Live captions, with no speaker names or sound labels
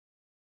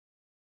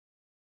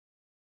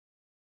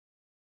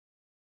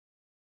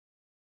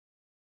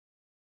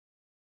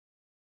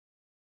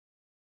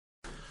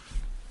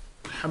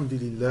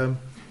Alhamdulillah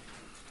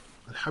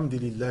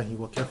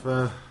wa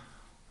kafa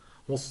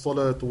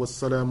wassalatu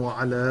wassalamu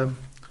ala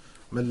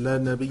man la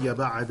nabiyya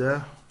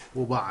ba'da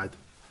wa ba'd.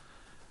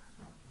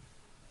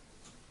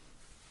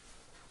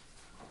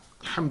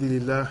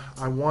 Alhamdulillah,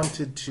 I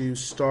wanted to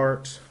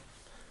start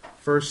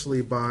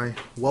firstly by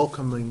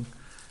welcoming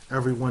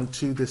everyone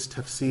to this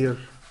Tafsir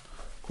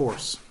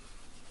course.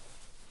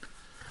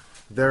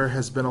 There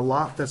has been a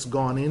lot that's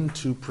gone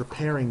into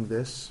preparing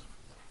this,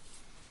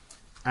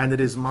 and it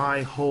is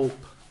my hope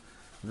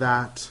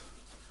that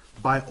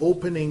by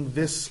opening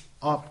this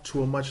up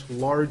to a much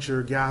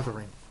larger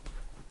gathering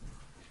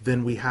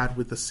than we had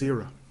with the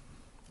Seerah,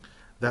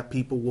 that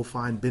people will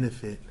find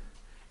benefit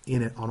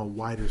in it on a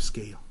wider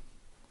scale.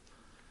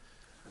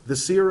 The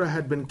Seerah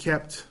had been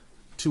kept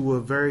to a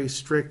very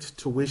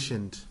strict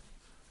tuitioned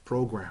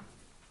program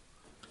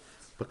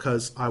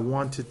because I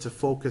wanted to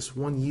focus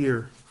 1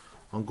 year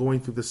on going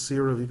through the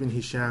Seerah of Ibn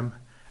Hisham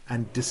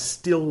and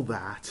distill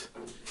that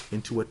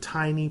into a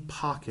tiny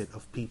pocket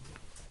of people.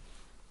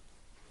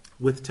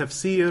 With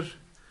Tafsir,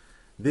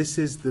 this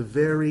is the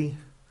very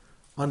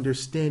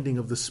understanding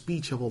of the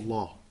speech of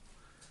Allah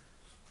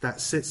that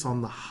sits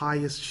on the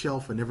highest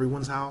shelf in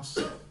everyone's house,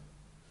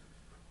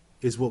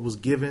 is what was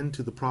given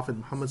to the Prophet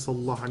Muhammad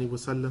sallallahu alaihi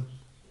wasallam.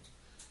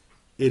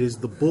 It is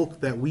the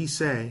book that we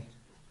say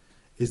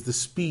is the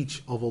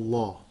speech of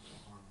Allah.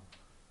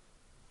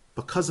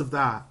 Because of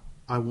that,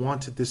 I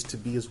wanted this to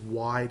be as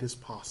wide as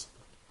possible.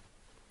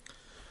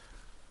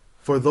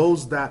 For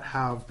those that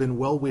have been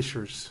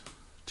well-wishers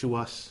to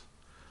us,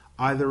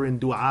 either in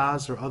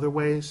du'as or other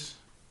ways,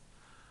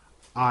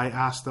 I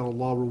ask that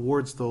Allah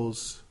rewards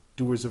those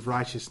doers of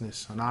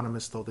righteousness,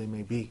 anonymous though they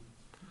may be.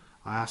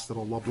 I ask that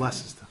Allah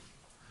blesses them,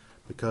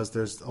 because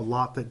there's a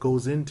lot that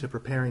goes into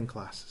preparing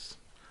classes,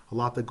 a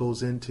lot that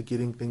goes into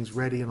getting things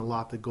ready, and a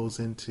lot that goes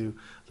into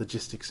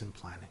logistics and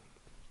planning.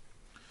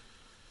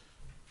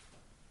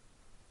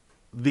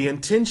 The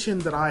intention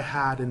that I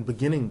had in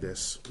beginning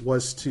this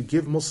was to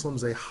give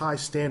Muslims a high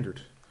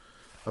standard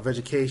of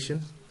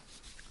education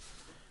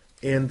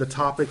in the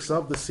topics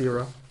of the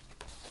Seerah,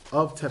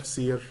 of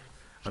Tafsir,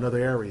 and other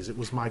areas. It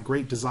was my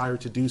great desire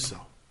to do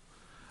so.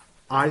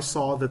 I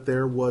saw that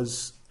there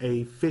was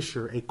a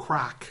fissure, a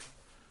crack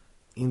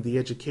in the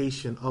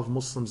education of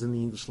Muslims in the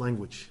English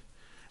language.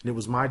 And it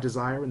was my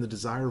desire and the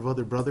desire of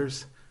other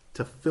brothers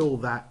to fill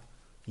that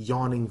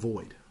yawning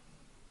void.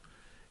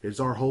 It is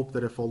our hope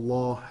that if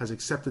Allah has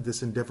accepted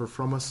this endeavor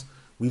from us,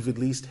 we've at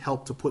least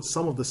helped to put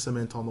some of the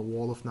cement on the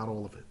wall, if not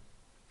all of it.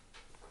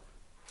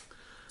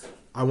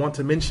 I want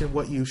to mention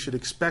what you should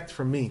expect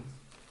from me,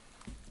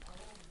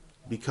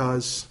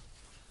 because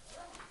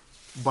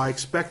by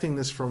expecting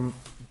this from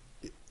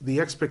the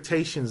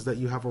expectations that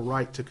you have a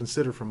right to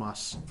consider from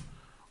us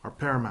are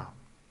paramount.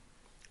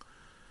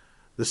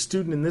 The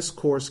student in this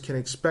course can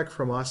expect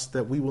from us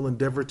that we will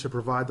endeavor to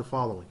provide the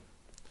following: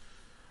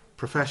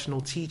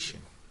 professional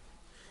teaching.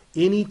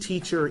 Any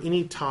teacher,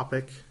 any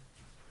topic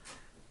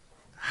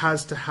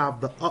has to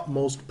have the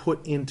utmost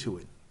put into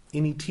it.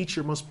 Any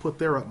teacher must put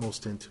their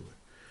utmost into it.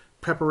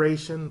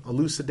 Preparation,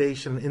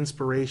 elucidation, and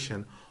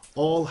inspiration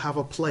all have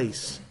a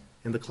place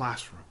in the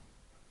classroom.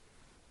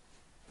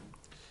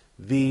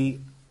 The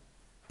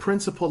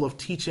principle of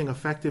teaching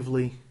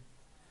effectively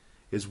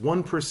is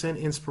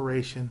 1%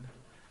 inspiration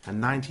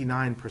and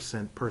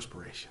 99%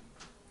 perspiration.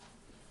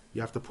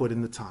 You have to put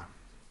in the time.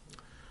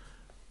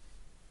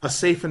 A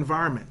safe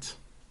environment.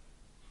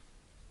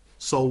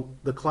 So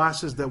the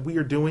classes that we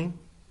are doing,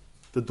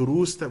 the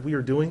durus that we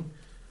are doing,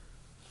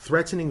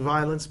 threatening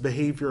violence,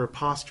 behavior, or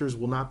postures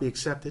will not be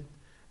accepted,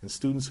 and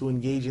students who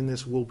engage in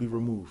this will be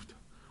removed.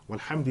 Well,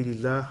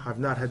 alhamdulillah, I've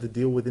not had to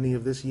deal with any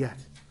of this yet,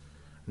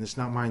 and it's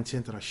not my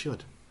intent that I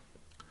should.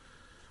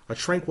 A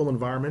tranquil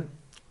environment.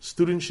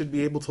 Students should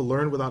be able to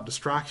learn without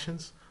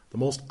distractions, the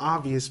most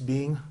obvious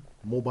being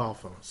mobile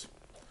phones.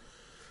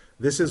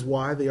 This is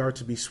why they are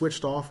to be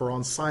switched off or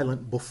on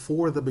silent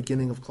before the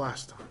beginning of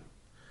class time.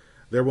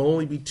 There will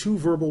only be 2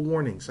 verbal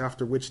warnings,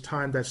 after which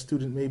time that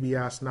student may be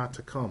asked not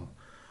to come.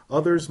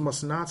 Others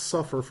must not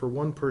suffer for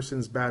one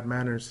person's bad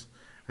manners,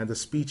 and the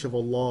speech of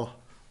Allah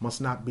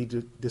must not be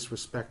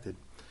disrespected.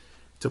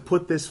 To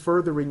put this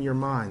further in your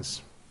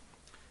minds,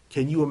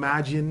 can you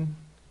imagine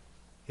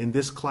in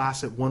this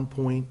class at one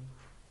point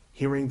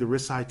hearing the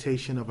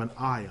recitation of an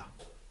ayah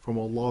from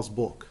Allah's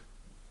book,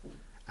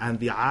 and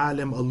the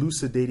alim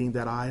elucidating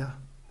that ayah,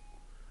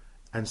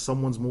 and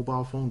someone's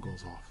mobile phone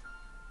goes off?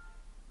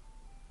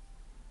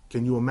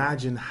 Can you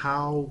imagine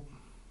how,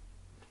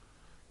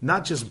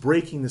 not just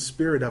breaking the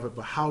spirit of it,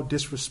 but how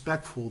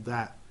disrespectful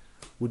that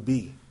would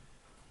be?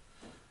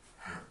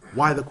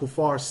 Why the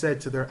kuffar said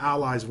to their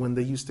allies when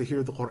they used to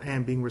hear the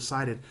Quran being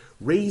recited,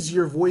 raise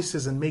your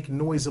voices and make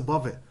noise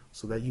above it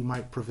so that you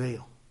might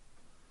prevail.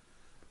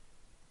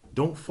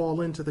 Don't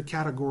fall into the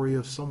category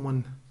of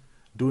someone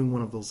doing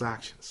one of those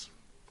actions.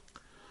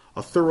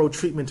 A thorough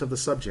treatment of the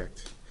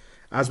subject.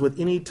 As with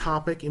any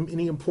topic,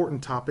 any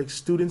important topic,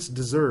 students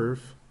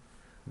deserve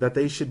that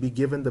they should be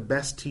given the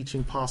best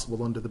teaching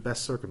possible under the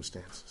best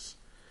circumstances.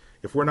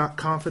 If we're not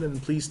confident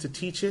and pleased to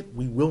teach it,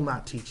 we will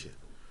not teach it.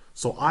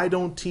 So I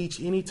don't teach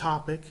any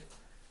topic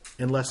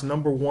unless,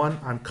 number one,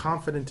 I'm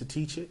confident to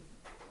teach it,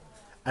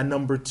 and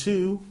number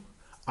two,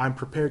 I'm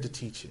prepared to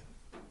teach it.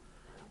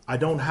 I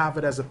don't have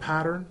it as a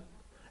pattern,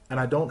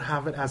 and I don't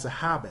have it as a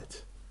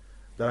habit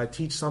that I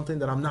teach something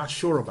that I'm not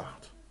sure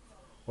about,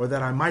 or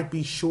that I might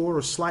be sure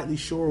or slightly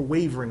sure or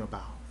wavering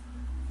about.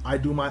 I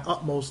do my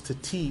utmost to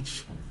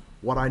teach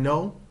what I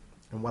know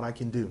and what I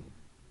can do.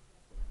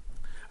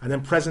 And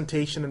then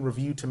presentation and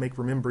review to make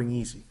remembering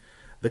easy.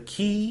 The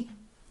key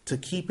to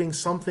keeping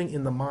something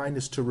in the mind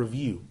is to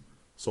review.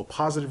 So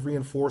positive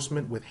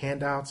reinforcement with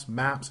handouts,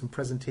 maps, and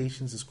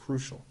presentations is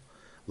crucial.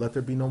 Let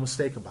there be no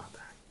mistake about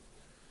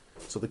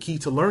that. So the key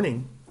to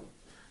learning,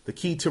 the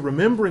key to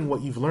remembering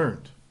what you've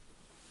learned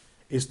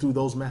is through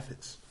those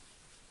methods.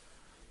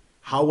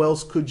 How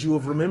else could you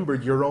have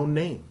remembered your own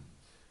name?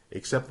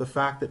 Except the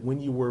fact that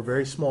when you were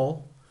very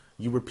small,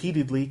 you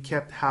repeatedly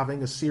kept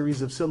having a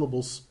series of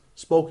syllables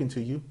spoken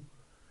to you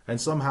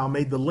and somehow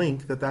made the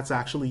link that that's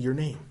actually your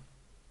name.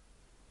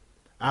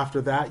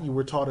 After that, you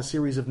were taught a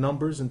series of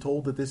numbers and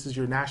told that this is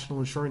your national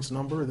insurance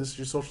number or this is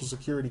your social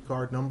security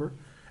card number,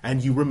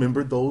 and you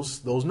remembered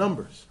those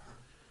numbers.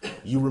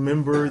 You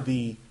remember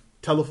the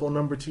telephone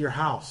number to your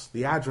house,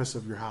 the address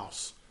of your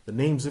house, the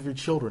names of your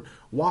children.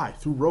 Why?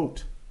 Through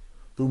rote,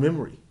 through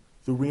memory,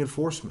 through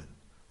reinforcement,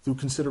 through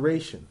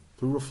consideration,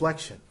 through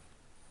reflection.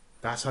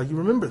 That's how you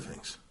remember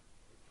things.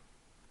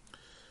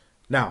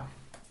 Now,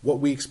 what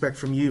we expect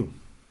from you.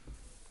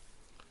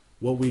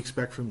 What we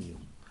expect from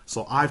you.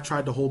 So I've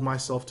tried to hold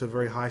myself to a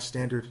very high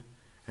standard,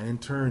 and in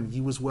turn,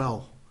 you as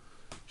well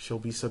shall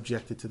be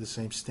subjected to the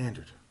same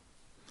standard.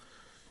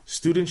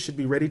 Students should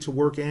be ready to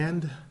work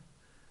and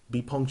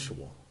be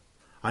punctual.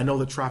 I know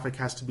that traffic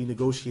has to be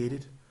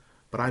negotiated,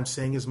 but I'm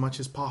saying as much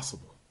as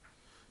possible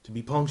to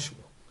be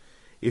punctual.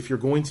 If you're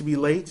going to be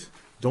late,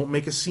 don't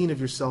make a scene of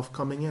yourself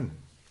coming in.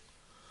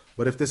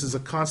 But if this is a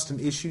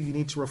constant issue, you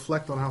need to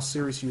reflect on how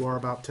serious you are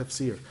about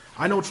tafsir.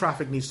 I know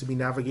traffic needs to be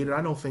navigated.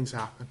 I know things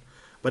happen.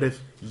 But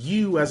if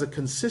you, as a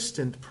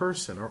consistent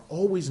person, are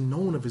always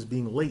known of as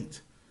being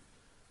late,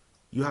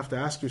 you have to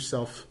ask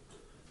yourself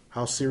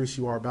how serious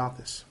you are about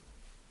this.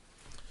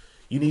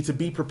 You need to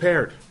be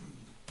prepared.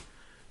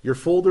 Your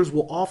folders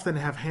will often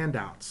have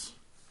handouts,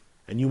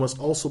 and you must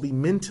also be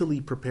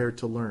mentally prepared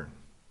to learn.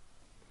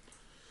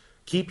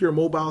 Keep your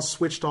mobile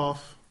switched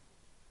off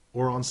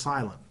or on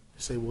silent.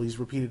 You say, well, he's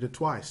repeated it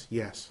twice.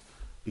 Yes,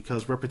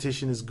 because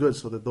repetition is good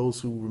so that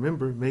those who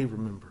remember may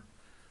remember.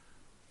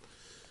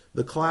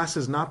 The class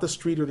is not the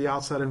street or the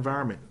outside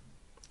environment.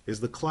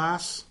 Is the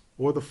class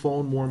or the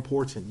phone more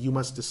important? You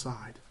must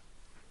decide.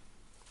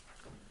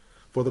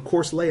 For the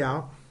course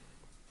layout,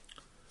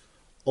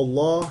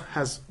 Allah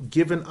has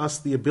given us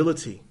the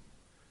ability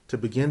to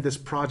begin this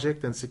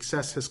project, and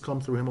success has come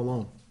through Him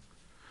alone.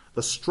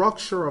 The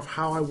structure of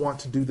how I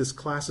want to do this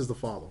class is the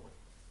following.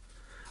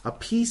 A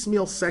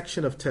piecemeal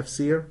section of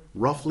tafsir,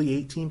 roughly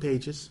 18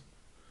 pages,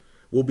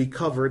 will be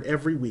covered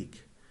every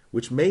week,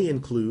 which may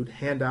include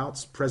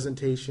handouts,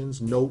 presentations,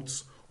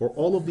 notes, or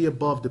all of the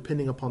above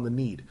depending upon the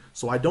need.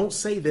 So I don't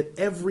say that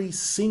every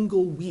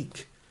single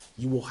week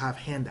you will have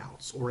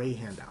handouts or a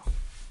handout.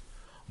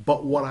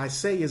 But what I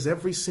say is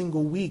every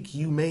single week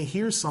you may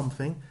hear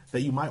something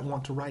that you might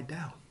want to write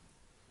down.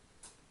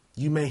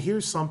 You may hear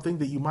something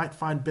that you might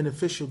find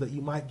beneficial that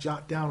you might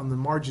jot down on the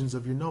margins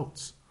of your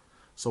notes.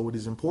 So it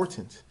is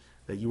important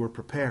that you are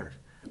prepared,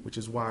 which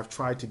is why I've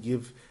tried to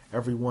give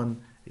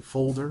everyone a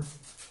folder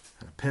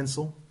and a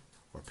pencil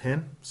or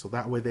pen, so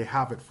that way they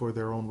have it for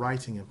their own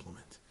writing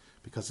implement,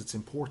 because it's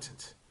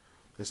important.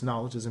 This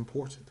knowledge is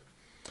important.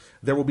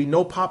 There will be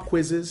no pop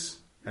quizzes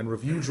and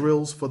review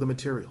drills for the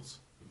materials.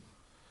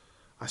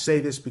 I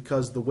say this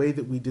because the way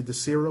that we did the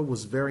seerah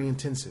was very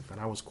intensive, and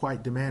I was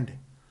quite demanding,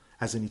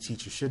 as any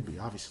teacher should be,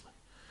 obviously.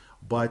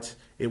 But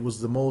it was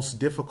the most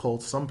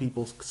difficult. Some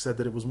people said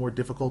that it was more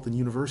difficult than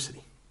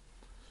university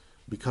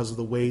because of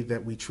the way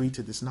that we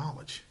treated this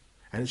knowledge.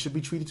 And it should be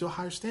treated to a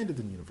higher standard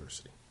than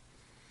university.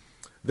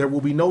 There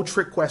will be no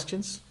trick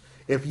questions.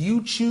 If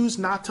you choose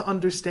not to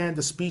understand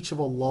the speech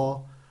of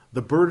Allah,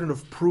 the burden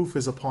of proof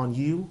is upon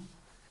you,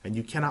 and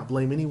you cannot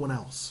blame anyone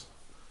else.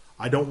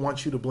 I don't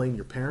want you to blame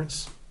your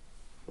parents.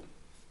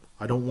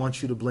 I don't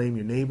want you to blame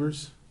your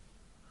neighbors.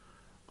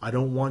 I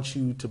don't want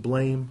you to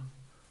blame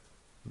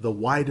the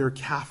wider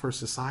Kafir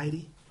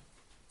society.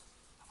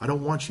 I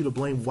don't want you to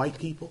blame white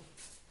people.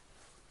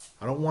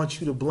 I don't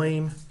want you to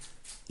blame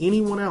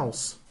anyone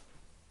else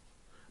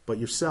but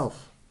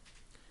yourself.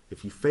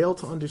 If you fail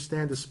to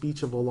understand the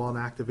speech of Allah and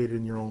activate it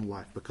in your own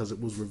life, because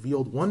it was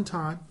revealed one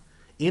time,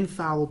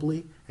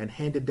 infallibly, and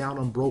handed down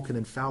unbroken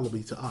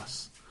infallibly to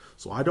us.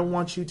 So I don't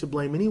want you to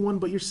blame anyone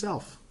but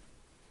yourself.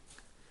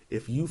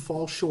 If you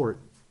fall short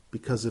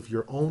because of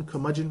your own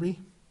curmudgeonry,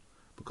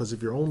 because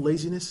of your own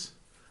laziness,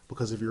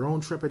 because of your own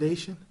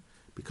trepidation,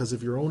 because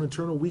of your own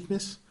internal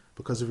weakness,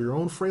 because of your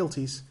own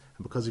frailties,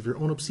 and because of your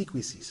own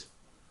obsequies,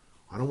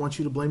 I don't want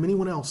you to blame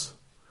anyone else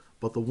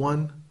but the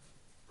one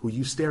who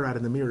you stare at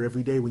in the mirror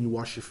every day when you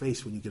wash your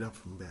face when you get up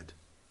from bed.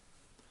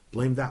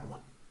 Blame that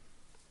one.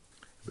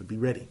 But be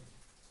ready.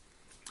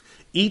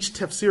 Each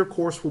tafsir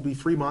course will be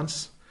 3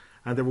 months,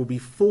 and there will be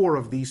 4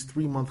 of these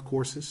 3-month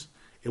courses.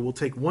 It will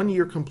take 1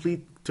 year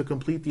to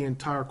complete the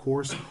entire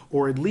course,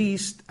 or at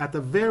least, at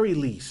the very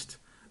least,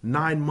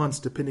 9 months,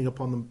 depending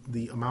upon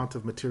the amount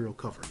of material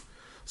covered.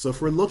 So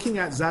if we're looking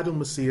at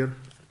ul-Masir,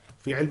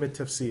 Fi Ilm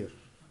it-Tafsir,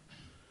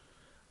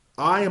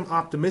 I am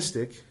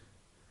optimistic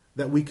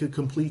that we could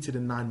complete it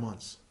in 9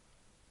 months.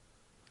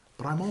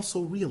 But I'm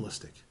also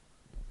realistic,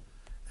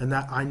 and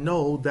that I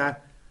know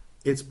that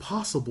it's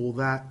possible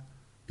that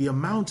the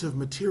amount of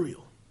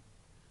material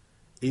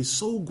is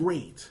so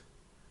great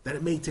that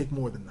it may take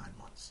more than 9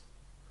 months.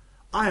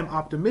 I am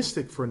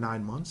optimistic for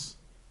 9 months,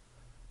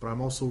 but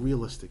I'm also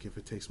realistic if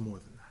it takes more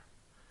than that.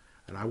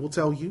 And I will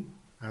tell you,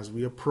 as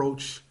we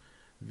approach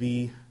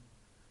the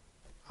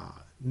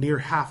near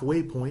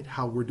halfway point,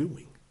 how we're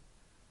doing.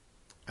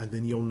 And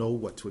then you'll know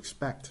what to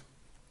expect.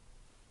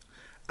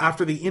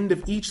 After the end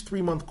of each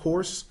 3-month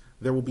course,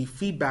 there will be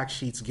feedback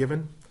sheets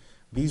given.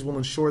 These will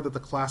ensure that the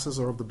classes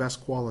are of the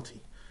best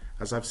quality.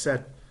 As I've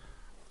said,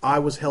 I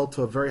was held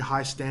to a very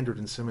high standard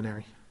in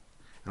seminary,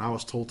 and I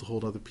was told to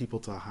hold other people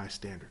to a high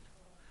standard.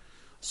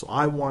 So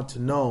I want to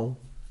know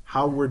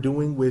how we're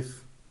doing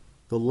with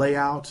the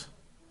layout,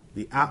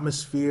 the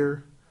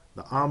atmosphere,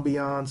 the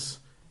ambiance,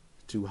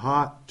 too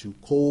hot, too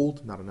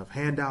cold, not enough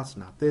handouts,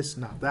 not this,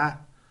 not that.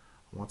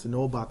 I want to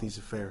know about these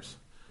affairs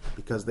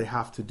because they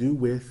have to do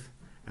with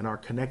and are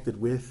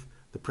connected with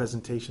the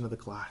presentation of the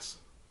class,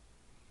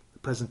 the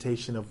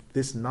presentation of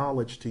this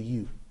knowledge to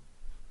you.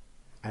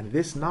 And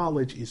this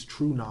knowledge is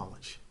true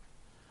knowledge.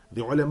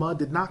 The ulama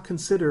did not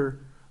consider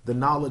the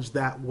knowledge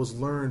that was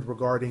learned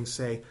regarding,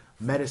 say,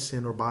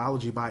 medicine or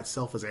biology by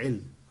itself as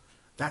ilm.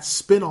 That's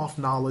spin-off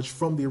knowledge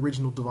from the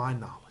original divine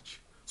knowledge.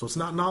 So it's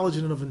not knowledge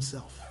in and of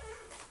itself.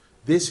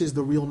 This is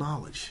the real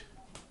knowledge.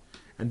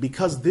 And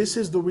because this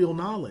is the real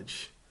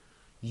knowledge,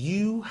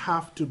 you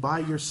have to, by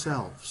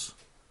yourselves,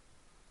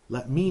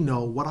 let me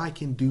know what I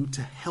can do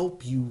to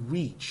help you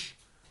reach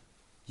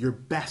your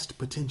best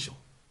potential.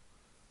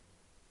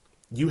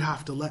 You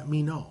have to let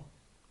me know.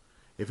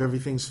 If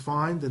everything's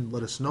fine, then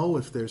let us know.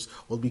 If there's,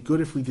 well, it'd be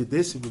good if we did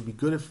this, it would be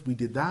good if we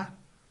did that.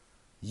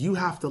 You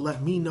have to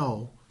let me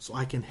know so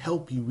I can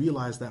help you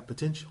realize that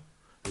potential.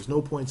 There's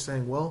no point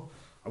saying, well,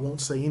 I won't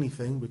say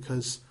anything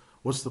because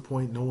what's the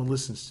point? No one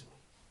listens to me.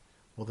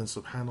 Well, then,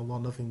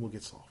 subhanAllah, nothing will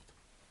get solved.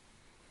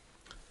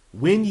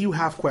 When you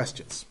have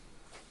questions,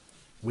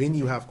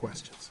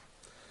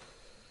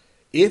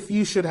 if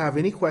you should have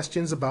any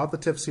questions about the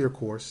tafsir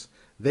course,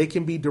 they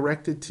can be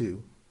directed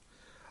to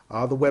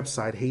the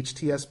website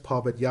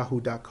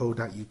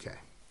htspub@yahoo.co.uk.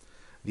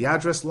 The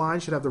address line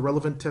should have the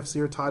relevant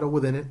tafsir title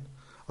within it.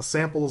 A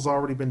sample has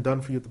already been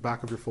done for you at the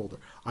back of your folder.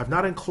 I've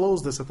not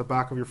enclosed this at the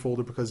back of your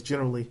folder because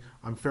generally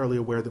I'm fairly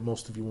aware that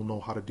most of you will know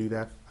how to do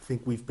that. I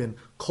think we've been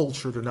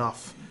cultured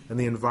enough in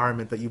the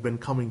environment that you've been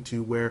coming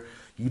to where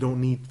you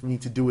don't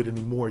need to do it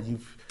anymore.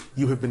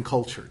 You have been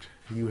cultured.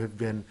 You have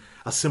been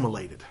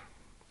assimilated.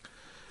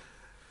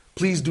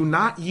 Please do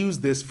not use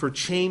this for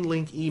chain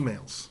link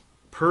emails,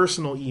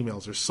 personal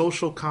emails, or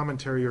social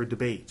commentary or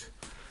debate.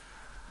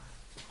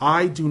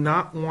 I do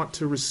not want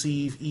to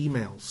receive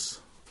emails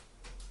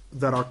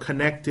that are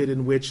connected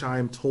in which I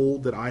am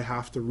told that I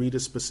have to read a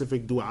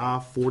specific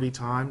dua 40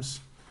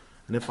 times.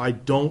 And if I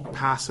don't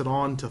pass it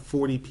on to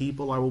 40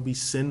 people, I will be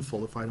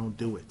sinful if I don't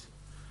do it.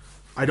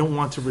 I don't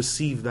want to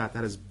receive that.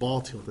 That is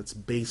batil, that's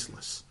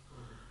baseless.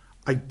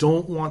 I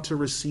don't want to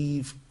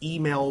receive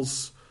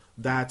emails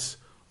that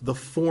the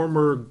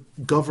former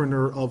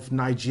governor of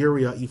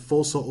Nigeria,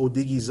 Ifoso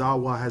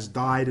Odigizawa, has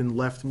died and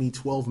left me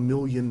 12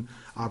 million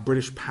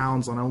British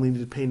pounds and I only need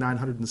to pay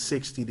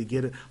 960 to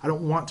get it. I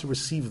don't want to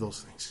receive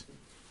those things.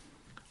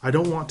 I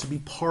don't want to be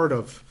part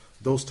of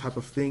those type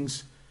of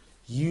things.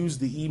 Use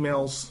the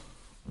emails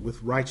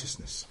with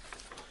righteousness.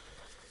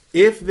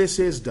 If this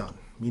is done,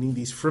 meaning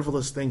these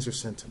frivolous things are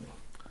sent to me,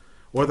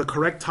 or the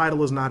correct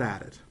title is not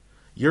added,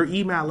 your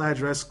email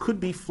address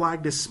could be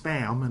flagged as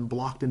spam and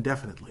blocked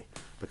indefinitely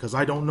because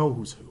I don't know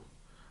who's who.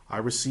 I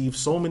receive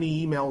so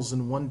many emails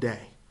in one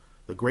day.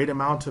 The great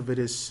amount of it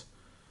is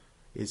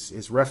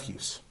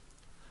refuse,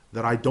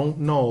 that I don't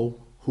know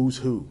who's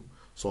who.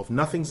 So if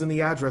nothing's in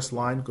the address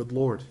line, good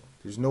Lord,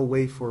 there's no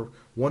way for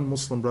one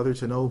Muslim brother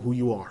to know who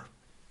you are.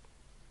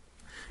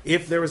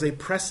 If there is a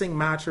pressing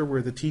matter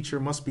where the teacher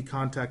must be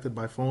contacted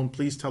by phone,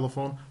 please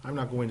telephone. I'm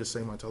not going to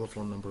say my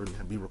telephone number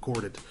and be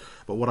recorded,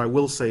 but what I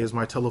will say is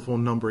my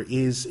telephone number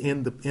is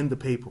in the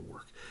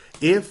paperwork.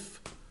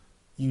 If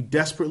you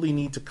desperately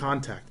need to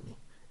contact me,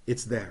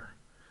 it's there.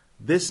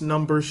 This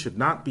number should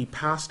not be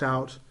passed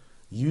out,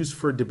 used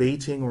for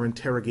debating or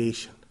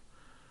interrogation.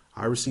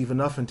 I receive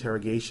enough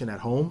interrogation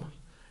at home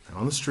and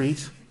on the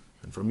street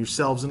and from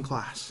yourselves in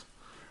class.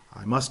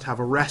 I must have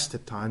a rest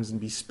at times and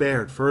be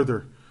spared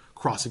further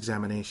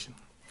cross-examination.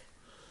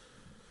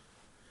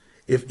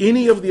 If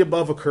any of the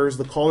above occurs,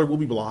 the caller will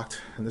be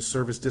blocked and the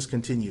service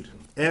discontinued.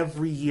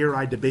 Every year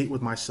I debate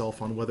with myself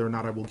on whether or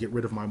not I will get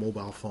rid of my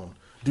mobile phone.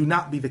 Do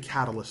not be the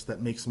catalyst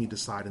that makes me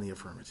decide in the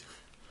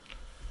affirmative.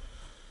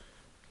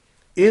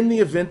 In the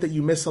event that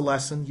you miss a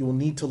lesson, you will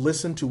need to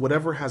listen to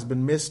whatever has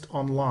been missed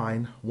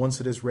online once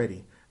it is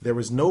ready. There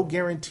is no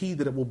guarantee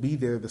that it will be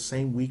there the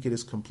same week it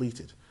is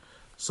completed.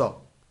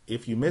 So,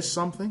 if you miss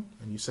something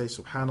and you say,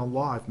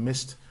 Subhanallah, I've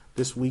missed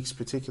this week's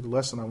particular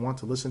lesson, I want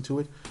to listen to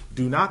it,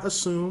 do not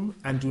assume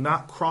and do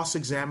not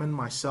cross-examine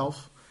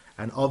myself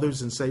and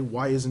others and say,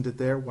 why isn't it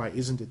there? Why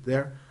isn't it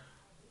there?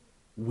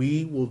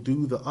 We will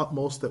do the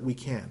utmost that we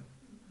can.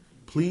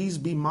 Please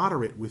be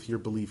moderate with your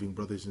believing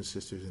brothers and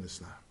sisters in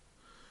Islam.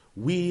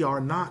 We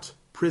are not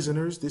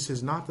prisoners. This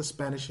is not the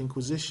Spanish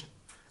Inquisition.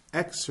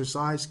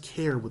 Exercise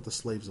care with the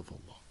slaves of Allah.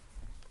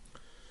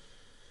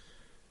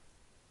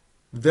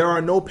 There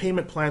are no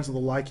payment plans of the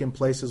like in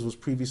place, as was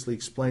previously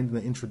explained in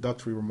the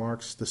introductory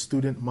remarks. The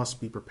student must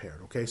be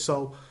prepared. Okay,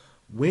 so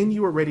when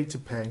you are ready to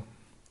pay,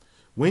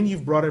 when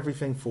you've brought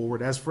everything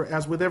forward,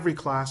 as with every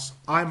class,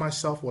 I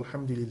myself,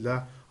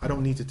 alhamdulillah, I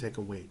don't need to take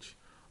a wage.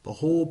 The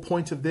whole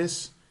point of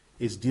this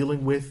is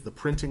dealing with the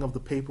printing of the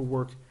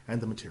paperwork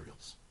and the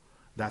materials.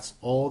 That's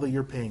all that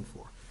you're paying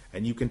for.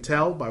 And you can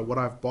tell by what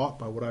I've bought,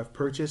 by what I've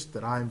purchased,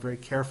 that I am very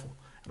careful.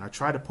 And I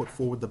try to put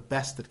forward the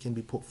best that can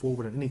be put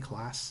forward in any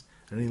class,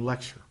 in any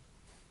lecture.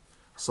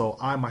 So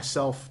I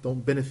myself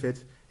don't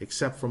benefit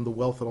except from the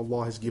wealth that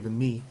Allah has given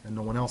me and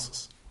no one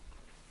else's.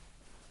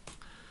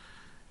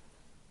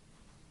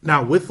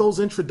 Now, with those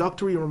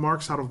introductory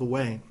remarks out of the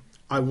way,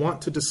 I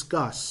want to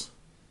discuss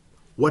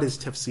what is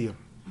tafsir.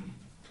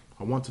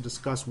 I want to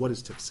discuss what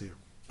is tafsir.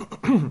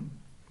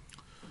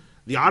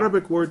 The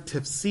Arabic word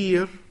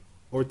tafsir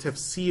or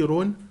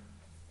tafsirun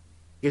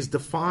is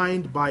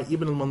defined by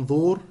Ibn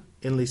Al-Mandur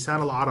in Lisan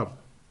al-Arab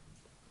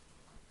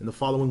in the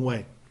following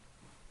way.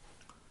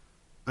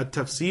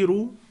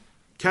 التفسير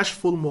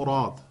كشف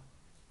المراد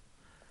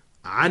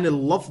عن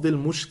اللفظ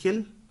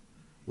المشكل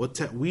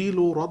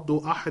والتأويل رد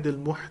أحد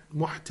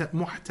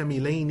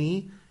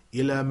المحتملين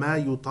إلى ما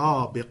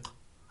يطابق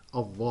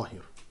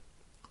الظاهر.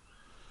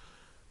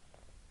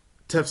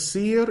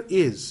 Tafsir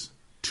is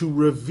to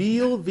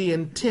reveal the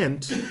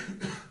intent,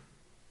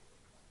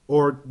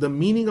 or the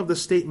meaning of the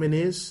statement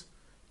is,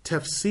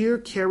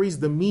 tafsir carries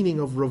the meaning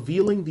of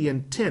revealing the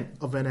intent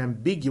of an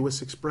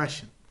ambiguous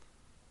expression.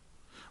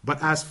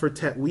 But as for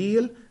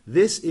ta'wil,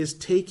 this is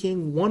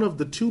taking one of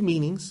the two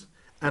meanings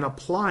and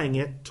applying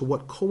it to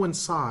what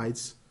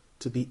coincides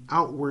to the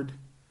outward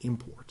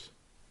import.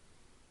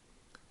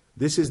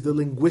 This is the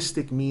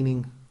linguistic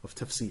meaning of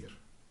tafsir.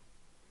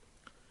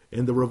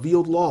 In the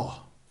revealed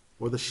law,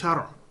 or the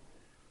shara,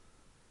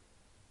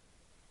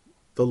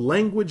 the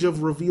language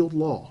of revealed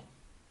law,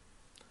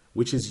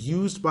 which is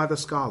used by the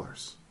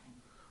scholars,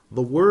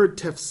 the word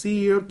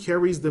tafsir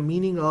carries the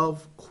meaning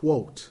of,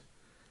 quote,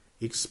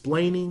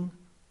 explaining,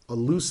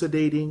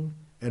 elucidating,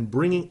 and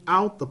bringing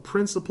out the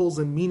principles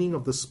and meaning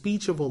of the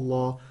speech of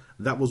Allah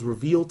that was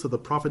revealed to the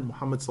Prophet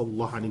Muhammad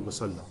sallallahu alaihi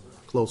wasallam.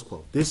 Close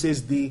quote. This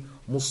is the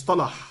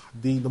mustalah.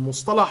 The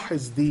mustalah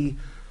is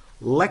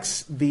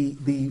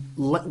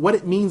what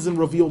it means in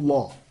revealed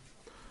law.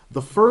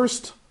 The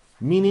first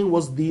meaning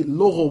was the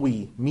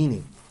lughawi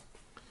meaning,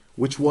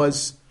 which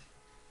was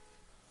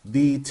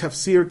the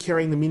tafsir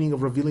carrying the meaning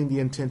of revealing the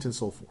intent and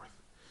so forth.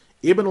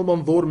 Ibn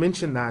al-Mandur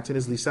mentioned that in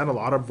his Lisan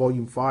al-Arab,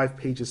 volume 5,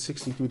 pages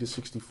 63 to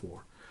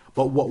 64.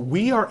 But what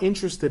we are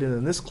interested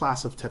in this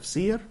class of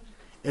tafsir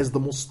is the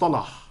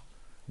mustalah,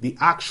 the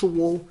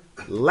actual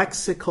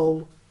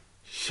lexical,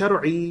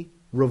 shar'i,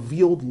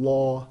 revealed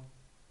law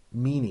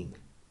meaning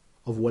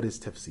of what is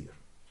tafsir.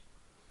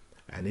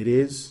 And it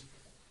is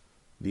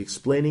the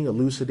explaining,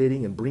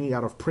 elucidating, and bringing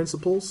out of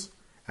principles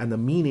and the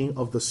meaning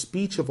of the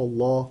speech of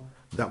Allah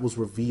that was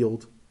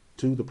revealed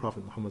to the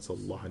Prophet Muhammad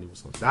sallallahu alaihi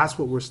wasallam. That's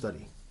what we're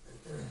studying.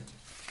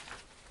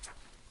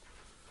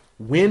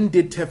 When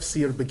did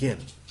tafsir begin?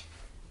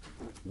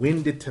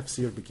 When did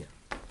tafsir begin?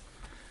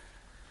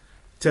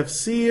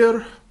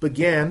 Tafsir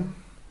began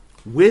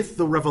with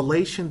the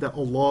revelation that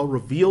Allah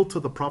revealed to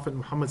the Prophet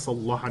Muhammad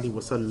sallallahu alaihi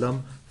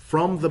wasallam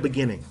from the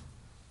beginning.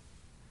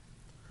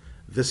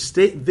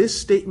 This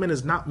statement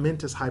is not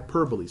meant as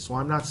hyperbole, so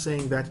I'm not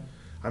saying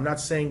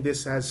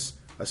this as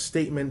a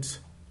statement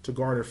to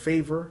garner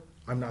favor.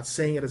 I'm not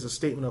saying it as a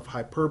statement of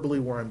hyperbole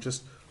where I'm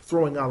just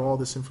throwing out all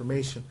this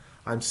information.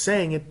 I'm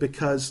saying it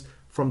because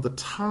from the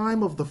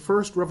time of the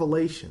first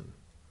revelation,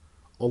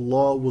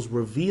 Allah was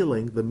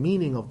revealing the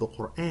meaning of the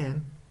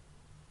Quran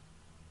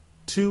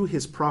to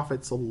His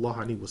Prophet sallallahu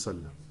alaihi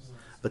wasallam.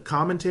 The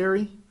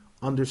commentary,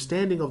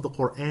 understanding of the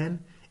Quran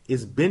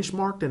is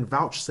benchmarked and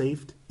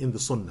vouchsafed in the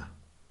Sunnah,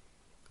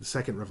 the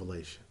second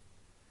revelation.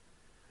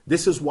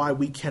 This is why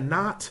we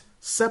cannot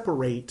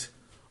separate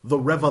the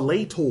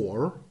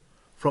revelator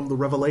from the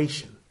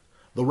revelation.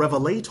 The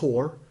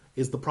revelator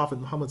is the Prophet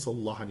Muhammad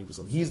sallallahu alaihi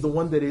wasallam. He's the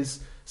one that is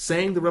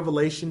saying the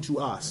revelation to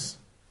us.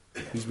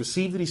 He's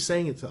received it, he's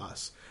saying it to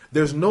us.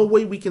 There's no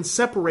way we can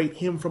separate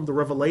him from the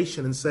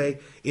revelation and say,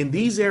 in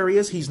these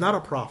areas he's not a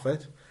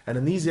prophet, and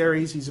in these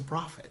areas he's a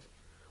prophet.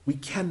 We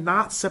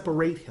cannot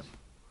separate him.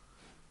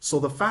 So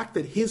the fact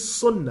that his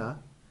sunnah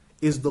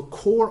is the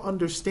core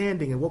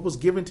understanding and what was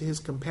given to his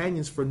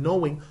companions for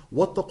knowing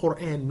what the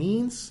Quran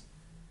means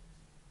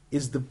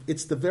it's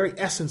the very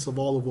essence of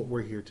all of what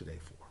we're here today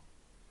for.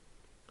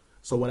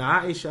 So when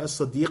Aisha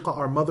as-Siddiqa,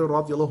 our mother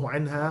radiallahu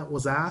anha,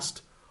 was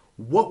asked,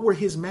 what were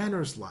his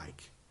manners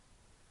like?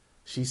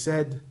 She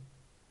said,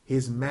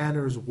 his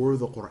manners were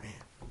the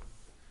Quran.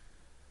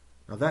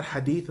 Now that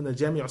hadith in the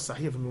Jami'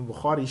 al-Sahih from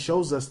Bukhari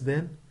shows us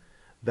then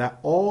that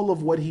all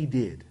of what he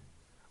did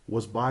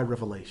was by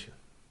revelation.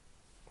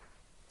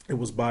 It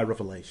was by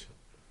revelation.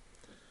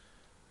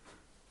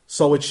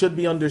 So it should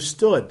be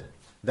understood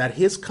that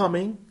his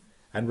coming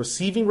and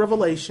receiving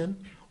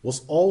revelation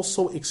was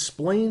also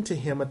explained to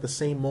him at the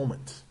same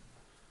moment.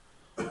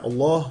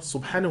 Allah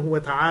subhanahu wa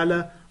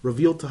ta'ala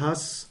revealed to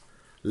us,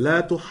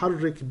 لا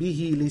تحرك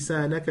به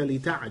لسانك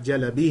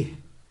لتعجل به.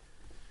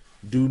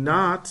 Do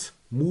not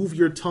move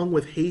your tongue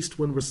with haste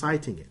when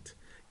reciting it.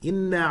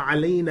 إِنَّا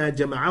عَلَيْنَا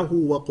جَمْعَهُ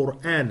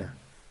وَقُرْآنَ.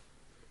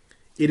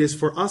 It is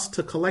for us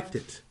to collect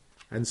it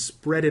and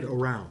spread it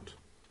around.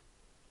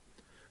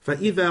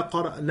 فَإِذَا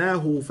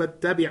قَرَأْنَاهُ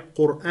فَاتَّبِعْ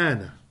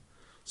قُرْآنَ.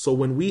 So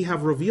when we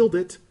have revealed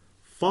it,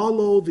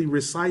 follow the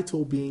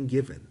recital being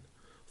given.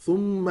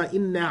 ثُمَّ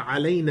إِنَّا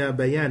عَلَيْنَا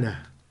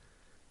بَيَانَهُ.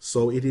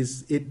 So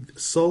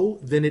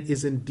then it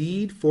is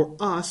indeed for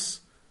us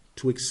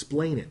to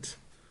explain it.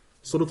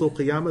 Surah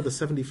Al-Qiyamah, the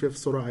 75th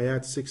Surah,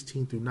 ayat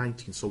 16 through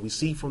 19. So we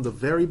see from the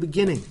very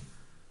beginning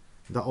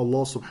that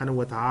Allah subhanahu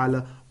wa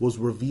ta'ala was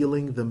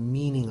revealing the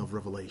meaning of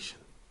revelation.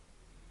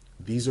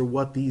 These are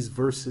what these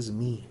verses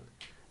mean.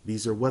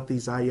 These are what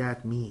these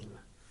ayat mean.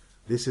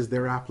 This is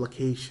their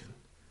application.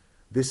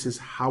 This is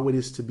how it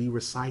is to be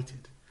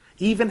recited.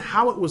 Even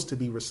how it was to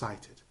be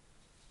recited.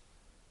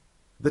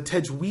 The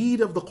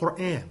tajweed of the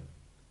Quran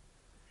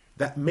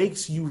that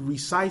makes you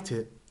recite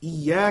it,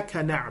 إِيَّاكَ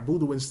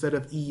نَعْبُدُ instead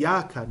of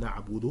إِيَّاكَ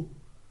نَعْبُدُ,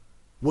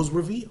 was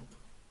revealed.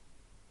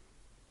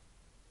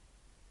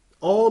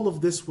 All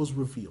of this was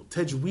revealed.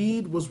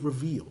 Tajweed was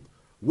revealed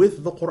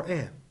with the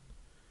Quran.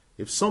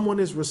 If someone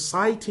is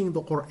reciting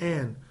the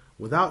Quran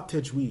without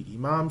tajweed,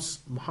 Imams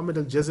Muhammad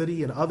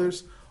Al-Jazari and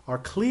others are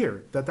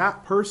clear that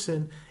that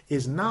person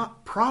is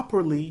not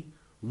properly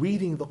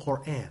reading the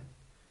Quran.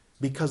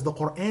 Because the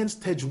Quran's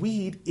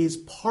tajweed is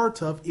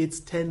part of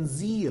its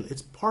tanzeel.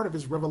 It's part of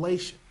its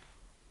revelation.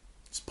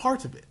 It's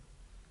part of it.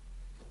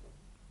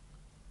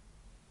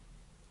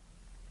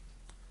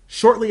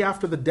 Shortly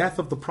after the death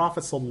of the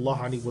Prophet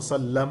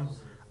ﷺ,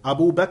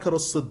 Abu Bakr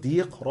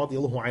as-Siddiq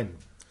radiallahu anhu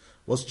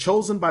was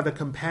chosen by the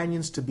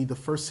companions to be the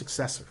first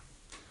successor,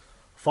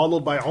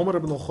 followed by Umar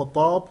ibn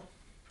al-Khattab,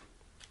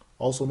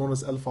 also known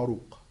as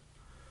Al-Faruq.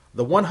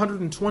 The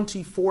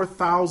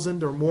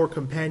 124,000 or more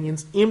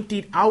companions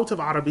emptied out of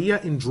Arabia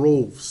in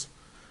droves,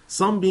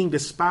 some being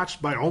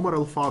dispatched by Umar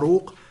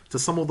al-Faruq to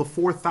some of the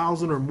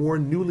 4,000 or more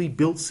newly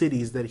built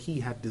cities that he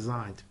had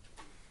designed.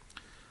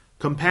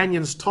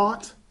 Companions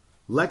taught,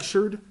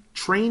 lectured,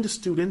 trained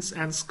students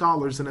and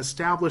scholars in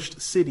established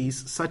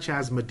cities such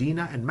as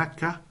Medina and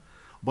Mecca,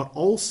 but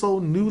also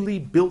newly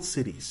built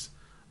cities,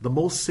 the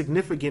most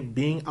significant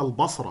being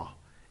Al-Basra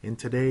in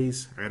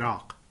today's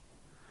Iraq.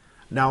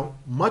 Now,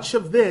 much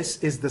of this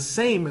is the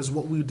same as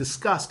what we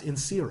discussed in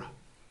Sirah.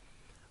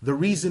 The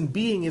reason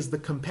being is the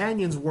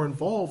companions were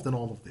involved in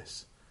all of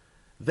this.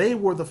 They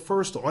were the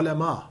first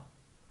ulama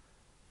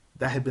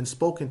that had been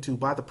spoken to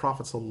by the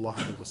Prophet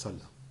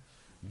ﷺ.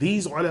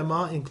 These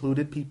ulama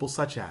included people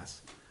such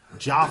as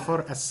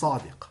Ja'far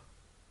as-Sadiq,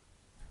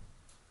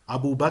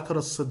 Abu Bakr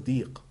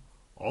as-Siddiq,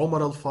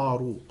 Umar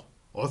al-Faruq,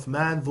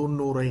 Uthman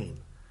dhun-Nurayn,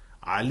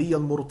 Ali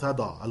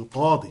al-Murtada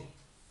al-Qadi,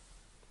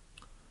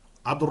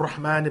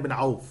 Abdur-Rahman ibn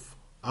Auf,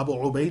 Abu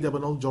Ubaid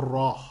ibn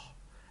Al-Jarrah,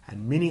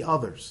 and many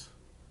others.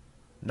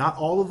 Not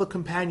all of the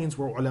companions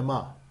were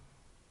ulama.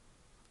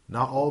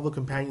 Not all the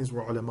companions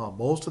were ulama.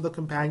 Most of the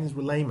companions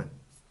were laymen.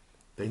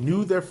 They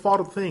knew their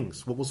fard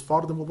things, what was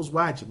fard and what was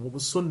wajib, what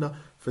was sunnah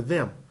for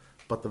them.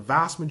 But the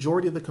vast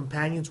majority of the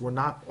companions were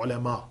not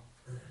ulama.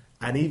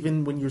 And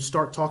even when you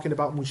start talking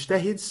about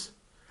mujtahids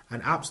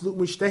and absolute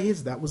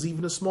mujtahids, that was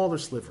even a smaller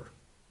sliver.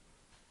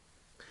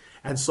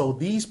 And so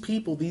these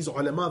people, these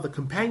ulama, the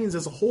companions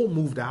as a whole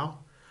moved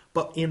out,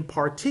 but in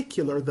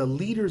particular, the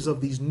leaders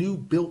of these new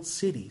built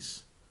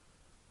cities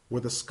were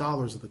the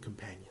scholars of the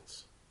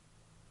companions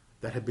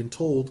that had been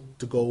told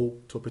to go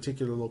to a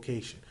particular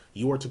location.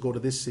 You are to go to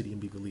this city and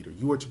be the leader.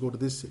 You are to go to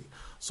this city.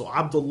 So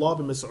Abdullah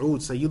bin Mas'ud,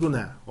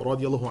 Sayyiduna,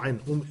 radiallahu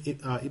anhu,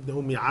 Ibn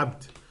Ummi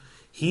Abd,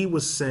 he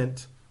was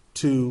sent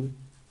to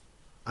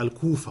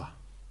Al-Kufa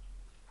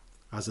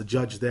as a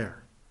judge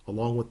there,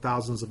 along with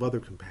thousands of other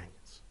companions.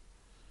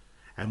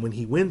 And when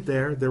he went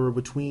there, there were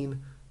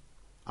between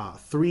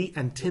 3,000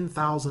 and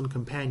 10,000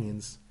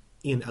 companions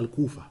in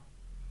Al-Kufa.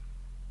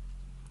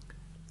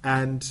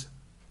 And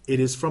it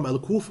is from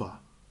Al-Kufa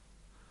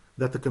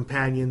that the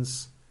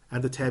companions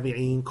and the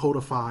tabi'een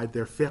codified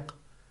their fiqh,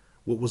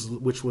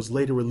 which was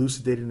later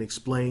elucidated and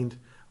explained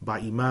by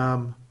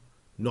Imam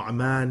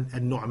Nu'man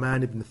and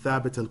Nu'man ibn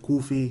Thabit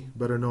al-Kufi,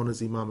 better known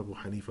as Imam Abu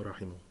Hanifa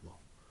rahimahullah.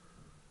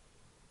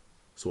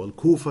 So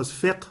Al-Kufa's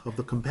fiqh of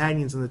the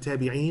companions and the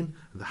tabi'een,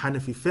 the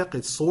Hanafi fiqh,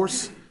 its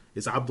source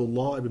is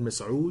Abdullah ibn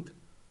Mas'ud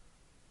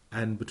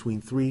and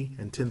between 3,000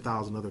 and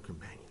 10,000 other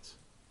companions.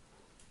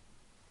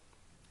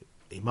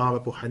 Imam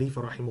Abu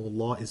Hanifa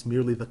rahimahullah is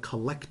merely the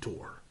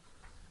collector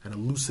and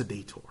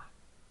elucidator.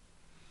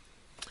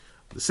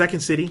 The second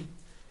city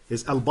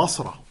is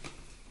Al-Basra.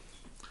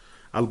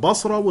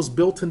 Al-Basra was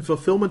built in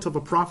fulfillment of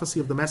a prophecy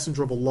of the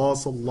Messenger of Allah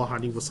sallallahu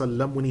alaihi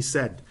wasallam when he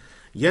said,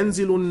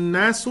 ينزل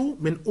الناس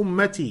من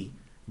أمتي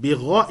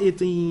بغائط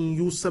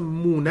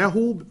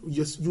يسمونه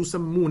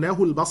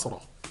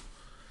البصرة.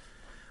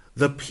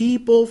 The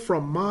people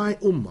from my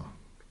ummah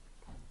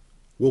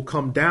will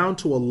come down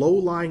to a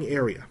low-lying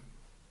area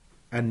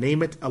and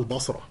name it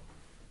Al-Basra.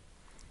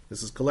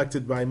 This is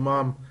collected by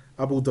Imam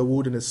Abu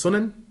Dawood in his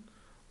Sunan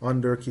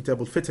under Kitab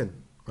al-Fitan,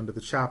 under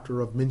the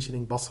chapter of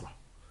mentioning Basra.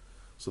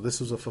 So this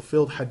was a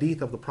fulfilled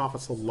hadith of the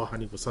Prophet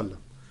ﷺ.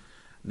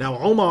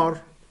 Now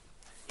Umar,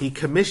 he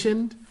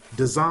commissioned,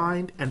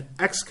 designed, and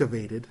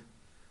excavated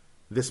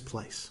this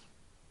place.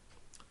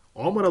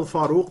 Umar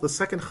al-Faruq, the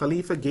second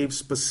Khalifa, gave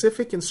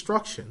specific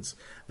instructions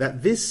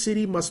that this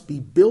city must be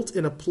built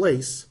in a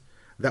place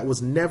that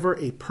was never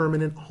a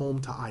permanent home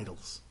to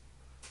idols.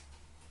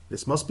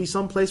 This must be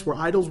some place where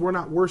idols were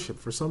not worshipped.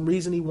 For some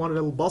reason he wanted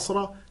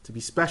Al-Basra to be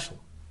special.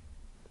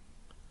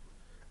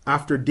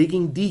 After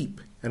digging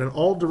deep and in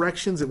all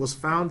directions, it was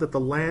found that the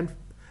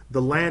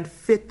land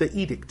fit the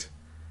edict,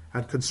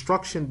 and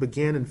construction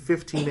began in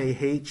 15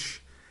 AH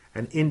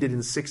and ended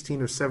in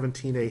 16 or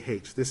 17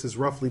 AH. This is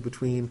roughly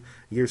between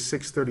years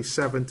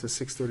 637 to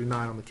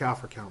 639 on the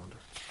Kafir calendar.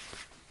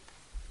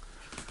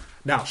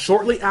 Now,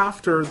 shortly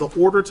after the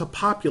order to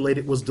populate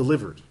it was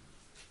delivered,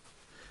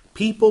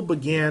 people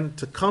began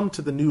to come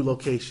to the new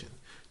location.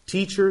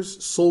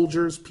 Teachers,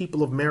 soldiers,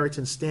 people of merit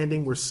and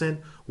standing were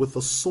sent with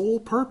the sole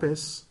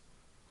purpose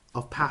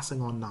of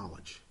passing on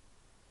knowledge.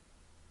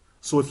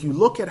 So if you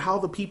look at how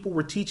the people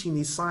were teaching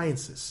these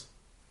sciences,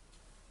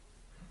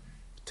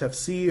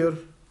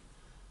 Tafsir,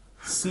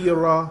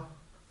 Sirah,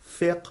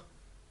 Fiqh,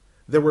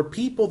 there were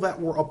people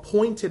that were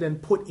appointed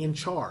and put in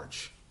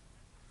charge.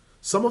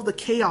 Some of the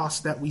chaos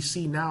that we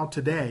see now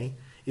today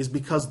is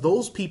because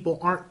those people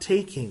aren't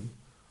taking,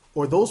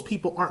 or those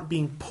people aren't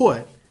being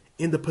put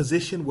in the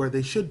position where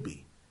they should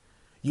be.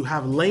 You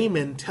have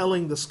laymen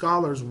telling the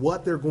scholars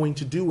what they're going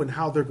to do and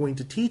how they're going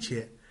to teach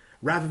it,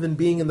 rather than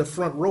being in the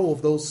front row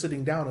of those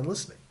sitting down and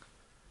listening.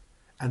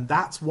 And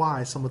that's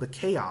why some of the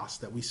chaos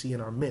that we see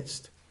in our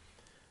midst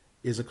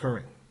is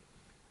occurring.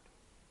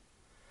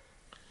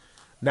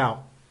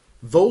 Now,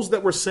 those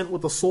that were sent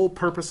with the sole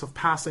purpose of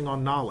passing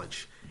on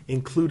knowledge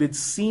included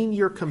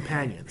senior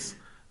companions,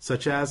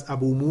 such as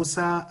Abu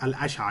Musa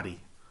al-Ash'ari,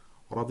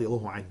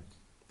 radiallahu anhu.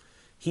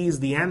 He is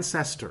the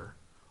ancestor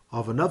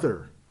of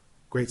another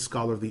great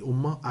scholar of the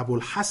Ummah, Abu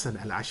al-Hasan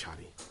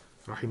al-Ash'ari,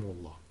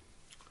 rahimahullah.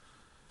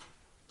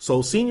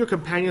 So senior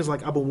companions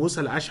like Abu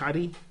Musa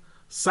al-Ash'ari,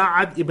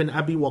 Sa'ad ibn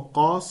Abi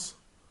Waqqas,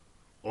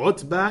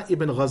 Utbah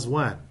ibn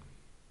Ghazwan,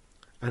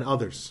 and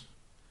others.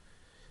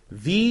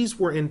 These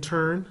were in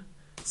turn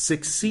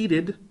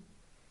succeeded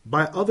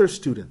by other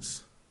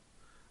students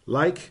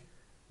like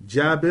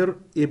Jabir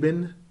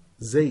ibn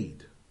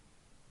Zayd,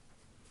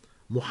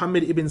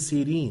 Muhammad ibn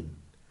Sirin,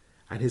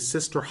 and his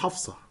sister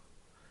Hafsa,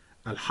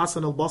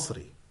 Al-Hasan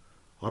al-Basri,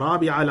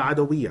 Rabi'a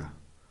al-Adawiyya,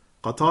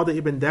 Qatada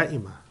ibn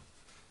Da'ima,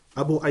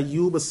 Abu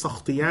Ayyub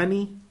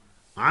al-Sakhtiyani,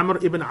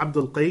 Amr ibn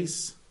Abdul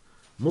Qais,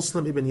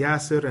 Muslim ibn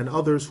Yasir, and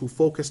others who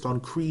focused on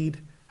creed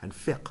and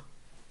fiqh.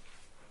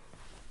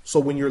 So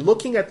when you're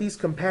looking at these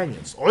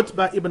companions,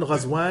 Utbah ibn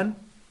Ghazwan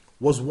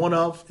was one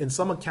of, in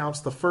some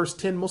accounts, the first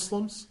 10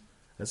 Muslims,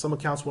 and some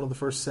accounts one of the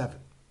first 7.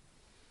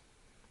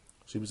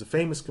 So he was a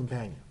famous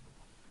companion.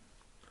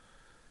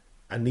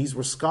 And these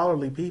were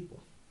scholarly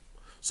people.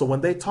 So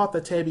when they taught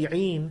the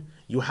Tabi'een,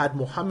 you had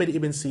Muhammad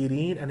ibn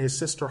Sirin and his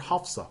sister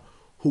Hafsa,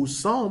 who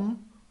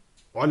some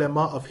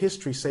ulama of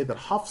history say that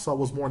Hafsa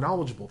was more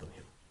knowledgeable than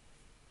him.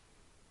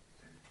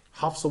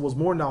 Hafsa was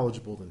more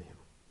knowledgeable than him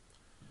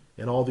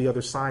in all the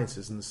other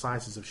sciences and the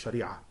sciences of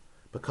Sharia,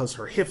 because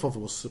her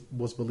hifz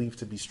was believed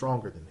to be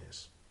stronger than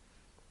his.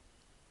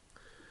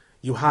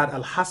 You had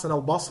Al-Hasan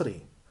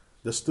al-Basri,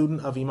 the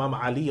student of Imam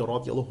Ali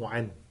radiallahu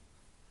anhu.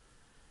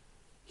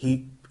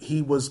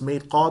 He was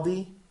made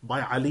qadi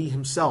by Ali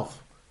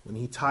himself when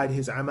he tied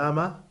his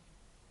amama,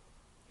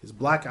 his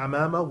black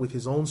amama, with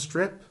his own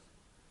strip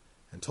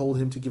and told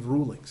him to give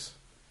rulings.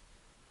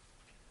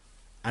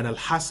 And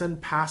Al-Hasan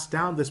passed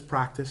down this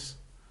practice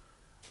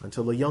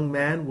until a young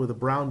man with a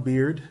brown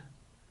beard,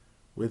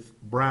 with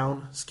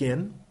brown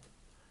skin,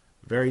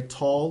 very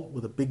tall,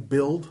 with a big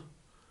build,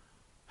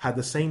 had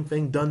the same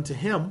thing done to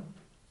him.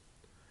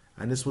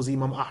 And this was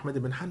Imam Ahmad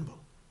ibn Hanbal.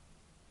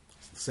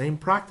 It's the same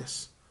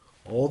practice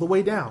all the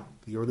way down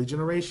the early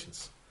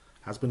generations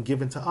has been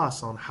given to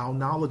us on how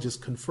knowledge is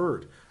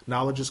conferred.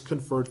 Knowledge is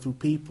conferred through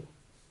people,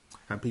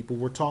 and people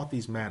were taught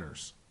these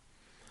manners.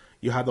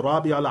 You had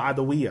Rabi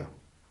al-Adawiyya,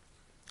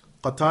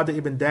 Qatada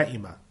ibn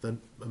Da'ima, the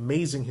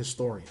amazing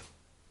historian,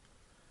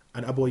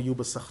 and Abu Ayyub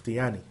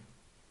al-Sakhtiyani.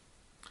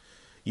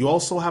 You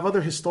also have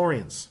other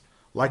historians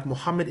like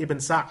Muhammad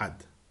ibn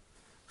Sa'ad,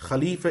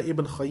 Khalifa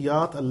ibn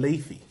Khayyat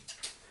al-Laythi,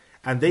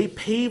 and they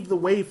paved the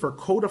way for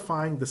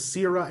codifying the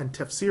Sirah and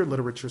Tafsir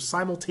literature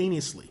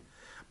simultaneously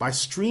by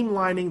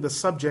streamlining the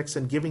subjects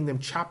and giving them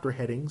chapter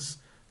headings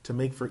to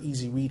make for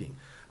easy reading.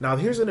 Now,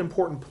 here's an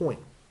important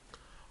point.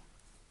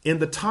 In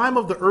the time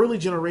of the early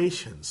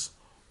generations,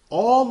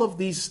 all of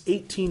these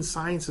 18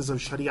 sciences of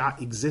Sharia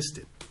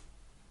existed.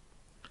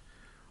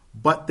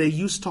 But they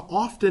used to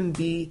often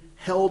be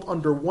held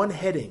under one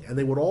heading, and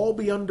they would all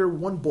be under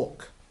one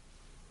book.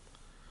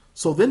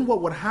 So then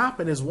what would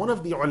happen is one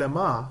of the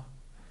ulama,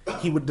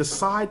 he would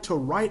decide to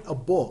write a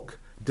book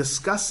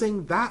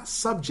discussing that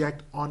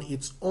subject on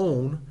its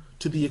own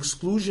to the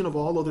exclusion of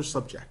all other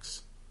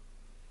subjects.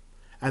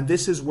 And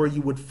this is where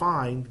you would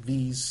find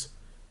these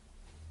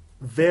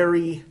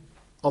very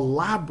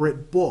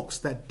elaborate books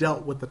that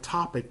dealt with the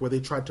topic, where they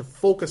tried to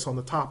focus on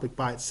the topic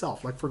by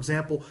itself. Like, for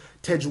example,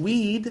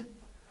 Tajweed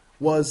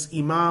was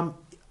Imam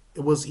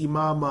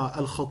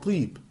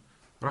Al-Khatib,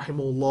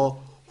 rahimahullah,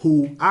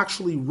 who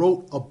actually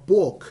wrote a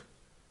book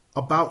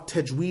about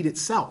Tajweed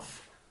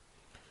itself.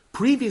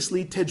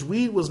 Previously,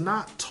 Tajweed was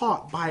not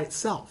taught by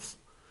itself.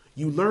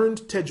 You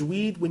learned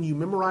Tajweed when you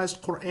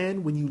memorized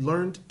Quran, when you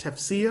learned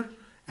Tafsir,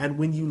 and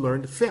when you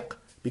learned fiqh,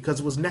 because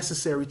it was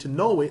necessary to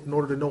know it in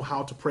order to know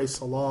how to pray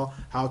salah,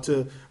 how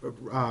to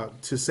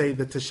say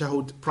the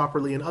tashahhud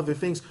properly and other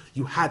things.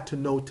 You had to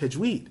know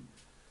Tajweed.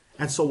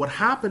 And so what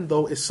happened,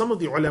 though, is some of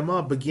the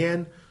ulama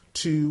began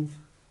to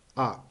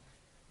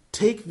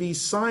take these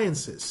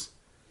sciences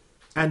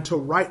and to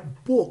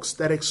write books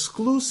that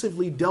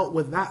exclusively dealt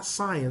with that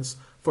science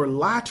for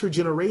latter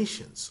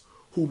generations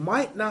who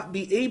might not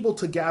be able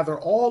to gather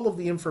all of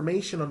the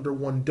information under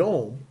one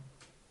dome,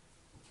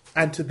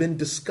 and to then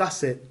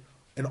discuss it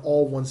in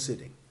all one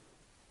sitting.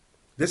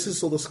 This is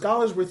so the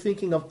scholars were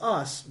thinking of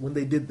us when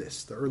they did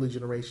this, the early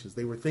generations.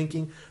 They were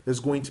thinking there's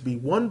going to be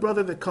one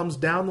brother that comes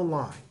down the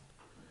line,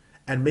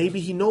 and maybe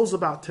he knows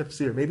about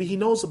tafsir, maybe he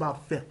knows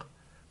about fiqh,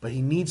 but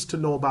he needs to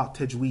know about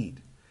tajweed.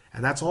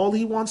 And that's all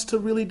he wants to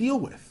really deal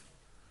with.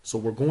 So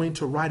we're going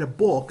to write a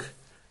book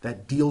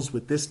that deals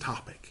with this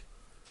topic.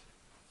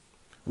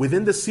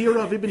 Within the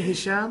seerah of Ibn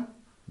Hisham,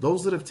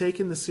 those that have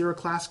taken the seerah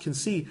class can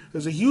see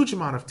there's a huge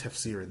amount of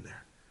tafsir in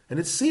there. And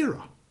it's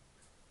seerah.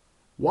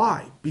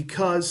 Why?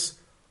 Because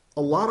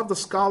a lot of the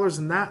scholars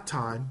in that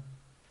time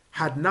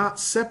had not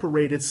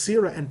separated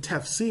seerah and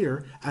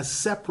tafsir as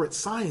separate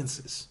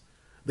sciences.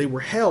 They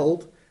were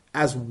held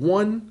as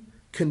one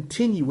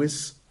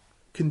contiguous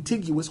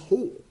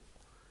whole.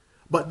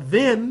 But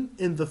then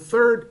in the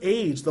third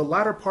age, the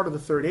latter part of the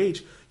third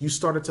age, you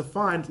started to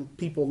find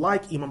people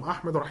like Imam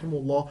Ahmad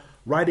rahimahullah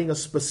writing a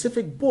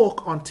specific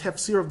book on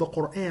tafsir of the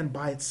Quran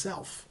by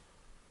itself.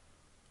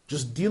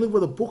 Just dealing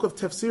with a book of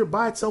tafsir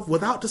by itself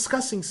without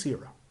discussing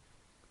seerah.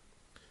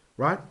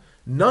 Right?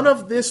 None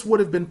of this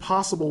would have been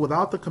possible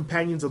without the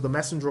companions of the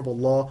Messenger of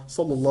Allah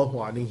sallallahu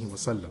alaihi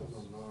wasallam.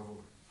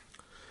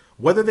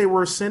 Whether they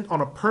were sent on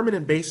a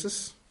permanent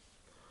basis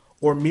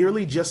or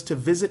merely just to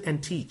visit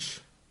and teach,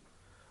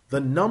 the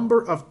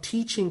number of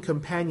teaching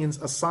companions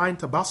assigned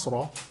to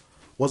Basra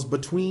was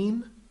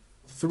between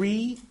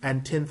 3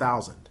 and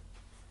 10,000,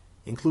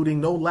 including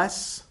no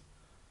less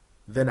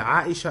than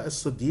Aisha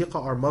as-Siddiqa,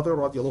 our mother,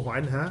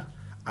 radiallahu anha,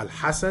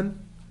 Al-Hasan,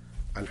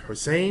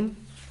 Al-Hussein,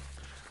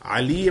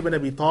 Ali ibn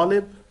Abi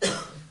Talib,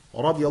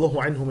 radiallahu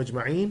anhum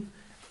ajma'een,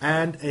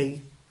 and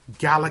a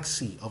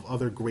galaxy of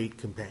other great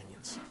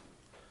companions.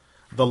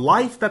 The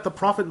life that the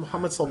Prophet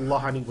Muhammad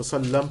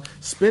ﷺ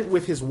spent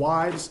with his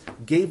wives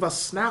gave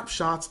us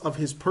snapshots of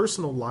his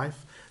personal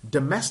life,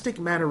 domestic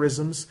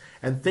mannerisms,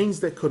 and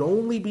things that could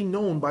only be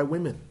known by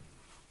women.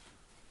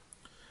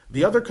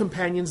 The other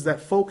companions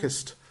that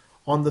focused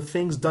on the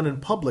things done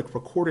in public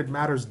recorded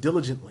matters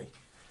diligently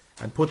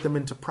and put them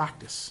into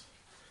practice.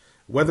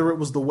 Whether it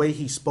was the way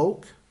he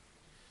spoke,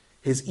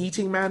 his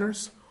eating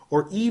manners,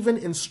 or even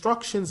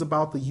instructions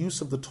about the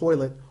use of the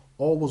toilet,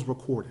 all was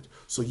recorded.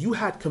 So you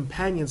had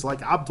companions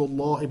like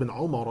Abdullah ibn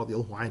Umar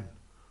radiallahu anhu,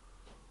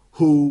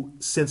 who,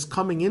 since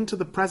coming into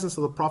the presence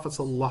of the Prophet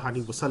sallallahu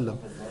alaihi wasallam,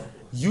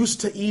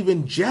 used to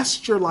even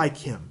gesture like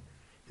him.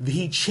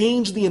 He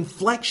changed the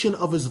inflection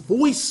of his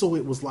voice so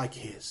it was like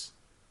his.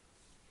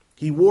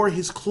 He wore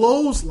his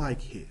clothes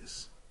like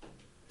his.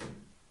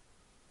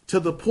 To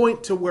the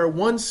point to where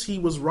once he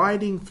was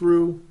riding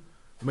through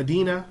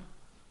Medina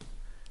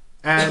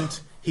and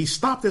he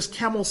stopped his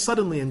camel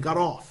suddenly and got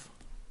off.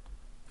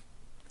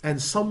 And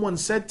someone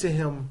said to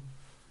him,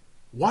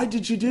 "Why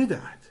did you do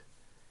that?"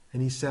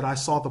 And he said, "I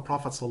saw the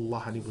Prophet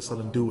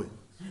ﷺ do it,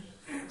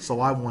 so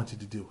I wanted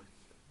to do it."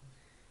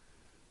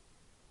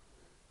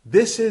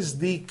 This is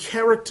the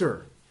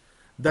character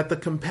that the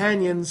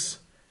companions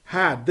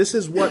had. This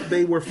is what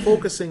they were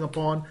focusing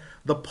upon.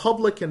 The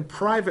public and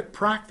private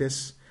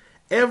practice,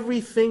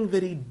 everything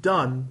that he'd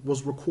done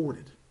was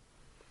recorded.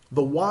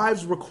 The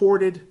wives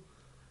recorded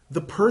the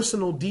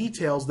personal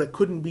details that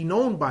couldn't be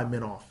known by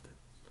men often.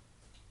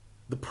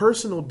 The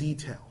personal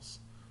details,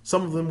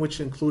 some of them which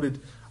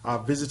included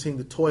visiting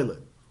the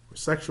toilet, or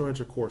sexual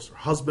intercourse, or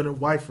husband and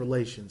wife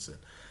relations, and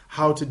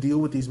how to deal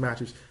with these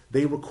matters.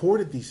 They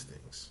recorded these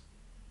things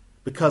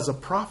because a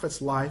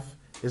prophet's life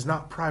is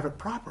not private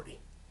property,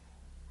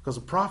 because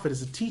a prophet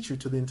is a teacher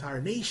to the entire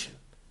nation.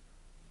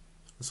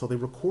 So they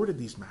recorded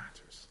these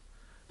matters.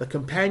 The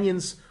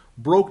companions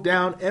broke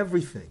down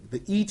everything,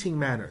 the eating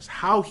manners,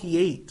 how he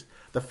ate,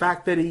 the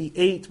fact that he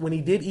ate, when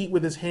he did eat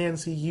with his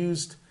hands, he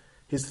used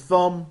his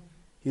thumb,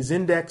 his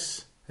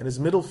index, and his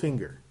middle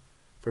finger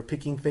for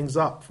picking things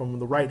up from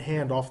the right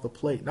hand off the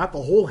plate, not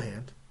the whole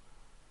hand.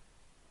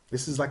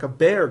 This is like a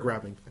bear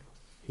grabbing things.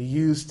 He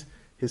used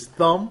his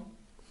thumb,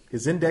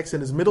 his index,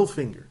 and his middle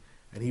finger,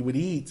 and he would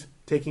eat,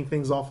 taking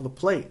things off of the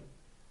plate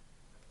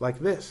like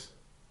this,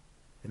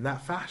 in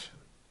that fashion.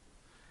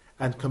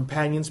 And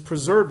companions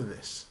preserved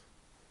this,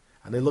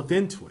 and they looked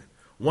into it.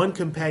 One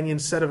companion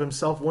said of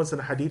himself once in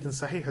a hadith in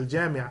Sahih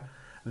Al-Jami'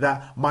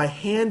 that my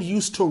hand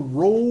used to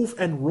rove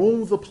and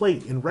roam the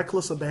plate in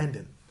reckless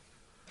abandon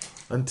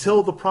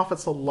until the Prophet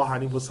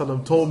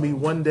ﷺ told me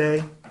one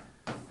day,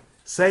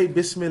 say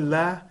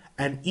Bismillah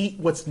and eat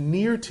what's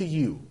near to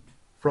you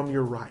from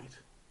your right.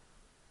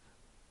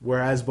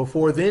 Whereas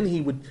before then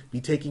he would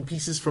be taking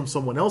pieces from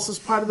someone else's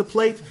part of the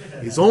plate,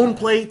 his own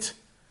plate,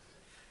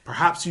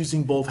 perhaps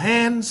using both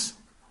hands,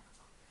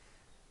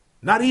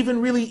 not even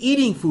really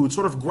eating food,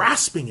 sort of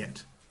grasping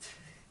it.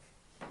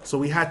 So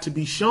we had to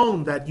be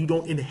shown that you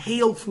don't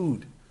inhale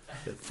food,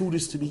 that food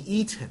is to be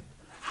eaten.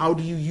 How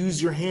do you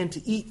use your hand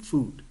to eat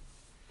food?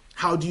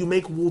 How do you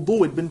make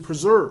wudu? It's been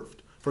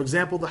preserved. For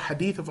example, the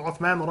hadith of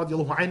Uthman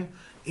radiallahu anh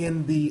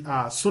in the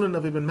Sunan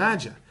of Ibn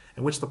Majah,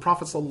 in which the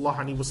Prophet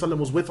ﷺ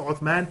was with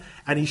Uthman,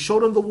 and he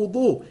showed him the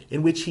wudu,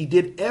 in which he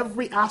did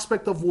every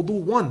aspect of wudu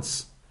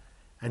once.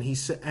 And he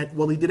said,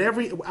 he did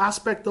every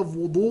aspect of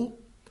wudu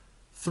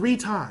 3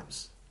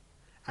 times.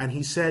 And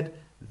he said,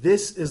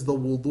 this is the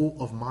wudu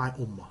of my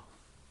ummah.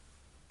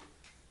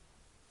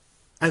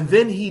 And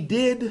then he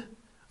did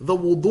the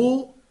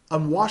wudu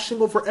and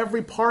washing over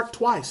every part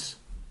twice.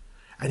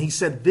 And he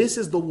said, this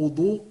is the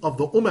wudu of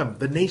the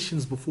the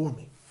nations before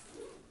me.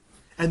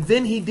 And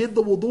then he did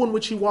the wudu in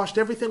which he washed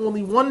everything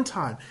only 1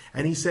 time.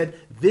 And he said,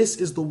 this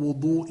is the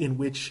wudu in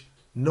which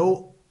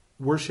no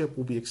worship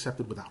will be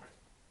accepted without it.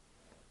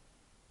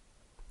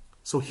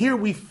 So here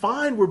we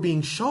find we're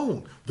being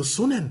shown the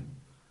sunan.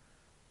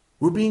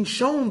 We're being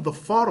shown the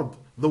fard,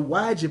 the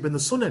wajib, and the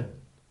sunan.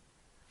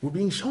 We're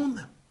being shown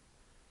them.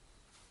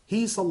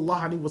 He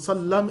sallallahu alaihi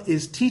wasallam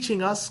is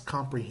teaching us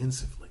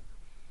comprehensively.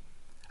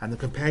 And the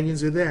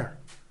companions are there,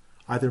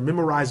 either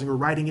memorizing or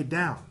writing it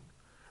down.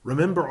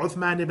 Remember,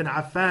 Uthman ibn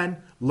Affan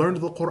learned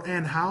the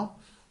Quran how?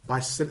 By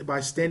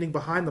standing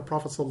behind the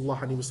Prophet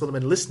sallallahu alaihi wasallam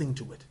and listening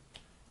to it.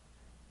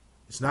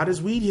 It's not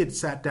as we had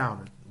sat down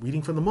and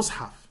reading from the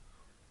Mus'haf.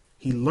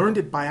 He learned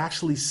it by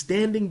actually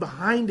standing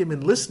behind him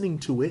and listening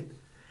to it.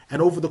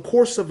 And over the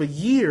course of a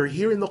year,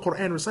 hearing the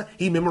Quran,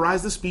 he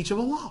memorized the speech of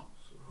Allah.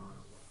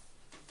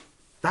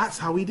 That's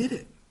how he did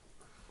it.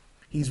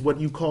 He's what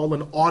you call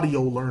an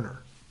audio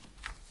learner.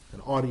 An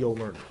audio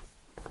learner.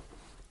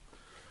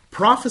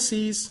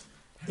 Prophecies,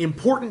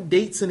 important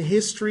dates in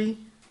history,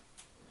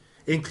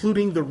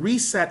 including the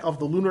reset of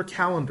the lunar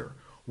calendar,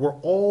 were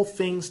all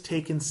things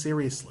taken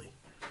seriously.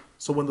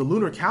 So when the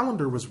lunar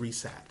calendar was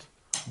reset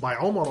by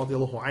Umar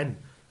radiallahu anhu,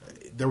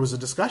 there was a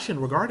discussion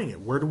regarding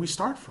it. Where do we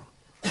start from?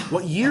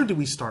 What year do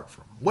we start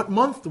from? What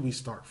month do we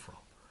start from?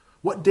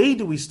 What day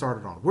do we start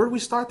it on? Where do we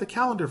start the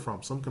calendar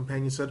from? Some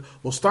companions said,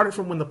 we'll start it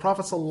from when the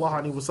Prophet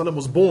ﷺ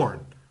was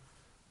born.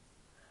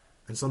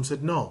 And some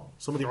said no.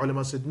 Some of the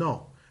ulama said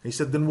no. And he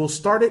said, then we'll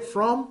start it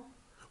from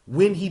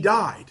when he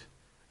died.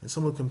 And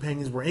some of the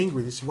companions were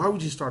angry. They said, why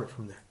would you start it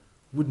from there?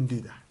 Wouldn't do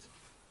that.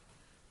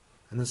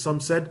 And then some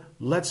said,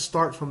 let's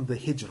start from the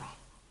hijrah.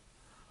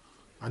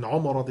 And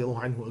Umar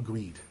radiallahu anhu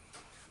agreed.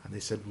 And they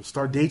said, we'll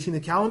start dating the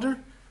calendar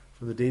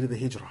from the date of the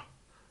hijrah.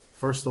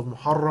 1st of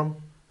Muharram,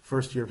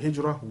 1st year of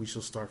hijrah, we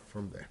shall start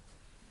from there.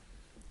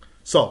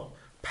 So,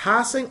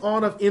 passing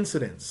on of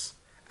incidents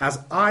as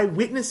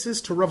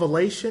eyewitnesses to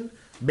revelation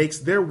makes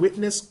their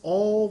witness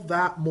all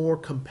that more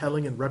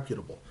compelling and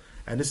reputable.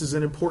 And this is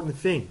an important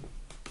thing.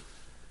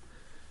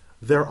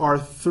 There are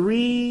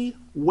 3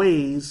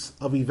 ways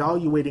of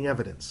evaluating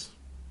evidence.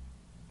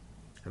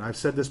 And I've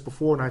said this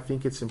before, and I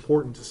think it's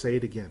important to say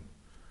it again.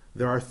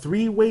 There are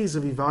 3 ways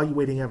of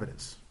evaluating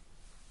evidence.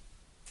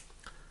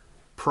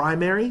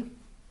 Primary,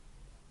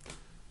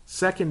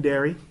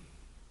 secondary,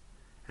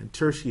 and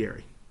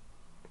tertiary.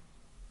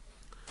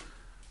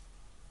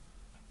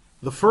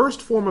 The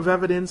first form of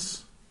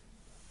evidence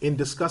in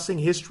discussing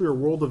history or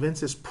world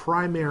events is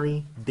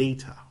primary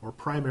data or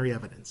primary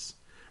evidence.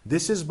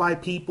 This is by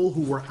people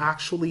who were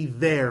actually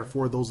there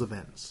for those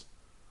events.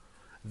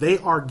 They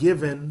are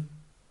given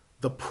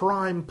the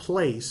prime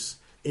place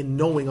in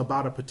knowing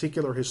about a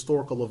particular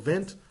historical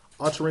event,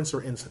 utterance,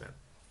 or incident.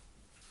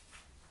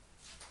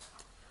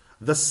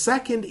 The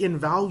second in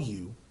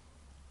value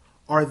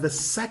are the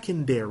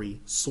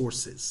secondary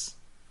sources.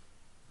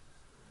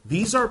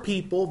 These are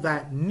people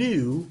that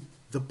knew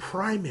the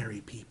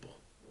primary people.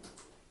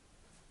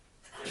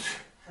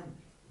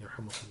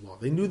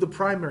 They knew the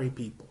primary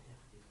people.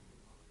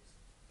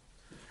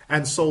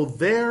 And so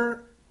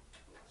their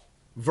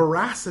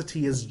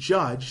veracity is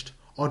judged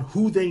on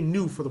who they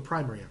knew for the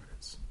primary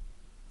evidence.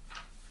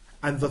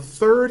 And the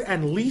third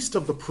and least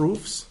of the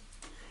proofs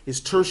is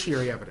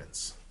tertiary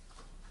evidence.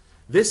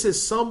 This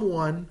is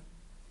someone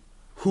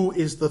who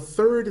is the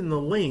third in the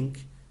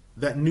link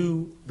that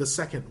knew the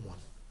second one,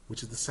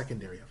 which is the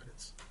secondary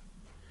evidence.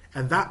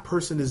 And that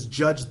person is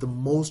judged the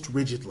most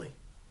rigidly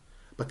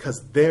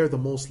because they're the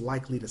most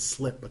likely to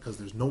slip because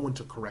there's no one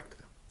to correct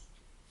them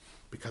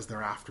because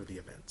they're after the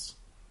events.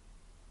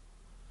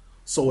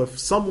 So if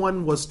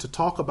someone was to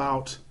talk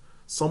about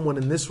someone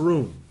in this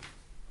room,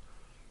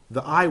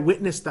 the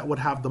eyewitness that would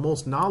have the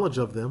most knowledge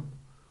of them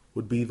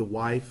would be the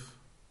wife,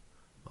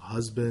 the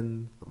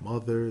husband, the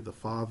mother, the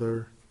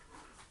father.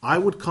 I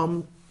would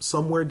come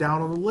somewhere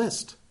down on the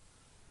list,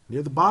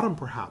 near the bottom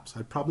perhaps.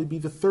 I'd probably be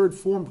the third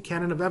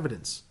canon of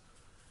evidence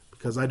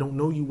because I don't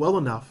know you well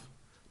enough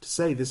to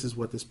say this is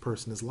what this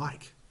person is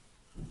like.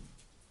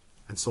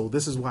 And so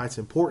this is why it's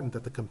important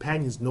that the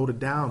companions noted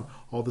down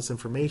all this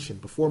information.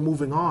 Before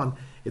moving on,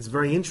 it's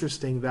very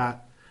interesting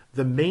that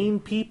the main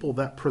people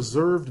that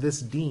preserved this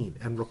deen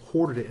and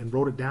recorded it and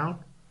wrote it down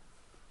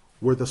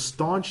were the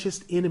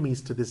staunchest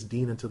enemies to this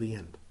deen until the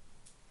end.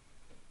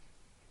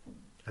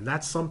 And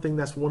that's something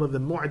that's one of the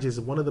mu'jiz,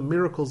 one of the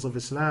miracles of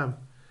Islam,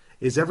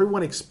 is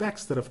everyone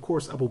expects that, of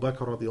course, Abu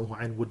Bakr radiallahu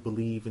anhu would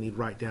believe and he'd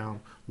write down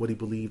what he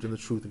believed in the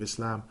truth of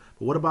Islam.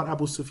 But what about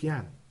Abu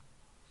Sufyan?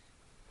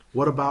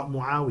 What about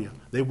Muawiyah?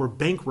 They were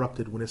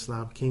bankrupted when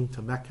Islam came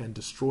to Mecca and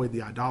destroyed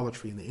the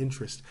idolatry and the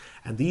interest.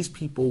 And these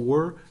people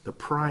were the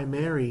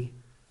primary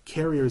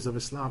carriers of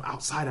Islam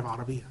outside of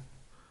Arabia.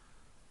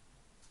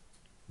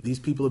 These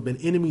people have been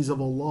enemies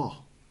of Allah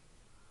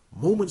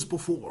moments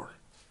before,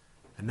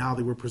 and now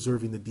they were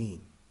preserving the deen.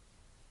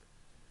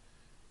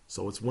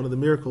 So it's one of the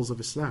miracles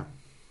of Islam.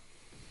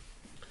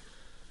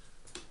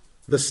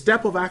 The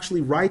step of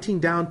actually writing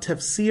down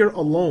tafsir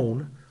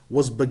alone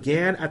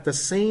began at the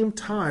same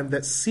time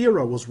that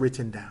Sirah was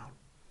written down.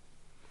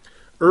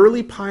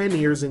 Early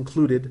pioneers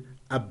included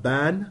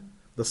Abban,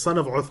 the son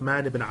of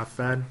Uthman ibn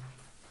Affan,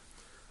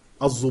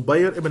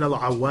 Al-Zubayr ibn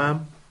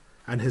Al-Awwam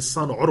and his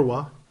son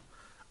Urwa,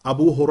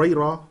 Abu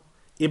Hurairah,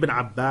 Ibn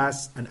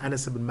Abbas, and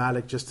Anas ibn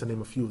Malik, just to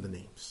name a few of the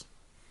names.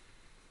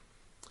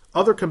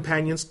 Other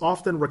companions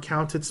often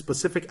recounted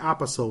specific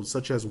episodes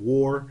such as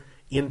war,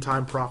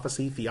 end-time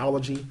prophecy,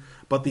 theology,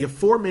 but the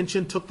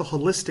aforementioned took the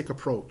holistic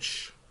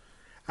approach.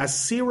 As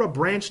Sirah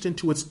branched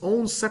into its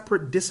own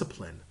separate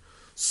discipline,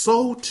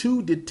 so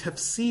too did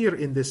tafsir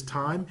in this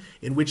time,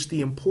 in which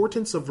the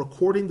importance of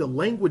recording the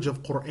language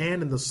of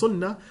Quran and the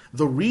Sunnah,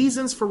 the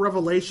reasons for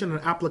revelation and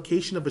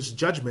application of its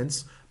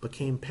judgments,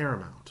 became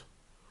paramount.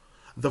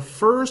 The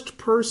first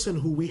person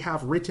who we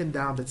have written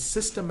down that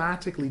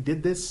systematically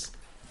did this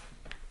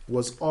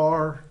was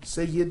our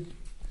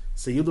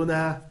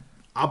Sayyiduna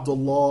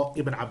Abdullah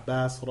ibn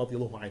Abbas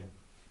radiallahu anhu.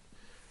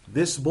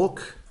 This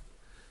book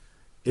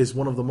is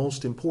one of the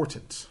most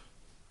important.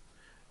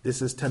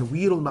 This is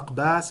Tanwir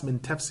al-Maqbas min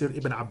Tafsir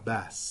Ibn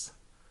Abbas.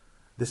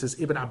 This is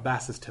Ibn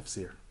Abbas's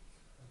tafsir.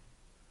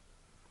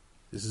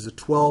 This is a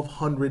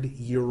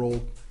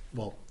 1300-year-old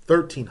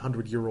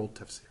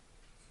tafsir.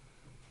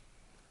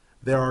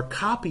 There are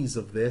copies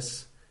of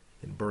this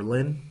in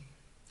Berlin,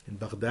 in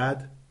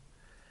Baghdad,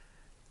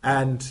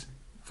 and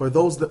for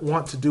those that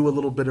want to do a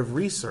little bit of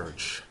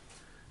research,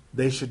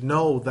 they should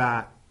know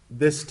that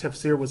this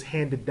tafsir was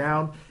handed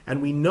down,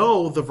 and we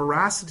know the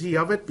veracity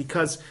of it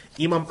because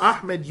Imam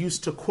Ahmed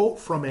used to quote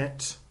from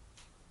it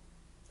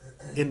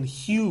in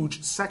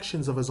huge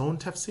sections of his own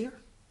tafsir.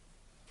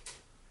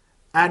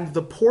 And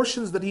the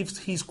portions that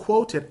he's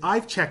quoted,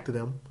 I've checked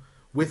them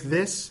with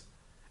this,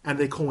 and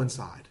they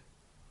coincide.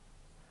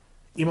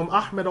 Imam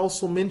Ahmed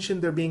also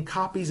mentioned there being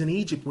copies in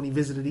Egypt when he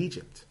visited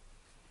Egypt.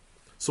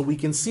 So we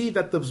can see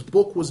that this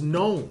book was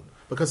known,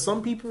 because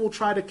some people will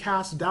try to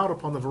cast doubt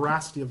upon the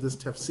veracity of this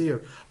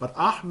tafsir. But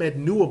Ahmed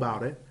knew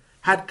about it,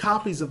 had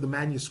copies of the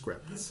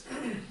manuscripts.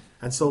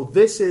 And so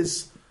this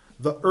is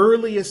the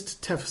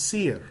earliest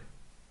tafsir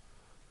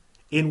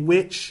in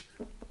which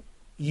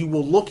you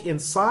will look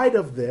inside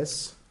of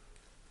this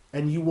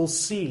and you will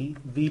see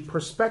the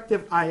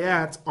perspective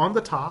ayat on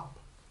the top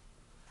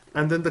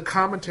and then the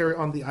commentary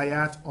on the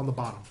ayat on the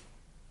bottom.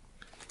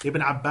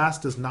 Ibn Abbas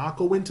does not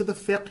go into the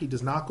fiqh, he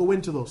does not go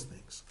into those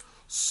things.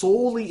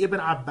 Solely Ibn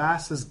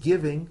Abbas is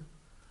giving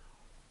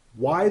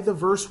why the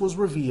verse was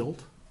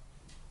revealed,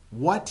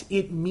 what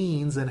it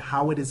means, and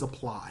how it is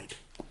applied.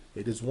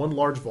 It is one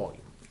large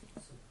volume.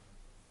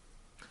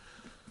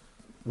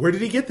 Where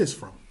did he get this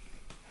from?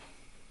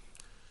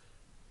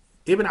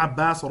 Ibn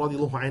Abbas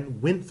radiallahu anhu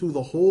went through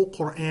the whole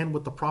Quran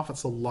with the Prophet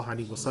sallallahu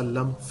alaihi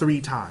wasallam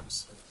 3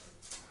 times.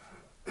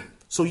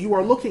 So you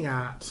are looking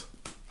at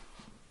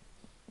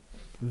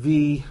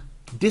the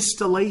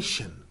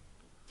distillation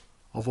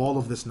of all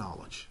of this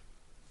knowledge.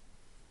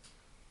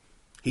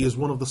 He is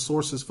one of the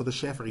sources for the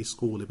Shafi'i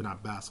school, Ibn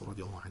Abbas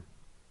radiallahu anhu.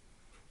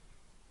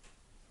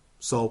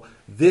 So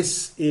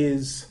this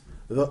is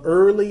the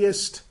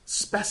earliest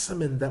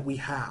specimen that we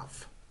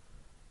have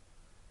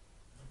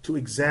to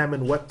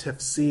examine what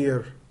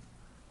tafsir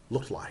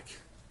looked like.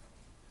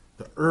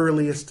 The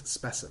earliest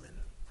specimen.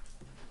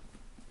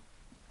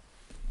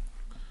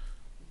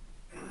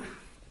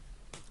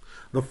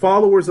 The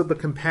followers of the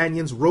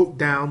companions wrote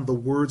down the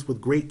words with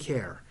great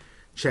care,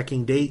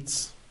 checking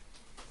dates,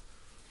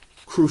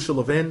 crucial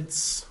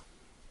events,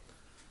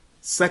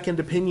 second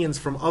opinions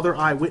from other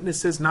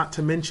eyewitnesses, not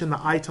to mention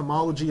the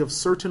etymology of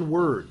certain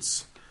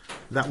words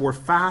that were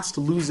fast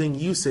losing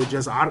usage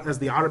as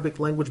the Arabic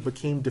language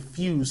became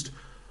diffused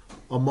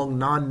among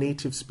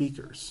non-native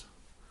speakers.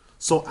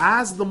 So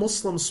as the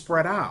Muslims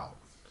spread out,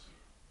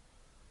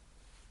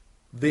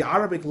 the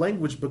Arabic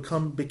language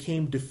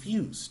became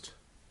diffused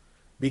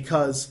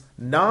because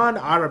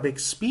non-Arabic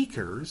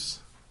speakers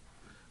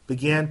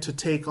began to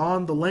take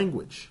on the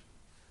language,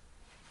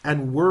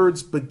 and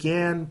words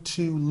began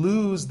to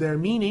lose their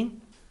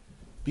meaning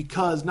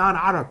because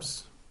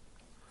non-Arabs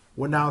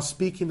were now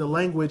speaking the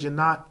language and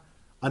not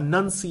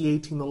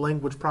enunciating the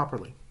language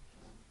properly.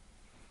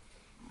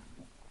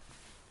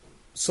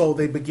 So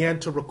they began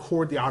to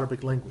record the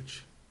Arabic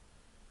language.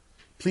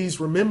 Please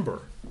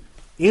remember,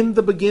 in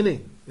the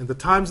beginning, in the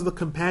times of the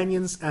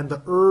companions and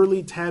the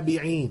early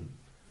tabi'een,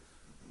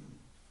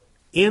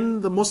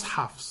 in the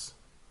mushafs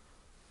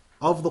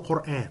of the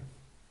Quran,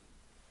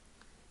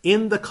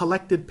 in the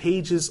collected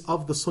pages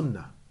of the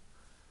Sunnah,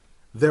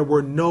 there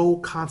were no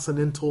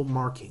consonantal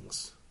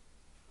markings.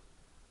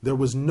 There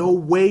was no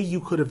way you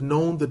could have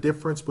known the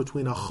difference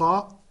between a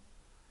kha,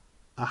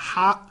 a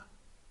ha,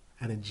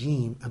 and a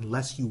jim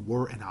unless you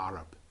were an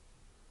Arab.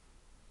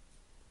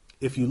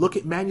 If you look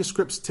at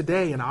manuscripts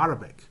today in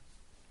Arabic,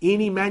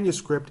 any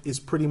manuscript is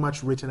pretty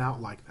much written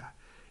out like that.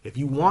 If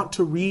you want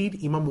to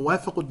read Imam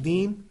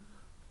Muwafiquddin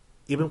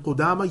Ibn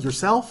Qudama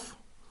yourself,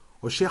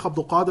 or Sheikh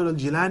Abdul Qadir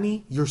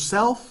Al-Jilani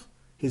yourself,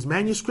 his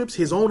manuscripts,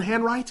 his own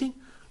handwriting,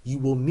 you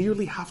will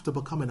nearly have to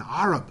become an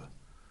Arab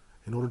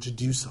in order to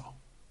do so.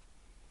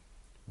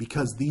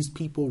 Because these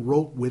people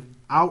wrote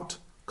without,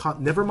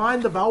 never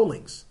mind the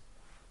vowelings,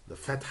 the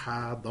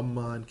fatha,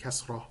 dhamma, and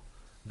kasra,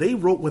 they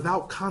wrote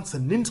without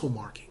consonantal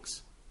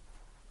markings.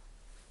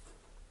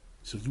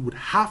 So you would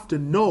have to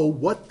know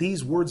what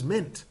these words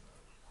meant.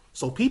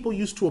 So people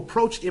used to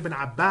approach Ibn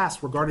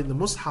Abbas regarding the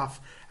Mus'haf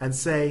and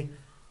say,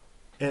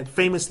 and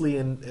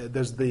famously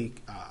there's the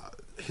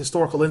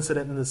historical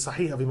incident in the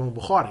Sahih of Imam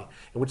Bukhari,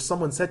 in which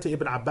someone said to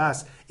Ibn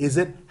Abbas, is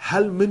it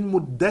hal min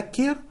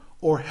muddakir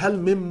or hal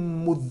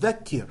min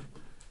muddakir?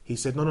 He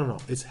said, no,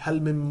 it's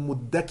hal min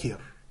muddakir.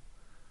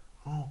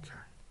 Okay.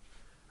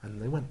 And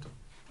they went.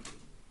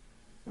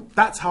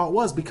 That's how it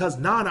was, because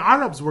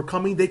non-Arabs were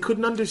coming, they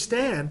couldn't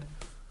understand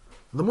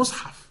the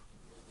Mus'haf.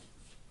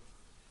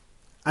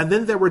 And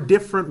then there were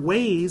different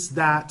ways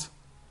that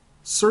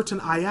certain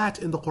ayat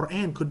in the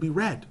Quran could be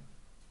read.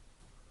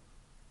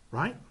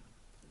 Right?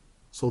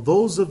 So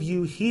those of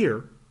you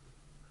here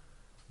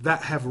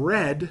that have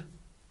read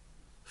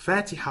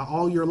Fatiha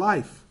all your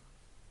life,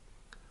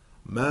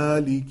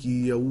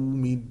 Maliki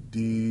Yawmiddin,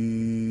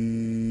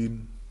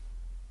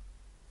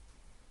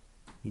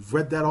 you've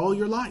read that all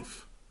your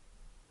life.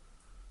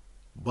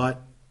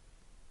 But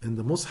in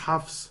the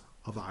Mus'hafs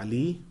of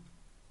Ali,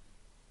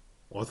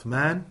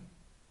 Uthman,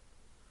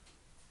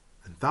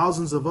 and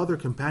thousands of other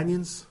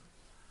companions,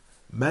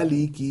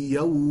 Maliki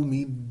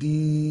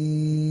Yawmiddin,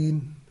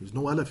 there's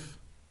no alif.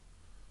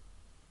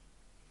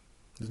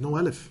 There's no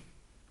alif.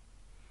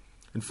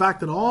 In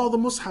fact, in all the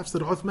mushafs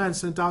that Uthman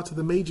sent out to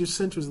the major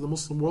centers of the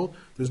Muslim world,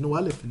 there's no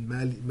alif in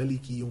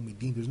Maliki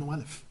Yawmiddin. There's no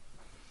alif.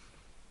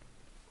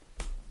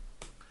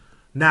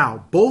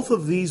 Now, both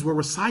of these were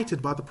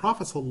recited by the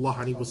Prophet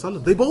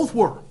ﷺ. They both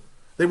were.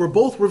 They were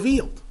both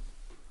revealed.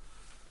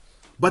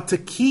 But to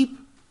keep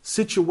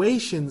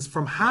situations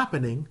from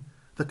happening,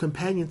 the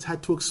companions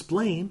had to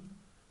explain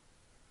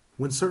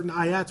when certain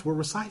ayats were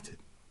recited.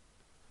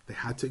 They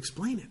had to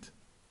explain it.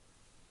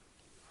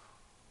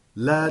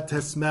 لا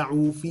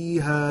تسمعوا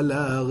فيها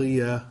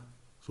لاغية,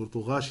 Surah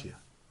Al-Ghashiyah.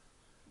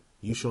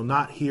 You shall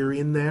not hear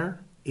in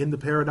there, in the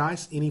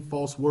paradise, any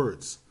false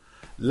words.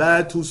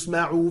 لا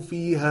تسمعوا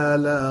فيها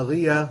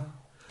لاغية.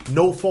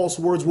 No false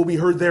words will be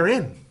heard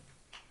therein.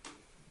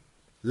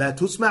 لا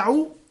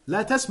تسمعوا,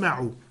 لا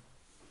تسمعوا.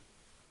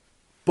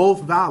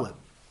 Both valid.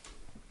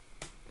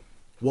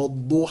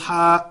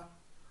 وَالضُّحَى,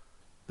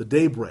 the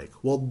daybreak.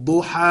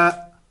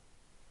 وَالضُّحَى,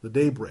 the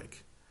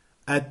daybreak.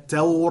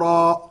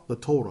 التوراة, the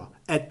Torah.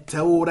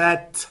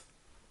 التوراة,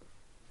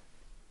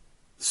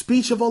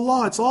 speech of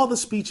Allah. It's all the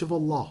speech of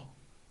Allah.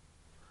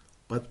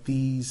 But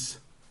these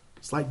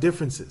slight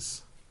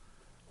differences.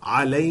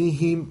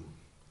 عليهم,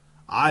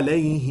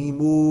 عليهم.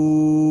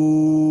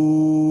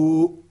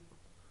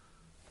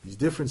 These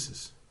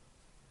differences.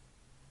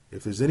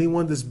 If there's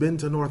anyone that's been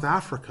to North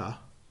Africa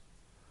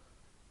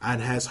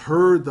and has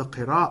heard the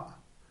qira'ah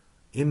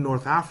in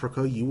North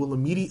Africa, you will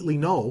immediately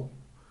know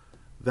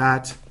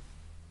that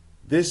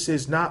this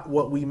is not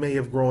what we may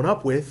have grown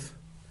up with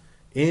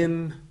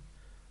in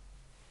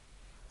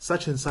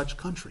such and such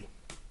country.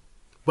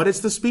 But it's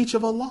the speech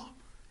of Allah.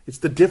 It's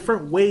the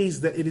different ways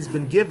that it has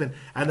been given.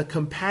 And the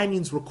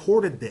companions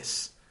recorded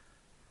this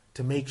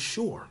to make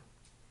sure.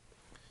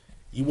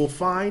 You will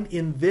find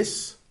in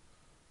this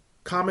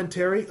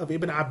commentary of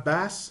Ibn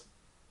Abbas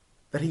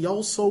that he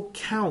also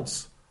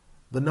counts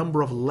the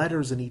number of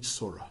letters in each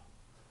surah.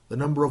 the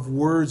number of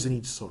words in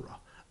each surah,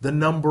 the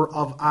number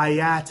of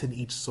ayat in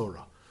each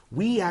surah.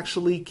 We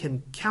actually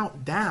can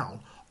count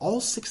down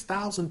all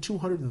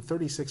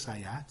 6,236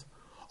 ayat,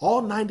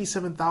 all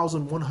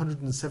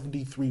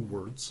 97,173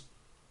 words,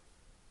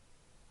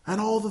 and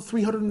all the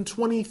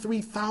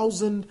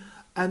 323,000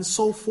 and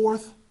so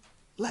forth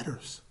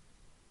letters.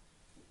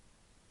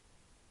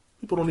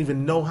 People don't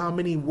even know how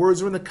many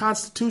words are in the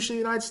Constitution of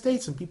the United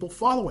States, and people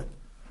follow it.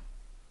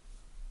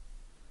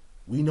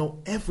 We know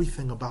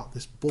everything about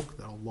this book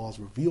that Allah has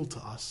revealed to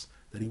us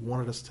that He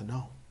wanted us to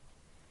know.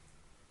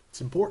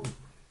 It's important.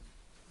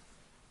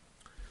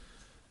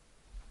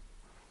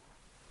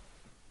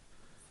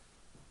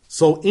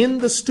 So in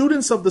the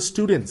students of the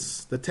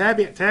students, the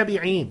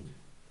tabi'een,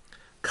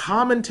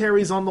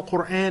 commentaries on the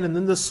Quran and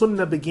then the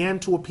Sunnah began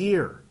to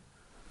appear.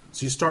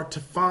 So you start to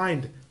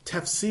find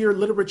tafsir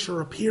literature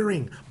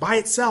appearing by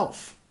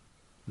itself.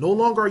 No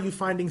longer are you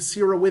finding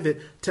seerah with it.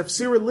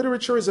 Tafsir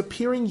literature is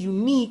appearing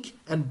unique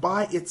and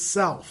by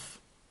itself,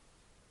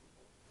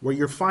 where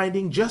you're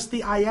finding just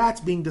the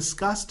ayat being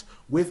discussed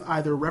with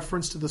either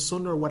reference to the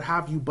Sunnah or what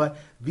have you, but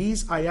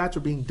these ayat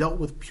are being dealt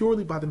with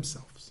purely by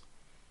themselves.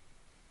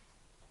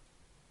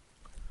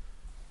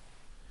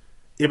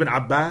 Ibn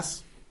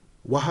Abbas,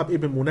 Wahab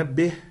ibn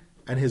Munabbih,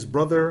 and his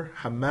brother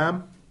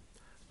Hammam,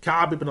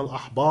 Ka'ab ibn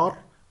al-Ahbar,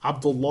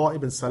 Abdullah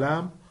ibn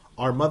Salam,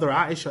 our mother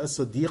Aisha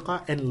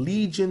as-Siddiqah, and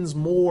legions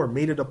more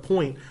made it a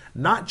point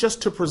not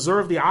just to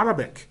preserve the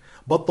Arabic,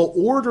 but the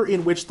order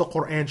in which the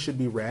Quran should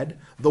be read,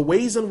 the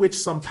ways in which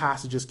some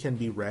passages can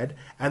be read,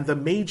 and the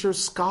major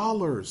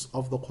scholars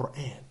of the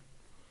Quran.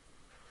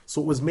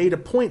 So it was made a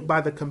point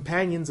by the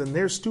companions and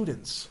their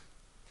students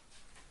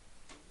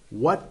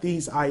what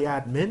these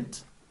ayat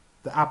meant,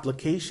 the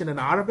application in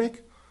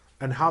Arabic,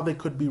 and how they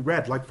could be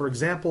read. Like for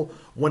example,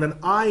 when an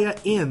ayah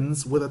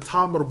ends with a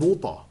ta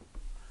marbuta,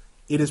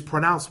 it is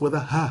pronounced with a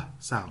ha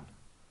sound.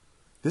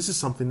 This is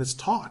something that's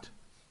taught.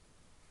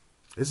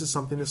 This is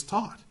something that's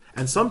taught.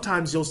 And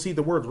sometimes you'll see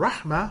the word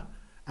rahmah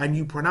and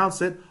you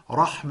pronounce it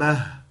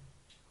rahmah.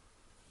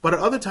 But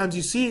at other times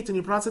you see it and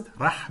you pronounce it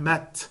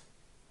rahmat.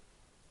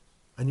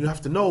 And you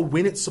have to know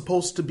when it's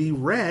supposed to be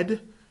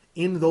read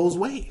in those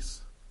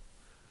ways.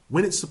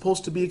 When it's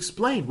supposed to be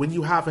explained. When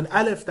you have an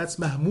alif that's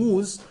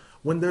mahmuz,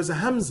 when there's a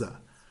hamza.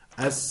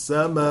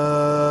 As-sama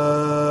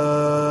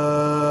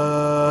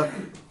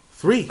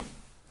 3.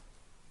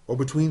 Or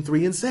between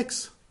 3 and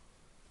 6.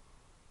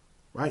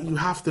 Right? You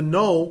have to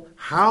know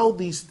how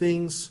these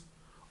things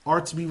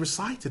are to be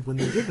recited when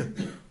they're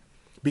given.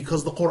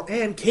 Because the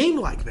Quran came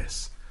like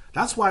this.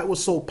 That's why it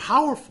was so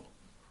powerful.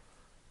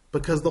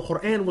 Because the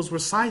Quran was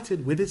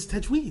recited with its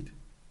tajweed.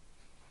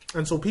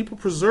 And so people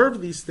preserved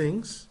these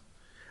things,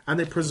 and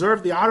they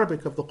preserved the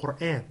Arabic of the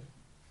Quran.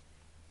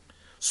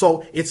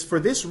 So it's for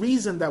this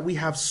reason that we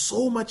have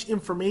so much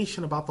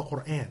information about the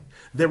Quran.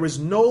 There is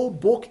no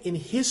book in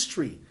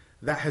history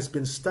that has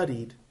been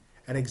studied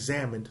and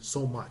examined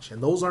so much.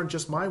 And those aren't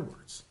just my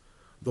words.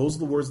 Those are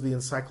the words of the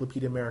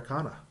Encyclopedia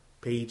Americana,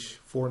 page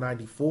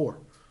 494,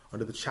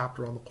 under the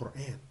chapter on the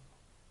Quran.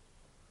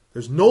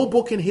 There's no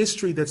book in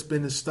history that's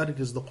been as studied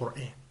as the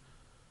Quran.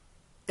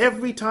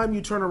 Every time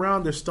you turn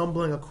around, they're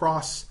stumbling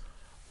across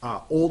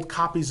old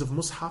copies of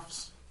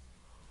mushafs,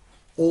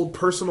 old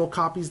personal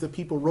copies that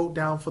people wrote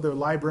down for their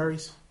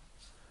libraries.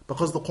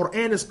 Because the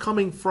Quran is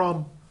coming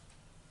from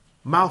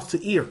mouth to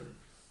ear.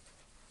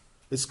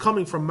 It's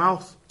coming from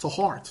mouth to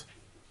heart.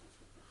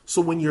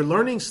 So when you're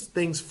learning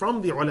things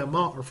from the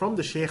ulama or from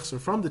the sheikhs or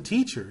from the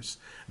teachers,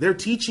 they're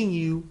teaching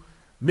you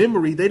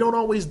memory. They don't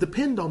always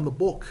depend on the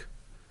book.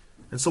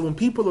 And so when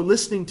people are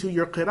listening to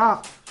your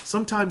qira'ah,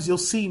 sometimes you'll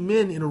see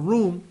men in a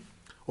room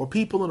or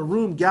people in a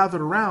room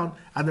gathered around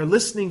and they're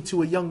listening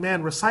to a young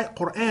man recite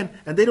Quran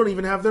and they don't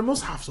even have their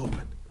mushafs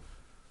open.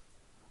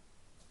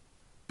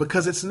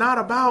 Because it's not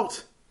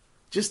about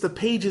just the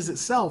pages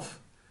itself.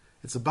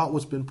 It's about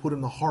what's been put in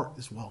the heart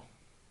as well.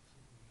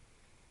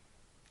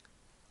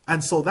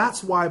 And so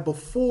that's why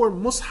before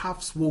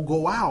mushafs will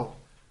go out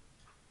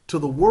to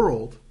the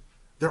world,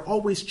 they're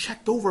always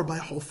checked over by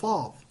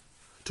hufaz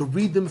to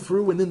read them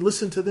through and then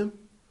listen to them.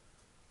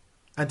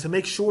 And to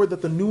make sure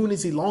that the noon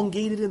is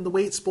elongated in the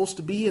way it's supposed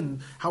to be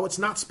and how it's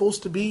not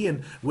supposed to be.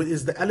 And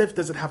is the alif,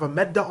 does it have a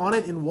medda on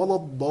it? In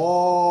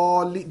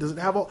waladali, does it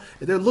have all?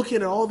 They're looking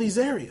at all these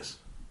areas.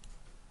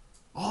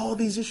 All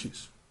these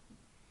issues.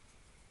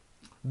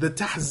 The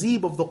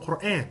tahzeeb of the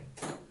Quran,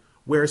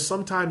 where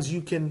sometimes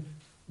you can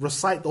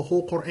recite the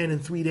whole Quran in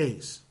 3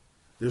 days.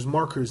 There's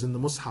markers in the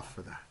mushaf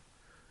for that.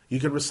 You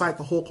can recite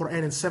the whole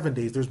Quran in 7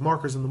 days. There's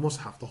markers in the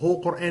mushaf. The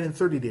whole Quran in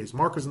 30 days.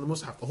 Markers in the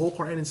mushaf. The whole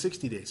Quran in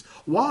 60 days.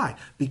 Why?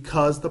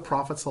 Because the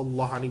Prophet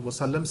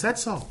ﷺ said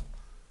so.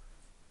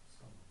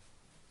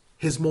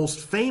 His most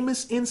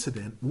famous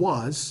incident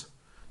was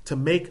to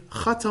make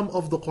khatam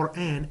of the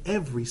Quran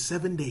every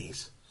 7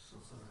 days.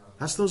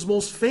 That's his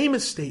most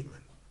famous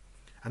statement.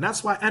 And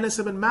that's why Anas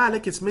ibn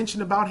Malik, it's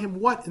mentioned about him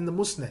what in the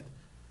Musnad?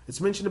 It's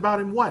mentioned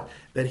about him what?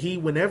 That he,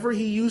 whenever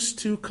he used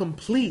to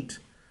complete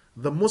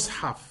the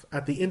mushaf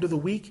at the end of the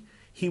week,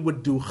 he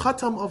would do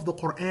khatam of the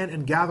Quran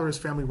and gather his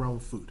family around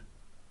with food.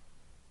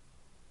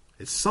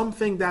 It's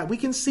something that we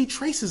can see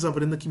traces of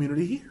it in the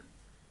community here.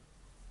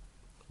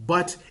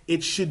 But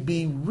it should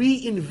be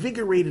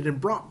reinvigorated and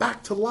brought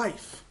back to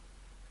life,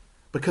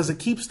 because it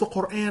keeps the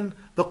Quran.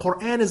 The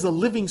Quran is a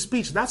living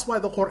speech. That's why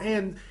the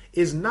Quran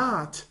is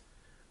not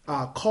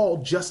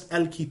called just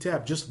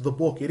Al-Kitab, just the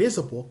book. It is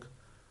a book,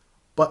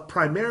 but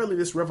primarily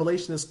this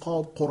revelation is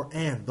called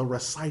Quran, the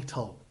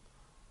recital.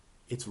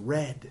 It's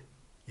read,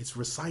 it's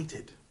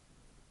recited.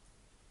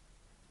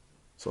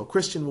 So a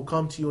Christian will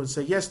come to you and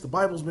say, yes, the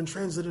Bible's been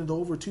translated into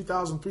over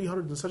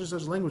 2,300 and such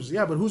languages.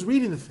 Yeah, but who's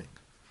reading the thing?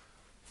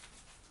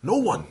 No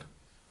one.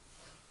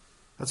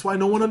 That's why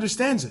no one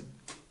understands it.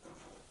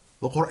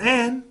 The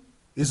Quran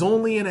is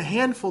only in a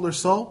handful or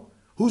so.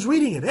 Who's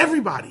reading it?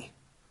 Everybody.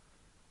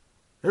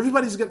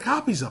 Everybody's got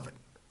copies of it.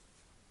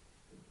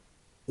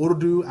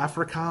 Urdu,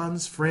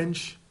 Afrikaans,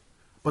 French.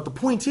 But the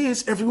point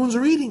is, everyone's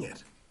reading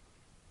it.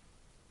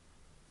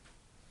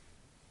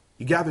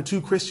 You gather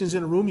 2 Christians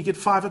in a room, you get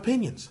 5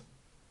 opinions.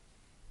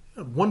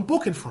 You have 1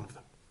 book in front of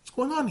them. What's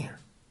going on here?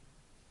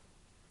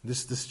 This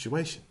is the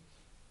situation.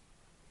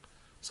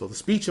 So the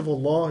speech of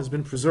Allah has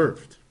been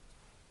preserved.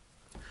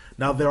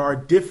 Now there are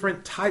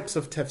different types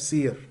of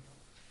tafsir.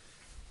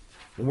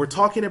 When we're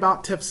talking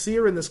about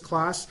tafsir in this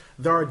class,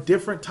 there are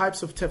different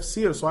types of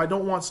tafsir. So I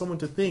don't want someone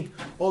to think,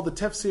 oh, the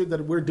tafsir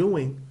that we're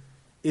doing,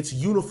 it's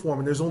uniform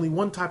and there's only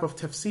one type of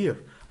tafsir.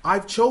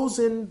 I've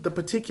chosen the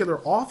particular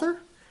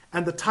author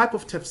and the type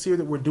of tafsir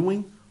that we're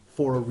doing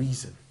for a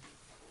reason.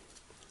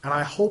 And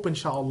I hope,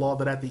 inshallah,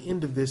 that at the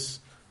end of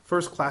this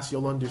first class,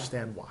 you'll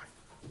understand why.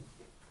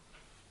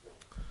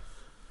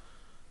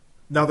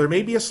 Now, there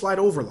may be a slight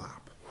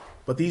overlap,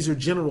 but these are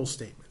general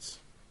statements.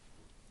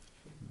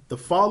 The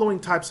following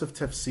types of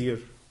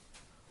tafsir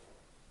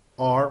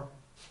are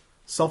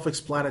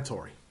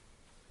self-explanatory.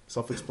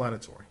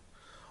 Self-explanatory.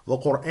 The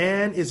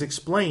Quran is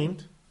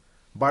explained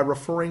by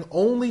referring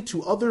only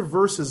to other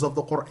verses of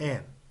the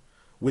Quran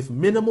with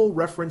minimal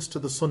reference to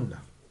the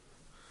Sunnah.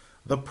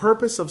 The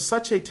purpose of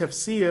such a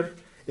tafsir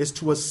is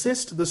to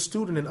assist the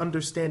student in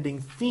understanding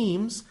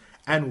themes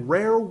and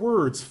rare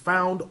words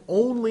found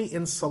only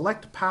in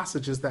select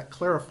passages that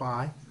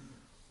clarify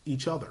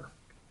each other.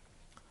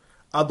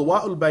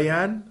 Adwa'ul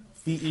Bayan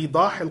fi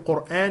Idah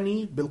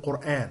al-Qur'ani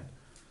bil-Qur'an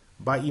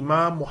by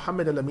Imam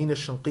Muhammad al-Amin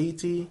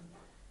al-Shanqiti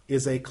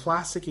is a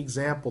classic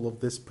example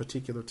of this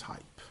particular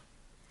type.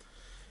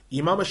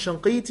 Imam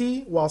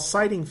al-Shanqiti, while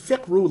citing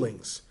fiqh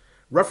rulings,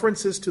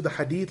 references to the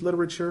hadith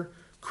literature,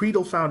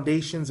 creedal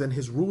foundations, and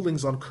his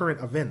rulings on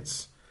current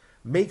events,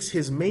 makes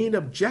his main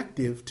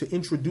objective to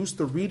introduce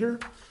the reader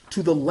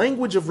to the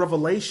language of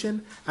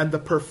revelation and the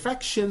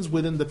perfections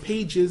within the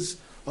pages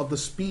of the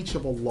speech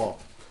of Allah.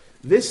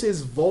 This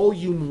is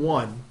volume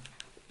 1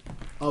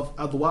 of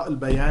Adwa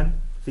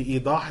al-Bayan fi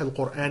Idah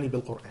al-Qur'ani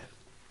bil-Qur'an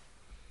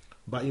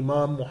by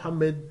Imam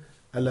Muhammad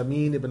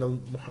al-Amin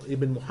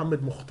ibn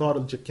Muhammad Mukhtar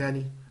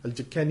al-Jakkani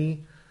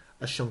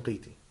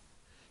al-Shanqiti.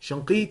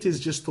 Shanqit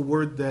is just the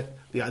word that,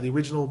 the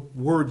original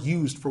word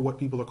used for what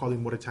people are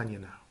calling Mauritania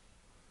now.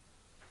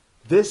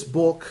 This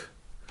book,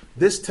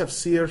 this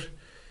tafsir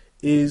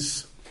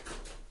is,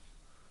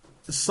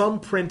 some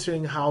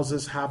printing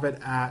houses have it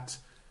at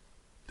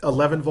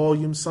 11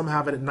 volumes, some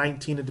have it at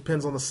 19. It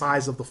depends on the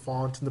size of the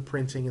font and the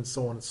printing and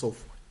so on and so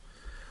forth.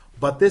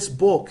 But this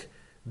book,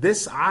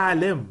 this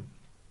alim,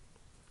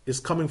 is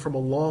coming from a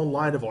long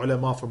line of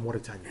ulama from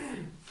Mauritania.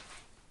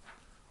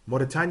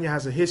 Mauritania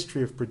has a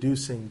history of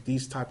producing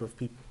these type of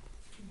people.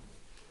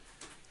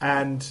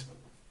 And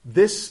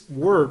this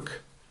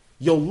work,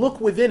 you'll look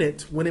within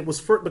it when it was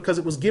first, because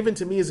it was given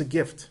to me as a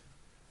gift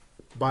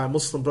by a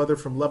Muslim brother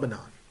from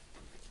Lebanon.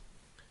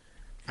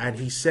 And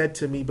he said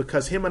to me,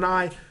 because him and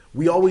I,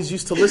 we always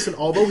used to listen,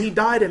 although he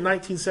died in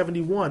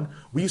 1971,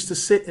 we used to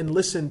sit and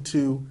listen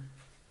to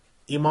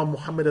Imam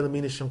Muhammad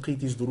al-Amin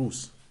al-Shanqiti's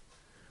durus,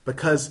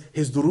 because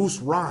his durus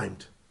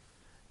rhymed.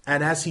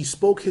 And as he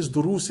spoke his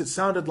durus, it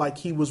sounded like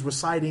he was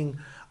reciting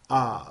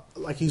a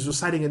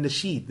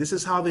nasheed. This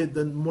is how the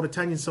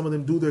Mauritanians, some of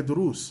them do their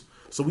durus.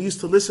 So we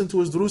used to listen to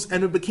his durus,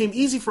 and it became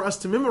easy for us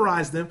to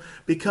memorize them,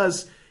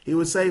 because he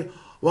would say,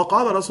 وَقَالَ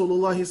رَسُولُ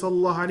اللَّهِ صَلَّى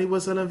اللَّهُ عَلَيْهِ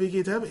وَسَلَّمْ فِي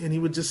كِتَابِهِ, and he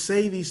would just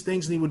say these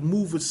things, and he would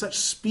move with such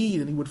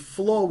speed, and he would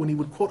flow, and he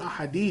would quote a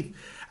hadith,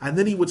 and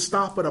then he would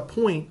stop at a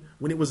point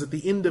when it was at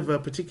the end of a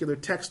particular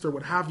text or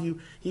what have you.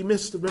 He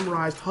must have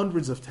memorized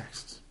hundreds of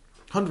texts,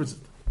 hundreds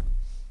of them.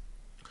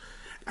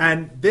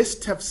 And this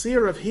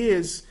tafsir of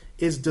his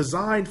is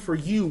designed for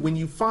you when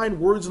you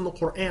find words in the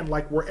Quran,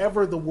 like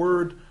wherever the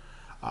word,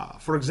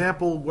 for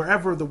example,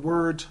 wherever the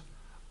word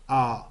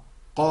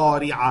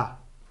qari'ah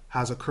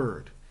has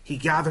occurred, he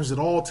gathers it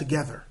all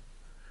together,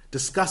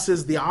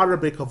 discusses the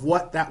Arabic of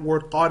what that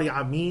word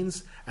qari'ah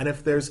means, and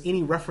if there's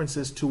any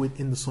references to it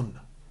in the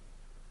Sunnah.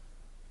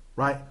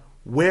 Right?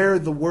 Where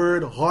the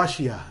word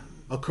ghashiyah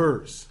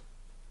occurs,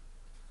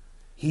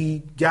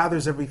 he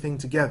gathers everything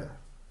together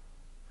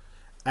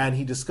and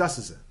he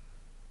discusses it.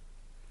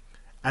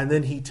 And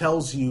then he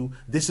tells you,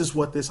 this is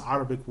what this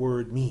Arabic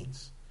word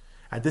means,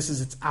 and this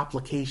is its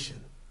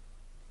application.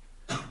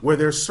 Where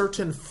there's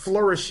certain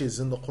flourishes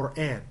in the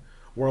Quran,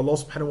 where Allah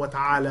subhanahu wa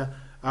ta'ala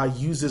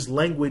uses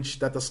language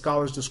that the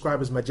scholars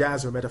describe as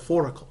majaz or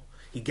metaphorical.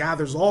 He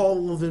gathers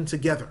all of them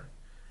together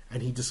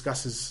and he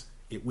discusses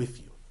it with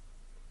you.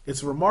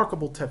 It's a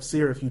remarkable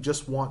tafsir if you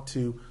just want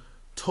to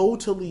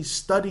totally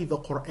study the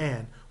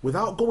Quran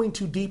without going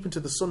too deep into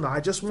the Sunnah.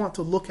 I just want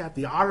to look at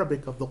the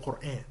Arabic of the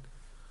Quran.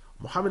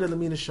 Muhammad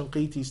al-Amin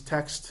al-Shanqiti's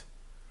text,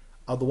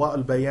 Adwa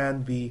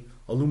al-Bayan, the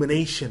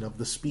illumination of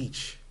the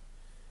speech,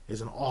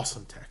 is an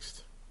awesome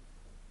text.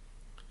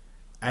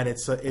 And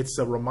it's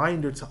a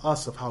reminder to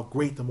us of how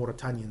great the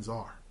Mauritanians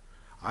are.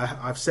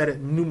 I've said it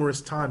numerous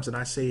times and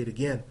I say it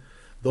again.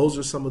 Those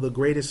are some of the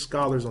greatest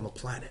scholars on the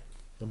planet,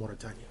 the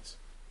Mauritanians.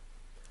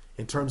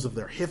 In terms of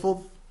their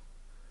hifz,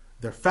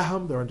 their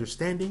fahm, their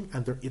understanding,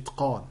 and their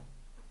itqan.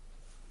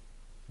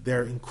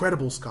 They're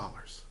incredible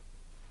scholars.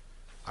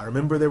 I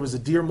remember there was a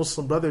dear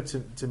Muslim brother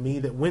to me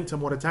that went to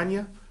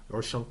Mauritania,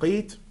 or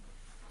Shanqit,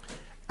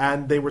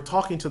 and they were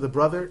talking to the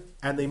brother,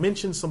 and they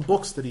mentioned some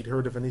books that he'd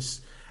heard of,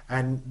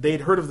 and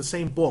they'd heard of the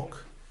same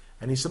book.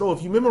 And he said, oh,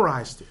 have you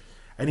memorized it?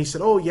 And he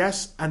said, oh,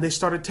 yes. And they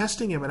started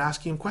testing him and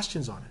asking him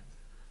questions on it.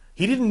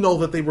 He didn't know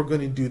that they were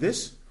going to do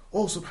this.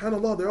 Oh,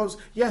 subhanAllah, they're always,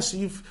 yes,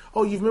 you've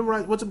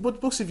memorized,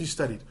 what books have you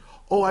studied?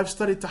 Oh, I've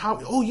studied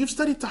Tahawi. Oh, you've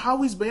studied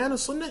Tahawi's Bayan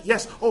al-Sunnah?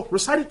 Yes. Oh,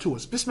 recite it to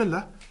us.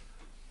 Bismillah.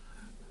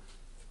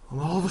 And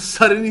all of a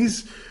sudden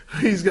he's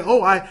going,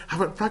 oh, I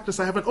haven't practiced,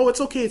 oh,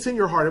 it's okay, it's in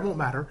your heart, it won't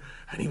matter.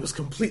 And he was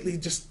completely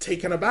just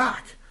taken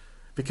aback.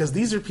 Because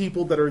these are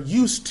people that are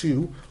used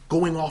to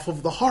going off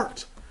of the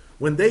heart.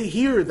 When they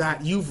hear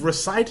that you've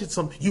recited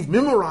something, you've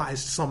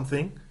memorized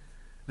something,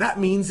 that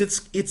means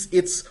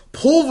it's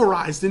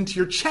pulverized into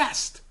your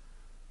chest.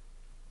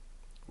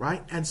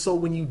 Right? And so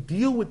when you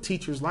deal with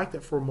teachers like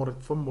that from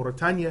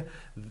Mauritania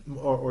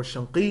or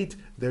Shanqit,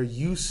 they're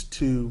used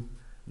to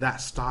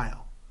that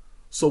style.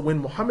 So when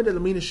Muhammad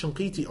al-Amin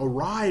al-Shanqiti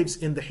arrives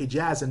in the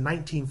Hijaz in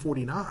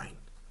 1949,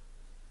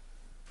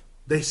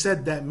 they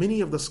said that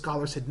many of the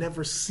scholars had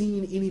never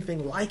seen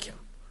anything like him.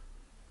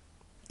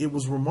 It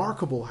was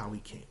remarkable how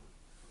he came.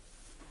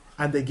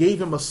 And they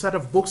gave him a set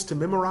of books to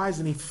memorize,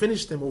 and he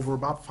finished them over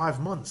about 5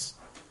 months.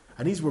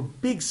 And these were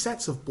big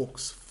sets of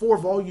books, 4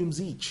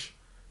 volumes each.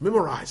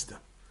 Memorized them.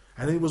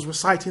 And then he was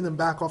reciting them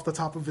back off the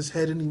top of his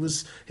head, and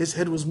his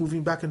head was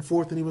moving back and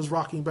forth, and he was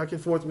rocking back and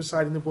forth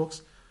reciting the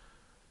books.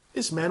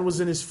 This man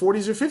was in his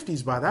 40s or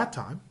 50s by that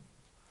time.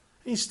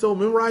 He's still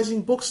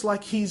memorizing books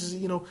like he's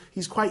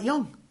quite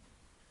young.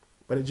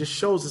 But it just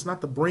shows it's not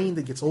the brain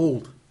that gets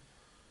old.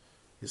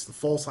 It's the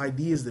false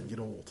ideas that get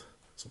old.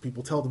 So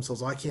people tell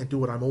themselves, oh, I can't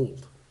do it, I'm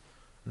old.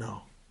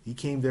 No, he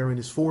came there in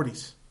his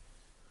 40s.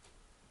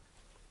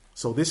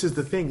 So this is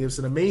the thing, it's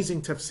an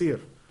amazing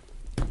tafsir.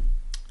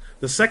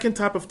 The second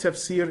type of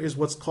tafsir is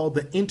what's called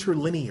the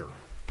interlinear.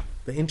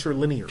 The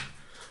interlinear.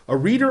 A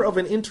reader of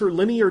an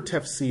interlinear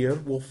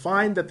tafsir will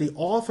find that the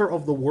author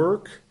of the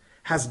work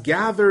has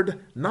gathered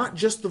not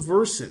just the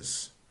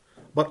verses,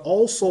 but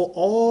also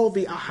all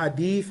the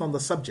ahadith on the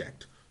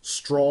subject,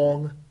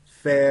 strong,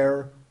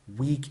 fair,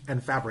 weak,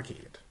 and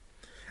fabricated,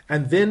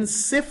 and then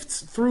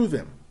sifts through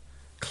them,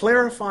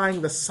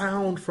 clarifying the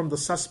sound from the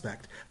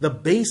suspect, the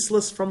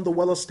baseless from the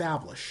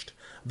well-established,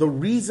 the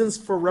reasons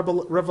for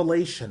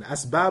revelation,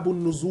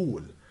 asbabun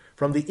nuzul,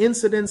 from the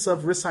incidents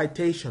of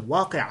recitation,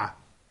 waqi'ah.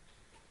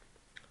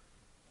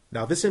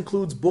 Now this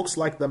includes books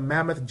like the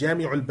mammoth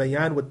Jami'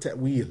 al-Bayan wa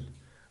Ta'wil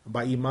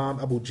by Imam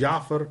Abu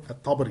Ja'far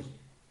Al-Tabari.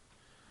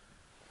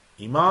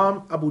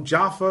 Imam Abu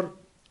Ja'far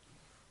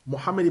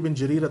Muhammad ibn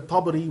Jarir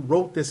Al-Tabari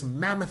wrote this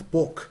mammoth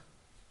book.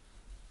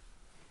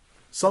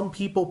 Some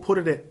people put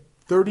it at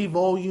 30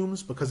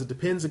 volumes because it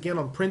depends again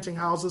on printing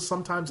houses.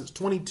 Sometimes it's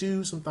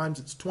 22, sometimes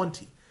it's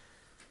 20.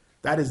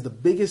 That is the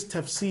biggest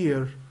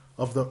tafsir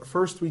of the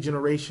first 3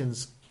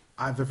 generations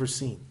I've ever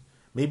seen.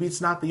 Maybe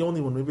it's not the only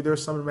one. Maybe there are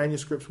some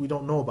manuscripts we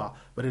don't know about,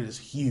 but it is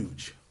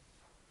huge.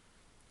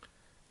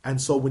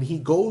 And so when he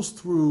goes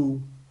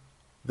through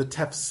the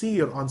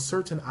tafsir on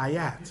certain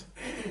ayat,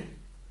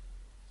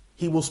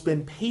 he will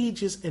spend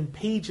pages and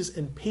pages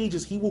and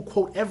pages. He will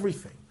quote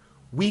everything.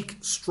 Weak,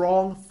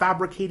 strong,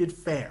 fabricated,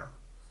 fair.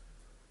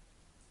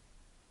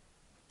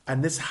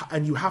 And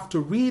you have to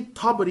read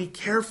Tabari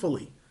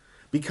carefully,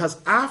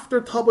 because after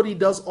Tabari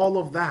does all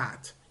of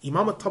that,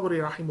 Imam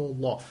al-Tabari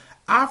rahimahullah,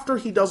 after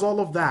he does all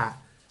of that,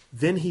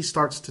 then he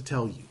starts to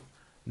tell you,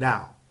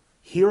 now,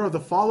 here are the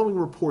following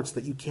reports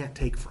that you can't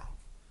take from.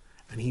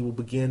 And he will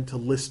begin to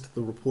list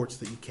the reports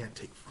that you can't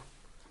take from.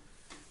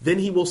 Then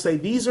he will say,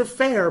 these are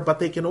fair, but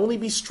they can only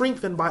be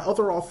strengthened by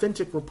other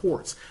authentic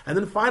reports. And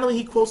then finally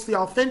he quotes the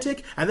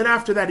authentic, and then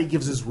after that he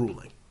gives his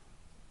ruling.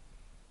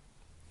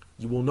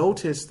 You will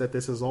notice that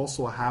this is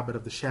also a habit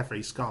of the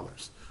Shafi'i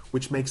scholars,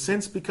 which makes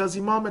sense because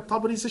Imam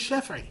al-Tabari is a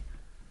Shafi'i.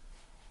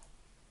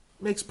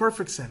 Makes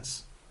perfect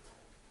sense.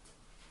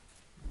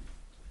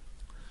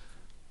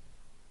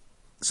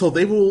 So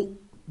they will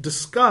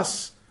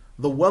discuss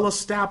the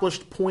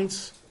well-established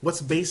points,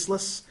 what's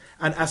baseless,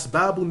 and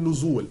asbabun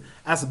nuzul.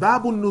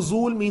 Asbabun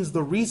nuzul means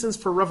the reasons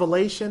for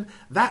revelation.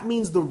 That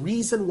means the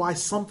reason why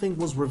something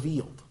was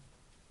revealed.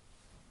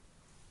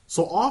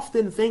 So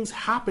often things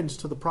happened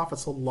to the Prophet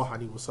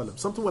ﷺ.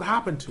 Something would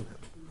happen to him.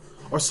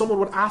 Or someone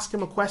would ask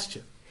him a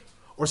question.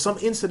 Or some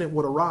incident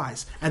would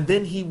arise. And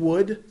then he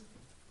would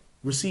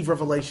receive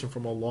revelation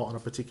from Allah on a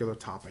particular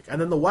topic. And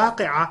then the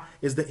waqi'ah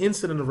is the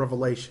incident of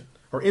revelation.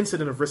 Or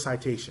incident of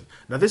recitation.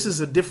 Now this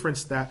is a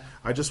difference that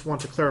I just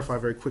want to clarify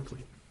very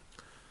quickly.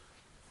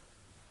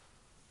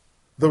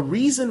 The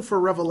reason for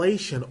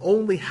revelation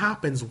only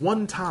happens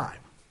one time.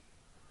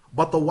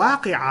 But the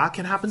waqi'ah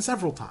can happen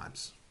several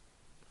times.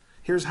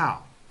 Here's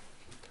how.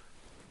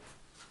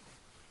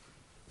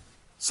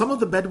 Some of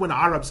the Bedouin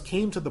Arabs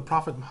came to the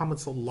Prophet Muhammad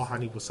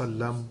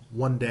ﷺ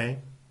one day,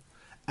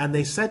 and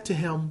they said to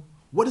him,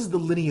 "What is the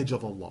lineage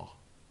of Allah?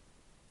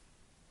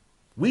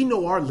 We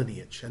know our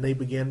lineage." And they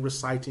began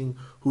reciting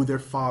who their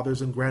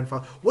fathers and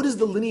grandfathers. What is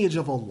the lineage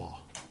of Allah?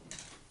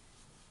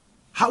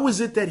 How is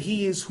it that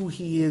He is who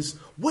He is?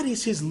 What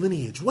is His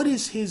lineage? What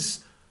is His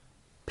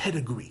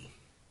pedigree?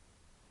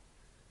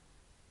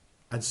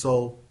 And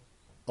so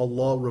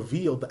Allah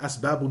revealed the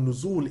Asbabun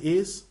Nuzul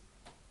is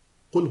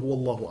Qul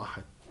huwallahu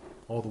ahad,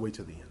 all the way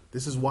to the end.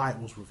 This is why it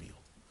was revealed.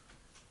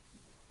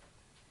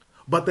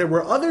 But there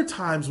were other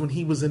times when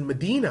he was in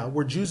Medina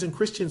where Jews and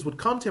Christians would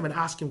come to him and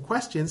ask him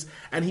questions,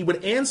 and he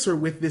would answer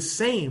with this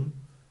same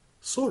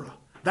surah.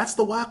 That's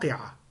the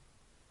waqi'ah.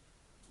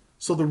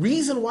 So the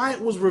reason why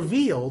it was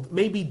revealed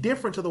may be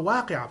different to the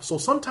waqi'ah. So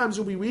sometimes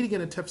you'll be reading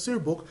in a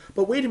tafsir book,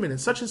 but wait a minute,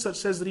 such and such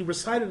says that he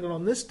recited it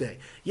on this day.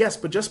 Yes,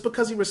 but just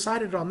because he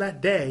recited it on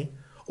that day,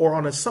 or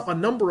on a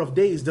number of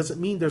days, doesn't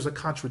mean there's a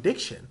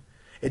contradiction.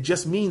 It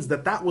just means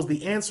that that was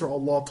the answer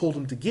Allah told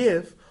him to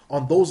give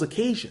on those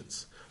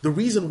occasions. The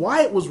reason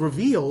why it was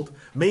revealed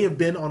may have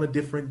been on a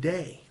different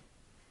day.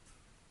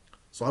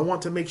 So I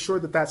want to make sure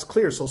that that's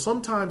clear. So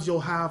sometimes you'll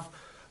have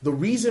the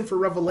reason for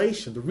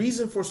revelation. The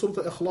reason for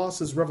Surah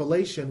Al-Ikhlas's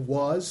revelation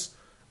was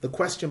the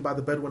question by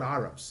the Bedouin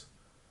Arabs.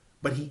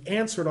 But he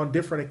answered on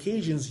different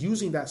occasions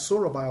using that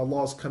surah by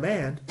Allah's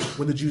command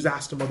when the Jews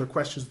asked him other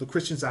questions, the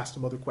Christians asked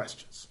him other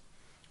questions.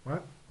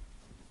 Right?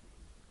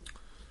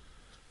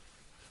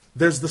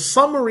 There's the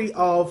summary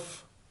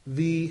of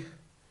the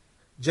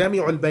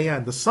Jami'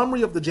 al-Bayan. The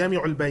summary of the Jami'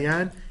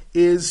 al-Bayan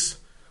is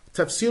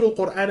Tafsir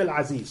al-Quran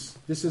al-Aziz.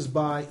 This is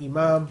by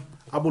Imam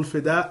Abu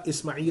al-Fida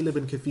Ismail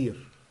ibn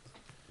Kathir.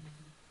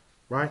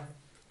 Right?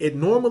 It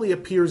normally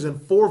appears in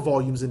 4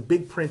 volumes in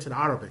big print in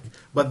Arabic.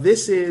 But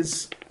this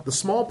is the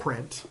small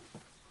print,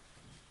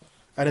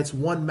 and it's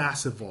one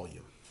massive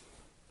volume.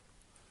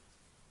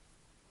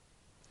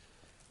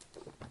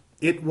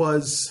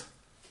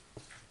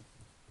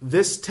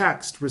 This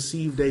text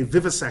received a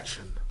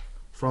vivisection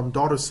from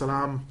Dar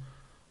es-Salaam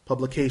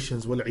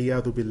Publications,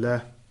 wal-iyadu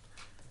billah.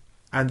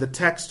 And the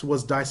text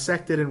was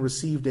dissected and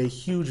received a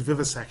huge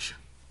vivisection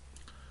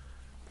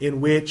in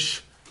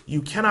which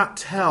you cannot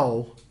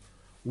tell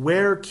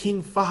where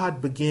King Fahd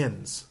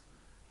begins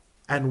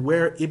and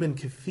where Ibn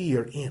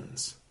Kathir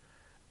ends,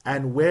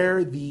 and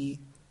where the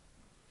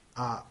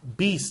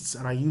beasts,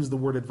 and I use the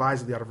word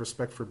advisedly out of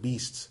respect for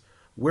beasts,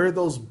 where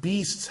those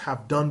beasts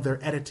have done their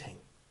editing.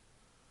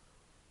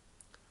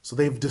 So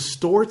they've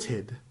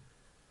distorted,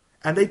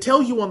 and they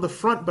tell you on the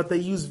front, but they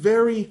use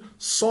very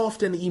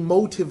soft and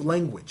emotive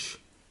language.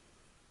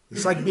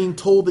 It's like being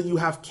told that you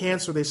have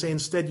cancer. They say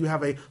instead you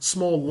have a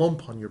small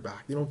lump on your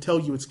back. They don't tell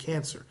you it's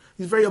cancer.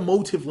 It's very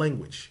emotive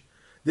language.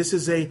 This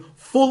is a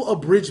full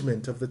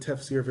abridgment of the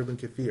tafsir of Ibn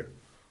Kathir.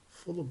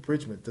 Full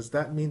abridgment. Does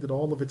that mean that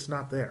all of it's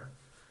not there?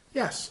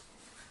 Yes.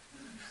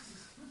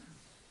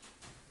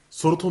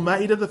 Surah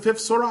Al-Ma'idah, the 5th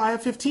surah, ayah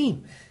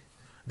 15.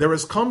 There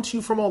has come to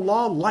you from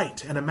Allah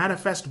light and a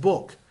manifest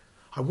book.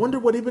 I wonder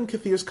what Ibn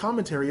Kathir's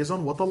commentary is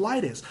on what the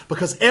light is.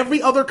 Because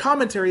every other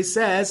commentary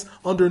says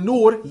under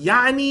Nur,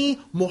 Yani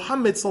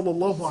Muhammad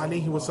sallallahu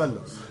alayhi wa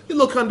sallam. You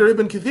look under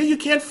Ibn Kathir, you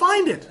can't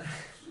find it.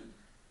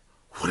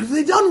 What have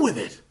they done with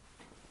it?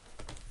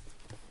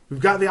 We've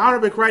got the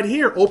Arabic right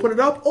here. Open it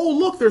up. Oh,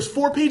 look, there's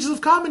 4 pages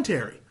of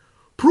commentary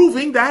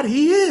proving that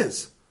he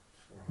is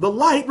the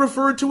light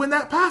referred to in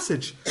that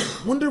passage.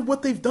 Wonder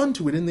what they've done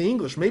to it in the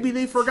English. Maybe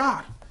they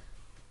forgot.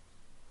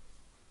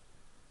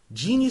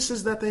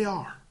 Geniuses that they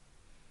are.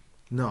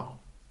 No.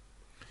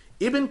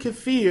 Ibn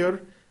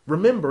Kathir,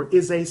 remember,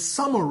 is a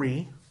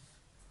summary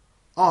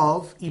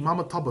of Imam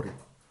al-Tabari.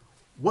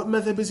 What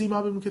madhab is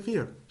Imam Ibn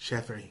Kathir?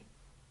 Shafi'i.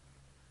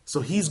 So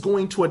he's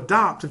going to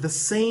adopt the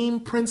same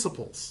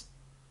principles,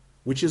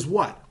 which is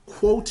what?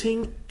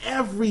 Quoting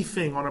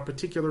everything on a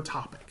particular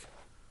topic.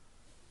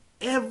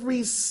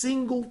 Every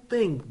single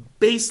thing.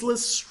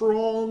 Baseless,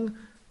 strong,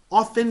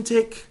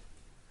 authentic.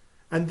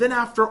 And then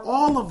after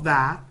all of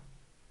that,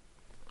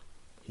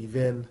 he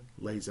then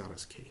lays out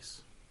his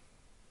case.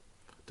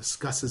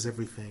 Discusses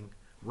everything.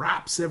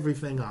 Wraps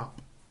everything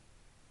up.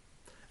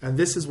 And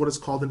this is what is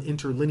called an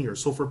interlinear.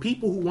 So for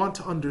people who want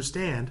to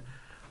understand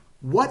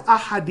what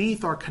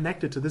ahadith are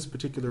connected to this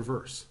particular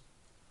verse,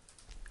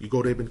 you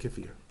go to Ibn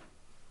Kathir.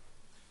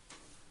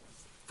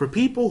 For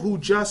people who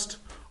just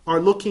are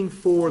looking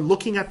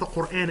at the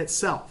Quran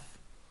itself,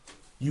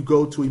 you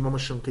go to Imam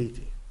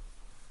al-Shanqiti.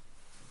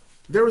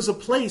 There is a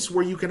place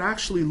where you can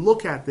actually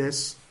look at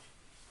this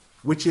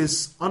which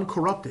is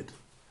uncorrupted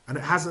and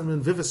it hasn't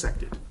been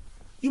vivisected,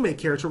 you may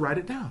care to write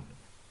it down.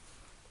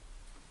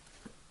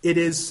 It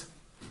is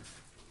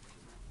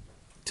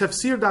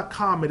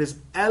tafsir.com. It is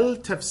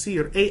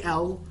al-Tafsir,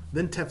 A-L,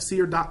 then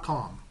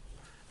tafsir.com.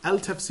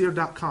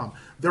 al-Tafsir.com.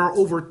 There are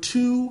over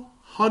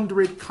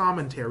 200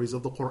 commentaries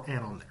of the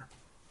Quran on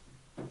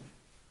there.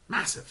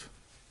 Massive.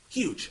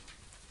 Huge.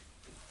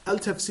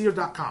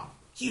 al-Tafsir.com.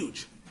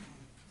 Huge.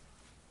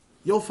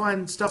 You'll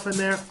find stuff in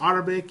there,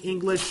 Arabic,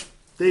 English.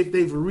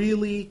 They've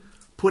really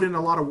put in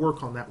a lot of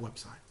work on that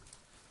website.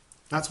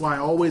 That's why I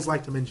always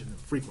like to mention them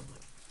frequently.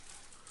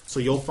 So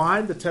you'll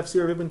find the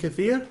Tafsir of Ibn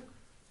Kathir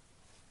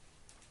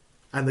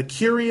and the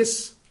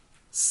curious,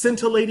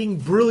 scintillating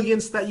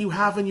brilliance that you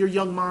have in your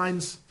young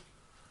minds.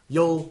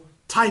 You'll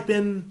type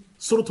in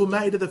Surah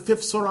Al-Ma'idah, the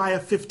 5th Surah, Ayah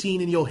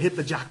 15, and you'll hit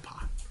the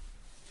jackpot.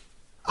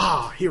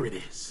 Ah, here it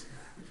is.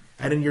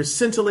 And in your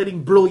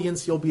scintillating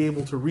brilliance, you'll be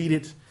able to read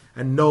it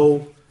and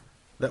know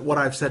that what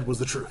I've said was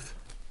the truth.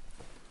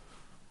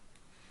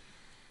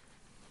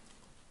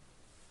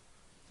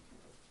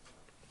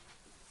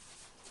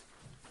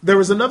 There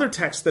is another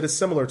text that is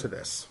similar to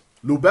this.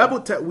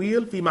 لباب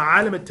التأويل في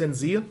معالم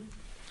التنزيل.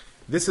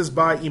 This is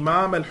by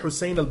Imam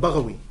Al-Husayn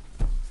Al-Baghawi.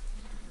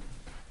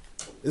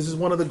 This is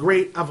one of the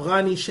great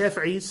Afghani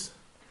Shafi'is.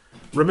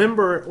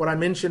 Remember what I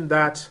mentioned,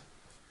 that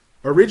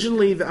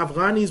originally the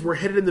Afghanis were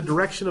headed in the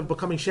direction of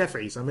becoming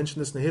Shafi'is. I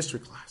mentioned this in the history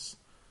class.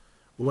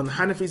 When the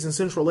Hanafis in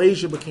Central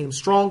Asia became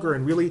stronger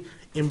and really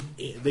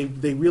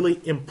they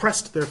really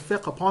impressed their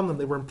fiqh upon them,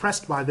 they were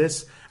impressed by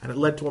this, and it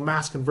led to a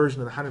mass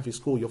conversion of the Hanafi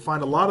school. You'll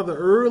find a lot of the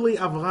early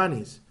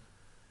Afghanis,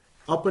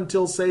 up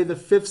until, say, the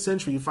 5th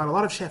century, you find a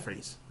lot of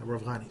Shafi'is that were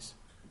Afghanis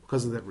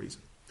because of that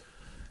reason.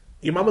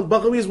 Imam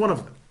al-Baghawi is one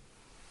of them.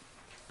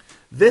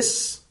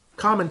 This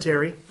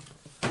commentary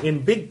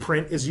in big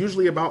print is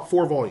usually about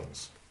 4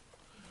 volumes.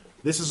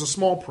 This is a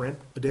small print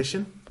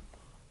edition.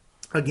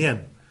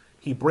 Again,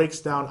 he breaks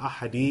down a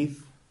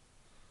hadith.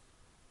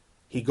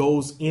 He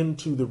goes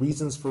into the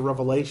reasons for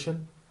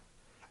revelation.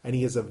 And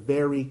he is a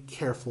very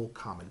careful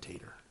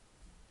commentator.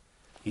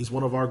 He's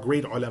one of our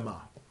great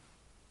ulama.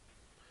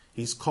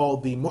 He's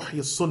called the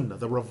Muhyi Sunnah,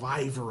 the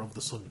reviver of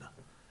the Sunnah,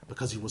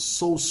 because he was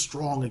so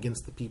strong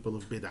against the people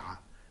of Bid'ah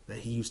that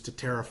he used to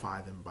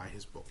terrify them by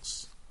his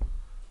books.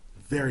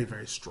 Very,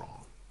 very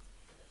strong.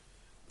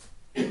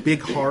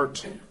 Big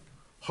heart,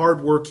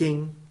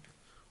 hardworking,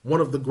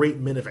 one of the great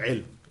men of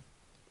ilm.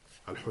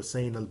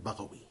 Al-Husayn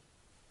Al-Baghawi.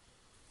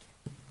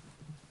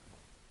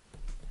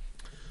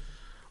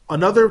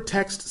 Another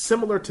text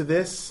similar to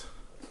this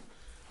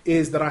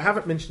is, that I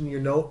haven't mentioned in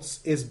your notes,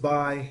 is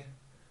by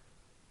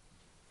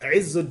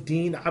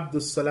Izzuddin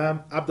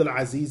Abdul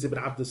Aziz ibn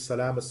Abdul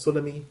Salam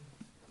Al-Sulami,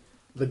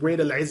 the great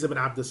Al-Izz ibn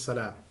Abdul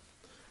Salam.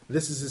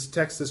 This is his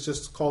text that's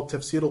just called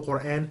Tafsir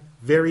al-Quran,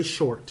 very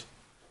short.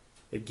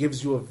 It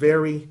gives you a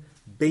very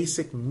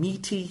basic,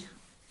 meaty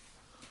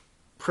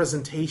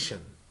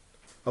presentation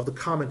of the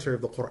commentary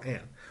of the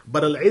Quran.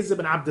 But Al-Izz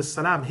ibn Abdul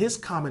Salam, his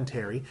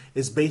commentary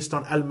is based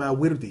on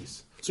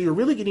Al-Mawardi's. So you're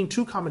really getting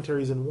 2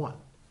 commentaries in one.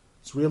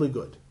 It's really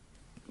good.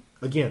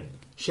 Again,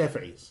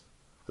 Shafi'is.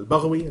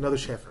 Al-Baghawi, another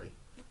Shafi'i.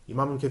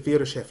 Imam Kathir,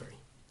 a Shafi'i.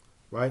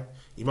 Right?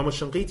 Imam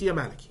Al-Shanqiti, a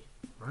Maliki.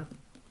 Right?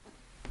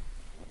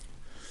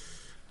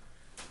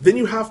 Then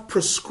you have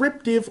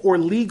prescriptive or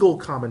legal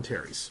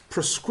commentaries.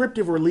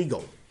 Prescriptive or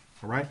legal.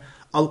 All right?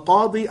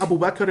 Al-Qadi Abu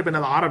Bakr ibn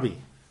Al-Arabi,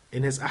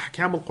 in his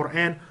Ahkam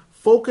al-Quran,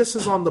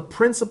 focuses on the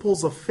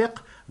principles of fiqh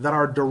that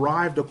are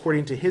derived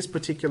according to his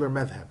particular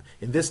madhab.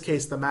 In this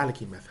case, the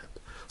Maliki madhab.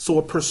 So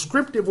a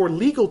prescriptive or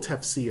legal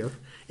tafsir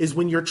is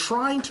when you're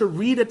trying to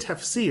read a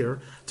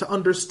tafsir to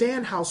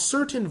understand how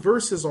certain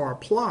verses are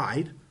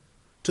applied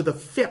to the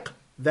fiqh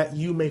that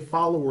you may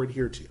follow or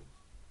adhere to.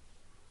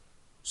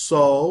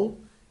 So,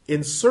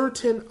 in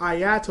certain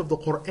ayat of the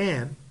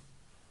Quran,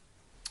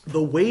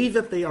 the way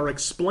that they are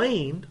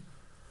explained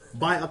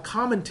by a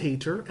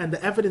commentator and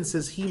the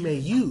evidences he may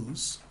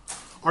use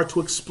are to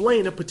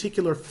explain a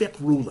particular fiqh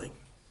ruling.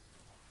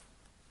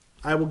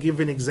 I will give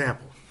an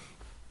example.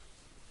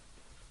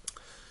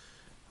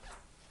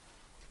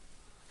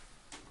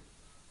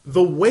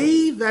 The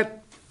way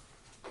that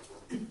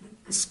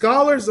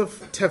scholars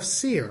of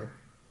tafsir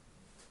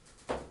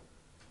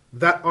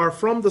that are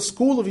from the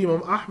school of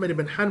Imam Ahmad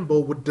ibn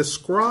Hanbal would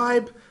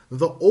describe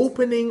the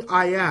opening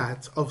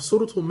ayat of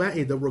Surah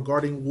Al-Ma'idah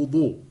regarding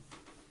wudu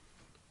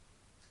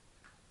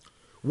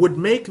would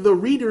make the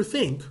reader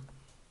think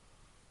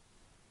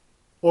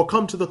or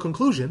come to the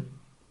conclusion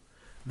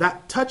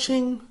that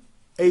touching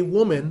a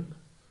woman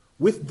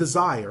with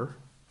desire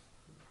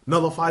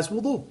nullifies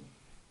wudu.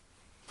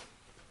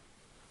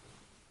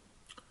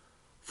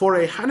 For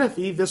a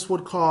Hanafi, this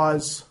would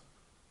cause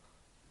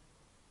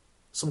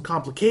some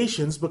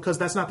complications because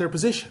that's not their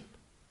position.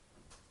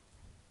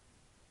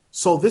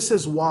 So this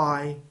is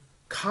why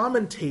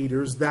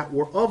commentators that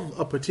were of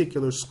a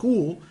particular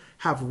school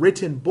have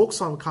written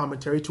books on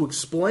commentary to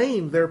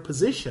explain their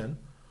position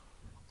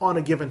on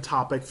a given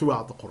topic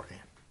throughout the Quran.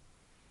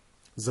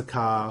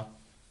 Zakah,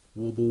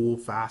 wudu,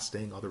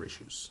 fasting, other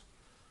issues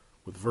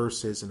with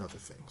verses and other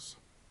things.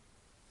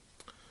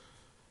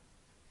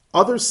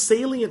 Other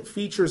salient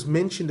features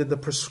mentioned in the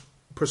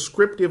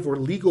prescriptive or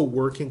legal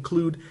work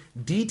include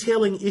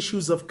detailing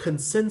issues of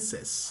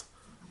consensus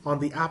on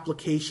the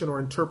application or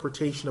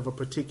interpretation of a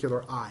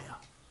particular ayah.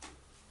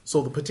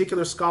 So the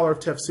particular scholar of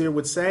tafsir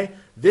would say,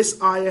 this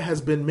ayah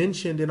has been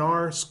mentioned in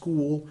our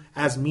school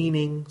as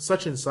meaning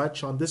such and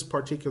such on this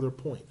particular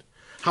point.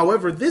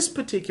 However, this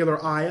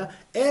particular ayah,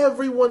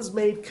 everyone's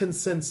made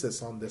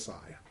consensus on this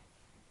ayah.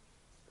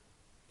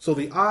 So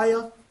the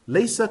ayah,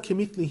 لَيْسَ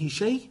كَمِثْلِهِ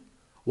شَيْءٍ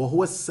وَهُوَ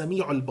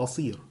السَّمِيعُ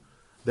الْبَصِيرُ.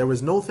 There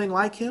is no thing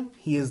like him.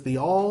 He is the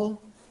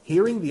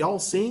all-hearing, the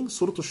all-seeing.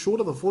 Surah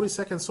Al-Shura, the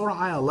 42nd Surah,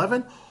 Ayah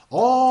 11.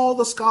 All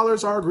the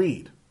scholars are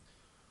agreed.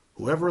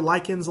 Whoever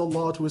likens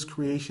Allah to his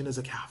creation is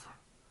a kafir.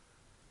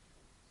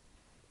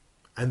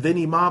 And then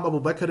Imam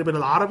Abu Bakr ibn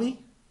Al-Arabi,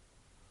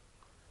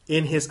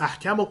 in his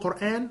Ahkam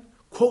al-Quran,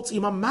 quotes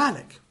Imam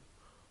Malik,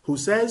 who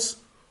says,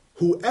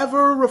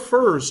 whoever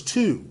refers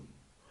to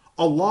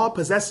Allah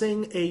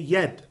possessing a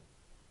yad,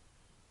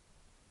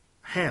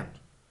 hand,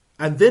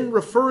 and then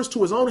refers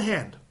to his own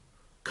hand,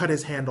 cut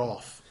his hand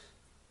off.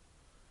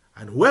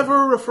 And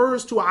whoever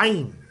refers to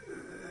ayn,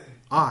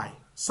 eye,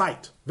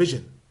 sight,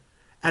 vision,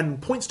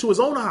 and points to his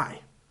own eye,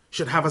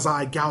 should have his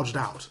eye gouged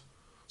out.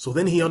 So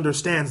then he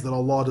understands that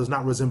Allah does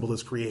not resemble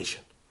his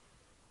creation.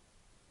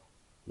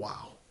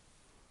 Wow.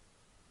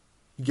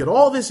 You get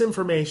all this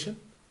information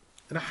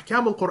in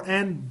Ahkam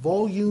al-Quran,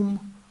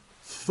 volume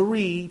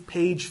 3,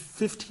 page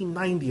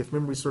 1590, if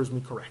memory serves me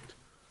correct.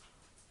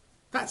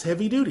 That's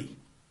heavy duty.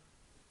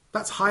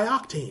 That's high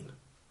octane.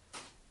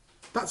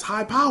 That's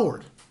high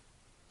powered.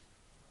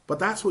 But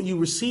that's what you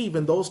receive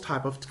in those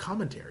type of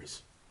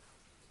commentaries.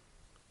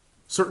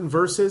 Certain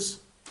verses,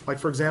 like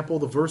for example,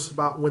 the verse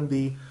about when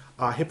the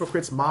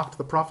hypocrites mocked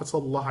the Prophet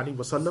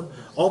ﷺ,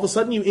 all of a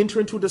sudden you enter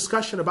into a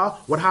discussion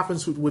about what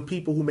happens with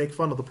people who make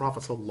fun of the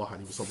Prophet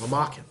ﷺ,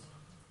 mock him.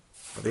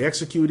 Are they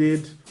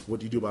executed? What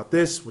do you do about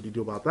this? What do you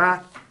do about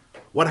that?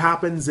 What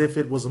happens if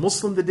it was a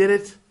Muslim that did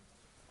it?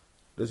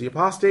 Does he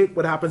apostate?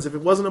 What happens if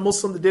it wasn't a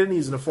Muslim that did it?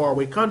 He's in a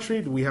faraway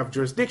country. Do we have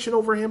jurisdiction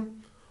over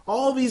him?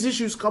 All these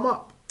issues come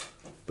up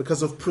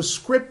because of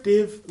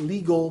prescriptive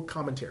legal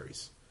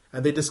commentaries.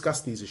 And they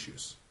discuss these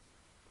issues.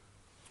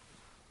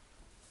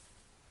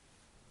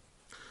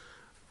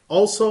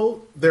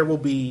 Also, there will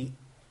be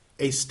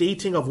a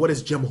stating of what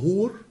is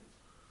jamhur,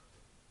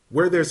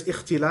 where there's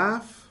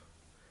ikhtilaf,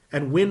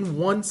 and when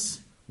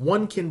once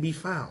one can be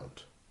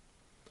found.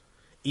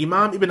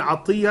 Imam ibn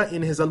Atiyah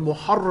in his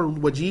Al-Muharrar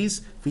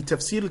Al-Wajiz fi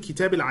Tafsir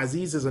Al-Kitab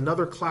Al-Aziz is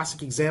another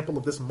classic example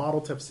of this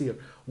model tafsir.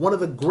 One of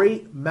the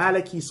great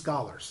Maliki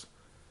scholars,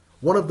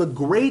 one of the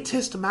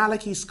greatest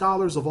Maliki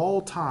scholars of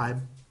all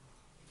time,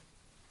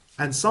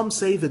 and some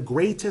say the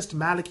greatest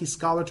Maliki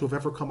scholar to have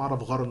ever come out of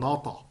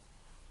Gharnata,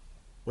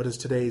 what is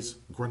today's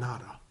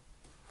Granada.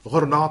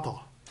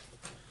 Gharnata.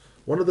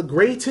 One of the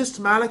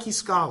greatest Maliki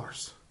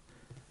scholars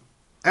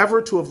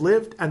ever to have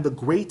lived and the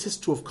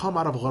greatest to have come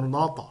out of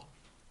Gharnata.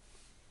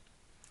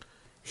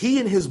 He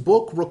in his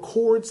book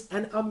records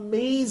an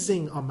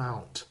amazing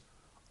amount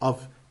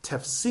of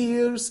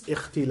tafsirs,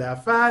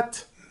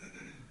 ikhtilafat,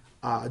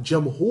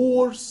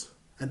 jamhurs,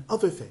 and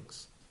other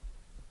things.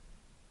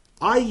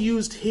 I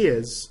used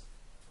his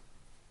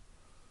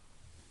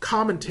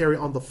commentary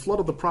on the flood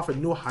of the Prophet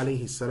Nuh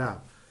alayhi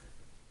salam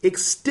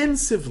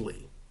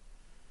extensively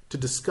to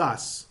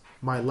discuss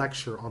my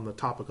lecture on the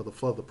topic of the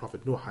flood of the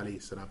Prophet Nuh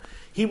alayhi salam.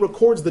 He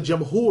records the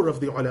jamhur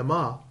of the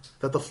ulama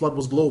that the flood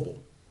was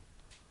global,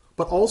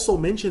 but also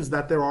mentions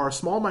that there are a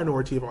small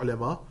minority of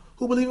ulama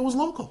who believe it was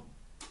local.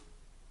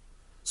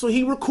 So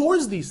he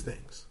records these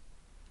things.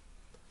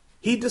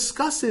 He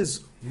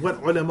discusses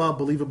what ulama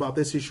believe about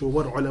this issue,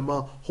 what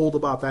ulama hold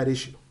about that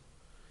issue.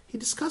 He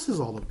discusses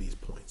all of these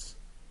points.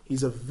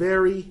 He's a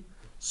very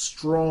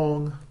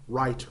strong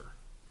writer.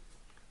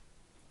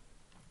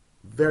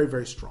 Very,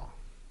 very strong.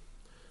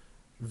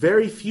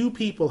 Very few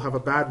people have a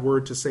bad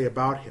word to say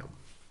about him,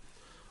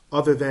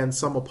 other than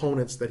some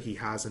opponents that he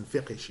has in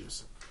fiqh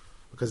issues,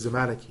 because he's a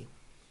Maliki.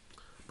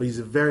 But he's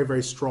a very,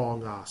 very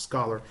strong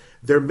scholar.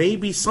 There may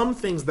be some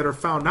things that are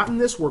found, not in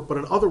this work, but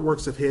in other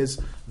works of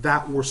his,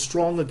 that were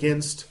strong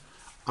against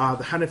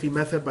the Hanafi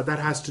method, but that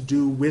has to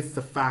do with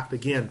the fact,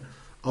 again,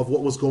 of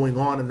what was going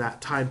on in that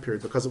time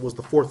period, because it was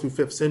the 4th through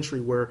 5th century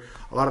where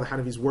a lot of the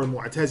Hanafis were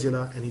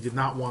Mu'tazila, and he did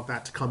not want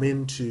that to come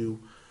into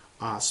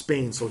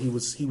Spain, so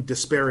he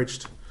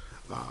disparaged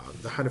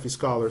the Hanafi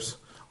scholars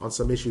on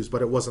some issues,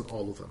 but it wasn't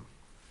all of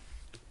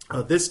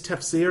them. This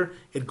tafsir,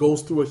 it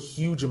goes through a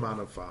huge amount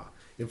of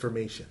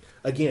information.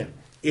 Again,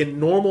 in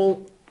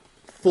normal,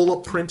 full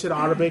printed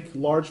Arabic,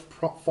 large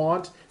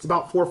font, it's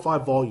about 4 or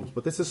 5 volumes,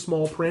 but this is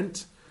small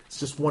print. It's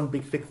just one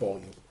big thick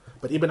volume.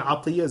 But Ibn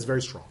Atiyah is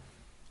very strong.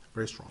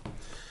 Very strong.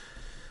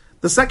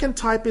 The second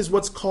type is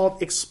what's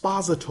called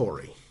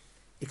expository.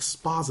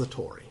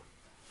 Expository.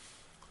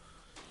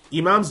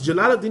 Imams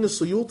Jalaluddin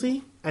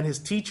al-Suyuti and his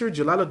teacher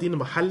Jalaluddin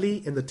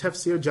al-Mahalli in the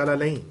Tafsir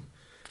Jalalain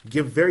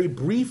give very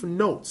brief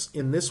notes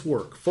in this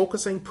work,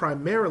 focusing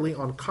primarily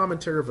on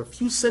commentary of a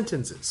few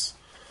sentences,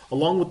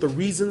 along with the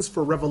reasons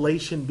for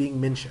revelation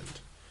being mentioned.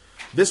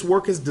 This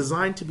work is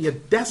designed to be a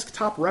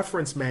desktop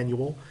reference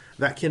manual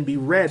that can be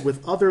read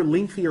with other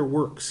lengthier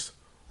works,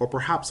 or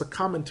perhaps a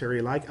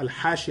commentary like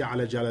Al-Hashiyah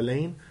ala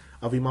Jalalain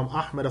of Imam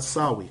Ahmad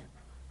al-Sawi,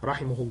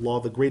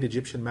 rahimahullah, the great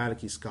Egyptian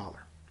Maliki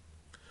scholar.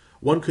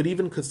 One could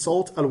even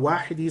consult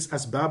Al-Wahidi's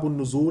Asbabun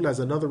Nuzul as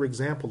another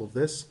example of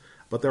this,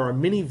 but there are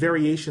many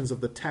variations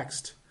of the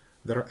text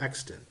that are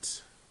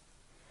extant.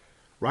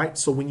 Right?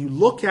 So when you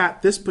look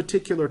at this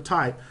particular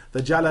type,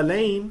 the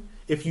Jalalain,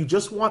 if you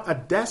just want a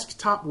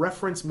desktop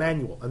reference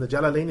manual, and the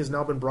Jalalain has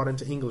now been brought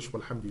into English,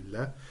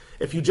 alhamdulillah,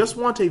 if you just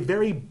want a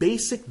very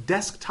basic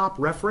desktop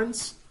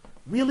reference,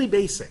 really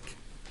basic,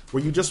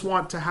 where you just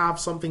want to have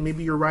something,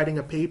 maybe you're writing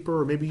a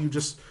paper, or maybe you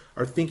just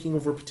are thinking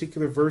over a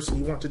particular verse and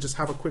you want to just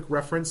have a quick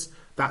reference,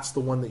 that's the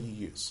one that you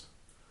use.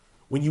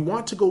 When you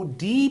want to go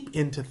deep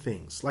into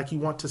things, like you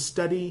want to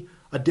study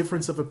a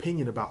difference of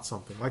opinion about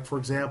something, like for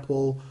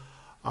example,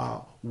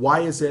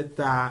 why is it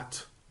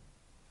that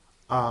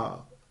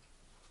Hanbalis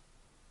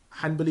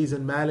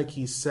and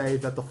Malikis say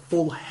that the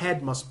full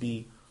head must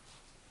be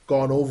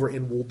gone over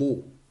in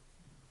wudu,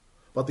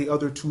 but the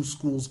other two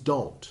schools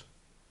don't?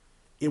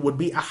 It would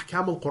be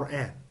Ahkam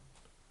al-Quran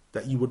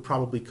that you would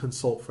probably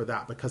consult for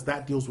that, because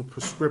that deals with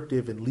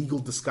prescriptive and legal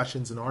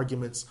discussions and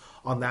arguments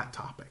on that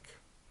topic.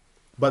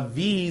 But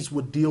these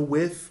would deal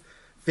with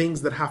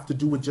things that have to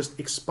do with just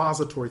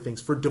expository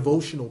things for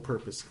devotional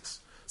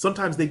purposes.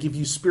 Sometimes they give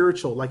you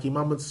spiritual, like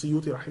Imam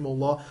al-Suyuti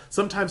rahimahullah.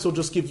 Sometimes he'll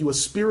just give you a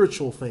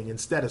spiritual thing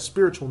instead, a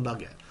spiritual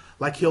nugget.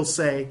 Like he'll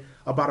say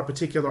about a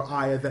particular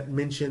ayah that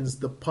mentions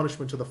the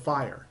punishment of the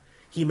fire.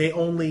 He may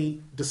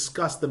only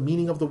discuss the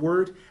meaning of the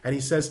word, and he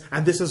says,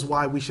 and this is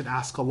why we should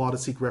ask Allah to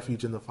seek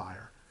refuge in the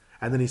fire.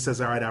 And then he says,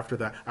 all right, after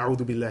that,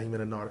 A'udhu billahi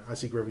minan nar, I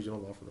seek refuge in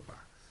Allah from the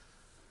fire.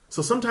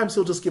 So sometimes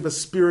he'll just give a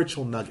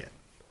spiritual nugget,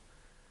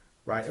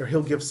 right? Or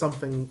he'll give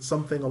something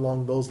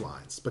along those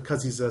lines,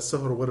 because he's a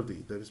Suhr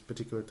Wardi, this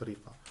particular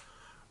tariqah,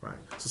 right?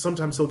 So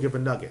sometimes he'll give a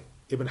nugget.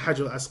 Ibn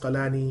Hajar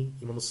al-Asqalani,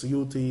 Imam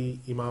al-Suyuti,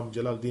 Imam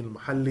Jalaluddin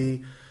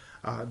al-Mahalli,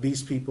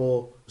 these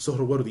people, Suhr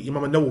Wardi,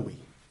 Imam al-Nawawi,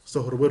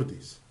 Suhr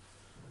Wardis,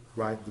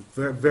 right?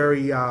 Very,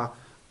 very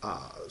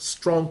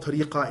strong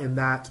tariqah in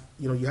that,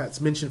 it's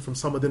mentioned from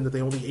some of them that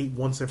they only ate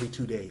once every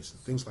 2 days,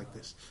 things like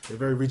this. They're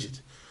very rigid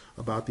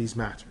about these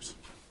matters.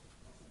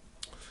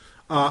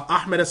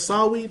 Ahmed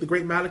al-Sawi, the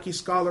great Maliki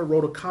scholar,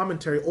 wrote a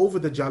commentary over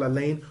the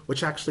Jalalain,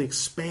 which actually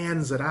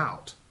expands it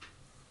out.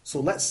 So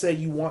let's say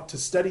you want to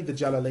study the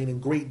Jalalain in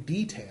great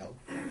detail.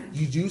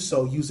 You do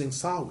so using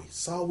Sawi.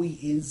 Sawi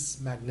is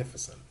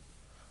magnificent.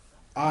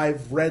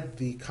 I've read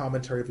the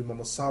commentary of Imam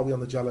al-Sawi on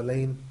the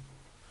Jalalain.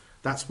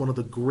 That's one of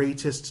the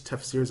greatest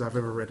tafsirs I've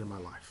ever read in my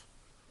life.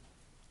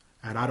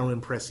 And I don't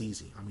impress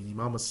easy. I mean,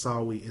 Imam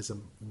al-Sawi is a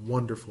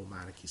wonderful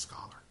Maliki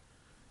scholar.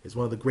 It's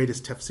one of the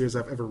greatest tafsirs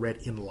I've ever read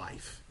in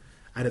life.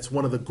 And it's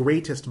one of the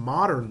greatest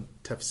modern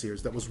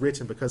tafsirs that was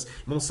written, because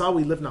Imam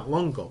al-Sawi lived not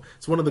long ago.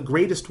 It's one of the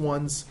greatest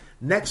ones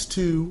next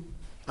to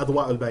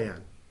Adwa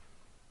al-Bayan.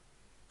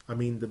 I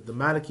mean, the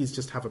Malikis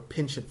just have a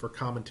penchant for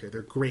commentary.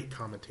 They're great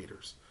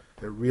commentators.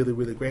 They're really,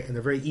 really great. And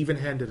they're very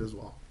even-handed as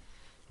well.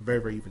 Very,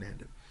 very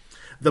even-handed.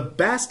 The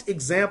best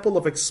example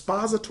of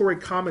expository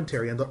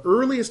commentary, and the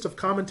earliest of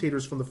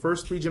commentators from the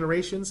first 3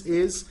 generations,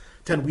 is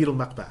Tanwir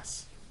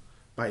al-Maqbas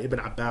by Ibn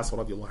Abbas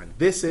radiallahu anhu.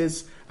 This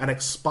is an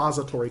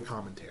expository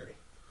commentary.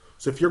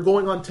 So if you're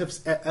going on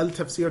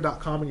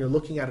altafsir.com and you're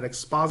looking at an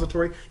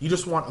expository, you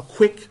just want a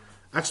quick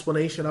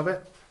explanation of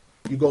it,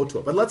 you go to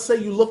it. But let's say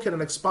you look at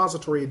an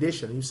expository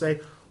edition and you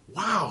say,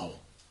 wow,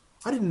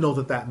 I didn't know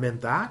that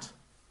meant that.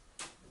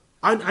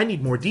 I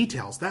need more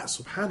details. That's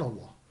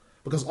subhanAllah.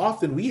 Because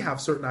often we have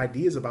certain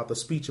ideas about the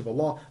speech of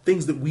Allah,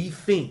 things that we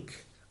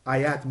think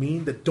ayat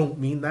mean that don't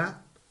mean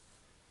that.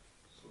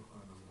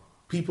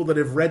 People that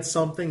have read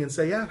something and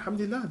say, yeah,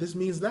 alhamdulillah, this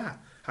means that.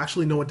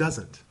 Actually, no, it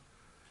doesn't.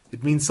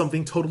 It means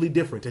something totally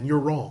different, and you're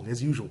wrong,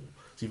 as usual.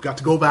 So you've got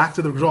to go back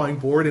to the drawing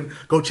board and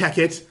go check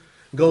it.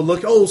 Go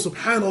look, oh,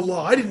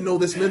 subhanAllah, I didn't know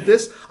this meant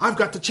this. I've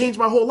got to change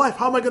my whole life.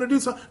 How am I going to do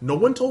so? No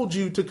one told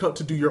you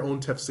to do your own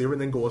tafsir and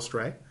then go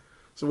astray.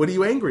 So what are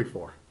you angry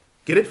for?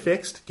 Get it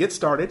fixed, get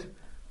started,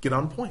 get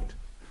on point.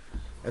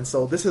 And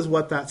so this is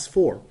what that's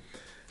for.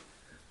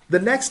 The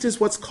next is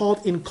what's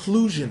called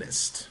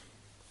inclusionist.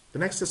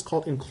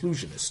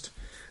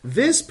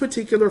 This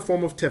particular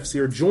form of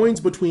tafsir joins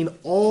between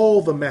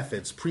all the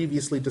methods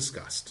previously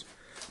discussed,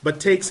 but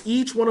takes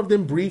each one of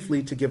them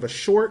briefly to give a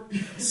short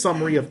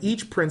summary of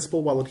each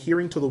principle while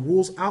adhering to the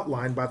rules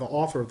outlined by the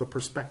author of the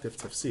perspective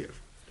tafsir.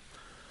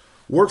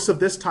 Works of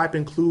this type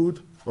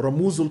include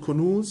Ramuz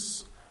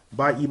al-Kunuz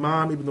by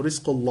Imam ibn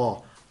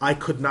Rizqullah. I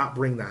could not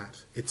bring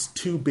that. It's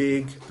too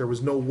big. There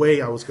was no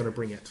way I was going to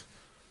bring it.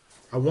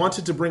 I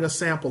wanted to bring a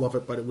sample of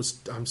it, but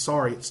I'm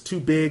sorry, it's too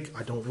big.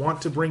 I don't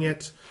want to bring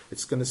it.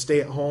 It's going to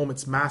stay at home.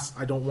 It's mass.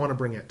 I don't want to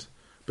bring it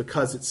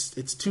because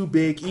it's too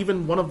big.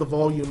 Even one of the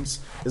volumes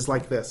is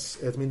like this.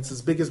 I mean, it's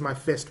as big as my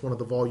fist, one of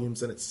the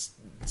volumes, and it's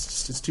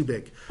too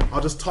big. I'll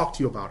just talk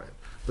to you about it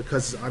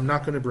because I'm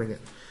not going to bring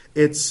it.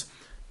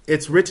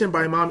 It's written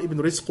by Imam ibn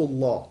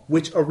Rizqullah,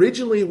 which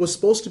originally was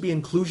supposed to be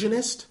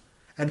inclusionist,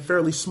 and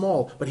fairly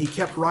small, but he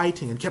kept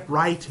writing and kept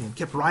writing and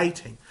kept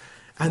writing.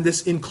 And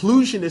this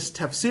inclusionist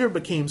tafsir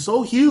became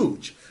so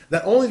huge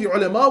that only the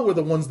ulama were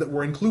the ones that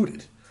were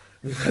included.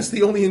 That's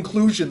the only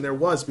inclusion there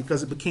was,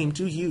 because it became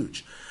too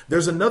huge.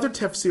 There's another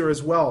tafsir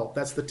as well.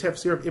 That's the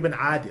tafsir of Ibn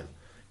Adil.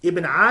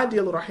 Ibn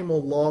Adil,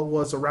 rahimahullah,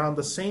 was around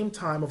the same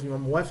time of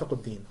Imam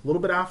Muwafiquddin, a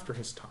little bit after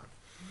his time.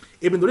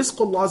 Ibn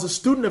Rizqullah is a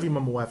student of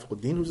Imam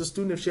Muwafiquddin, who's a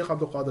student of Sheikh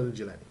Abdul Qadir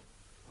Al-Jilani.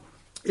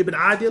 Ibn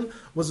Adil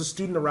was a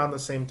student around the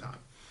same time.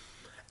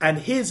 And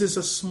his is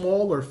a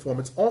smaller form.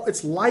 It's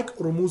like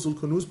Rumuz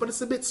al-Kunuz, but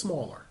it's a bit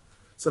smaller.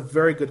 It's a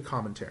very good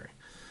commentary.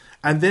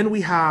 And then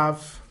we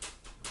have,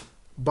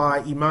 by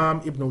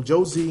Imam ibn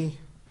Al-Jawzi,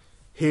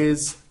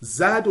 his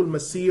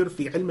ul-Masir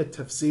Fi Ilm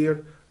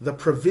it-Tafsir, the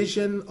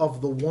provision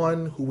of the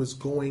one who is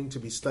going to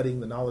be studying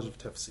the knowledge of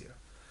tafsir.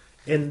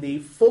 In the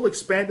full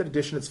expanded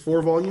edition, it's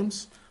 4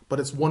 volumes, but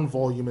it's 1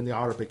 volume in the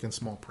Arabic in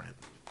small print.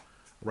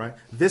 Right?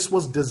 This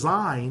was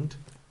designed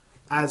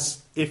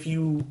as, if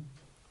you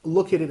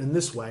look at it in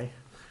this way,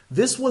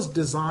 this was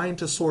designed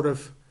to sort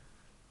of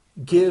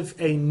give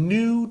a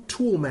new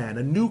tool man,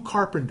 a new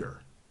carpenter,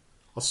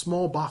 a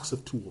small box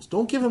of tools.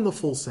 Don't give him the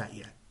full set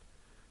yet.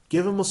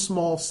 Give him a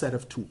small set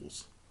of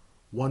tools.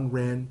 1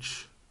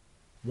 wrench,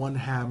 1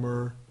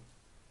 hammer,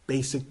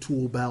 basic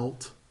tool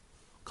belt,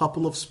 a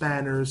couple of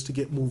spanners to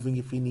get moving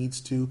if he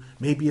needs to,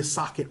 maybe a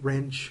socket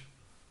wrench.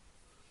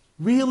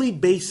 Really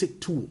basic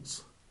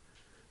tools.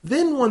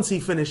 Then once he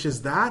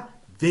finishes that,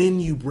 then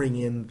you bring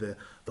in the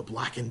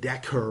Black &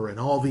 Decker and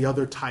all the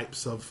other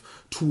types of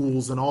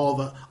tools and all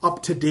the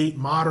up-to-date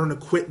modern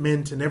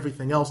equipment and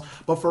everything else.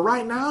 But for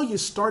right now, you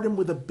start him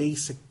with a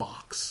basic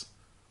box.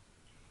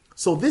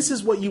 So this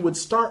is what you would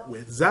start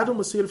with, Zadul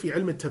Masir fi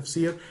Ilm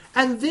it-Tafsir,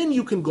 and then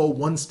you can go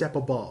 1 step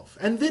above.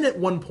 And then at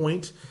one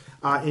point,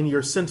 in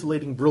your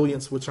scintillating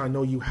brilliance, which I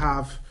know you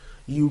have,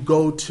 you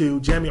go to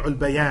Jami'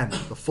 al-Bayan,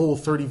 the full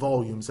 30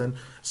 volumes, and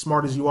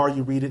smart as you are,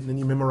 you read it and then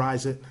you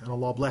memorize it, and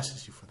Allah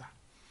blesses you for that.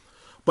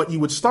 But you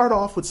would start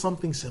off with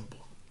something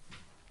simple,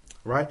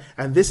 right?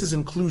 And this is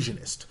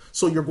inclusionist.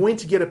 So you're going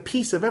to get a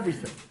piece of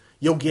everything.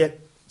 You'll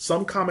get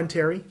some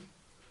commentary,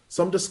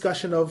 some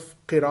discussion of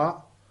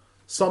qira'ah,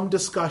 some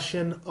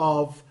discussion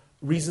of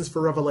reasons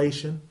for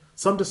revelation,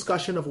 some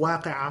discussion of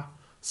waqi'ah,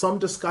 some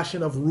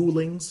discussion of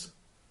rulings,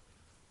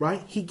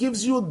 right? He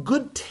gives you a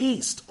good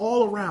taste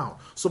all around.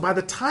 So by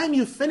the time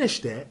you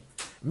finished it,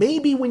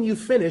 maybe when you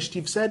finished,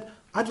 you've said,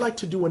 I'd like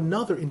to do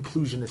another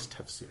inclusionist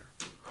tafsir.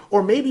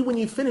 Or maybe when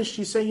you finish,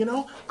 you say,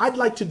 I'd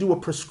like to do a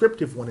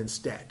prescriptive one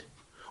instead.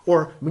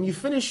 Or when you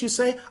finish, you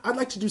say, I'd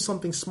like to do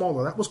something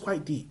smaller. That was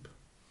quite deep.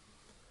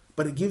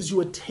 But it gives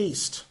you a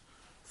taste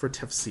for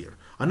tafsir.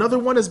 Another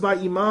one is by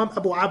Imam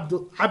Abu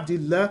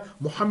Abdullah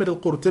Muhammad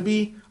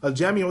Al-Qurtubi,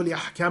 Al-Jami'u li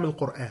Ahkam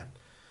Al-Quran.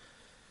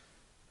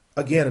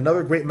 Again,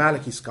 another great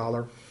Maliki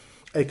scholar,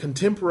 a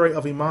contemporary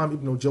of Imam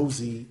ibn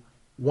Al-Jawzi,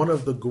 one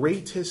of the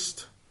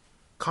greatest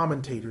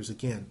commentators.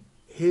 Again,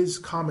 his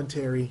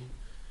commentary,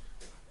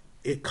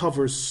 it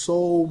covers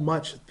so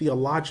much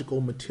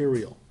theological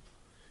material.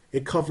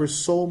 It covers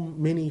so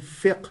many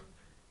fiqh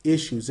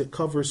issues. It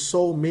covers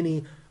so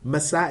many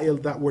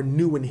masail that were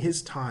new in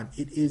his time.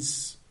 It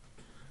is,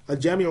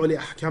 Al-Jami'u li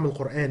Ahkam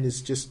Al-Quran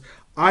is just,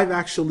 I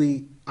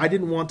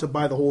didn't want to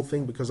buy the whole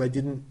thing because I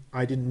didn't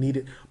need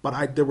it,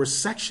 but there were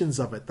sections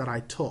of it that I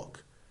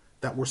took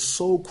that were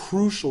so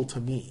crucial to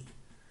me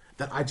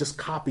that I just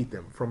copied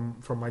them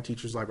from my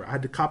teacher's library. I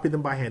had to copy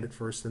them by hand at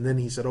first, and then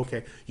he said,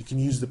 okay, you can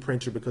use the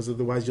printer because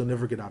otherwise you'll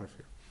never get out of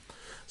here.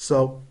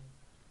 So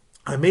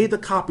I made the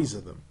copies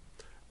of them,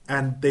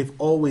 and they've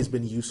always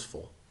been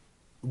useful.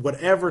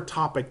 Whatever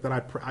topic that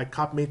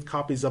I made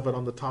copies of it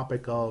on the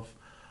topic of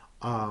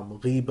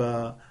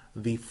ghiba,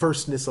 the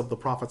firstness of the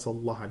Prophet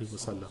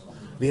ﷺ,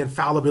 the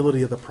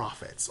infallibility of the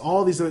prophets,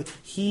 all these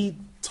he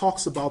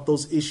talks about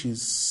those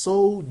issues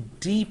so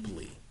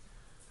deeply.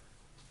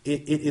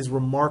 It is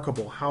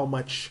remarkable how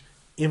much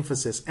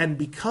emphasis, and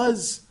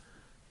because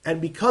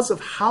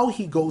of how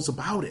he goes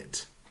about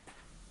it,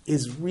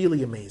 is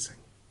really amazing.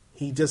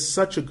 He does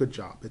such a good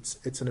job.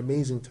 It's an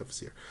amazing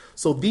tafsir.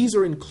 So these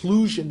are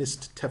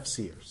inclusionist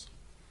tafsirs.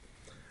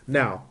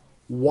 Now,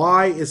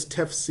 why is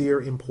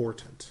tafsir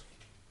important?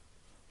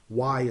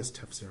 Why is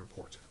tafsir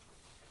important?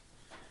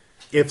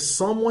 If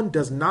someone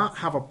does not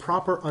have a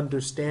proper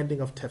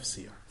understanding of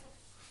tafsir,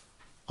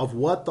 of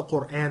what the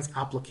Qur'an's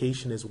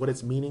application is, what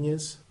its meaning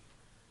is,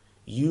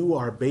 you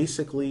are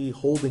basically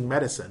holding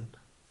medicine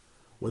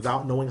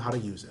without knowing how to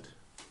use it.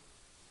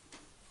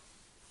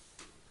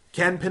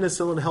 Can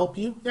penicillin help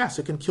you? Yes,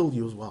 it can kill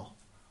you as well,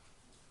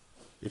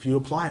 if you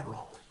apply it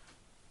wrongly.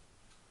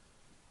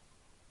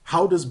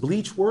 How does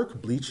bleach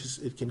work? Bleach,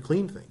 it can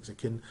clean things.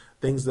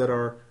 Things that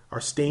are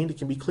stained, it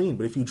can be cleaned,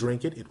 but if you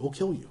drink it, it will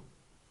kill you.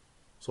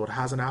 So it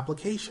has an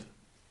application.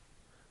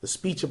 The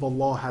speech of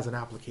Allah has an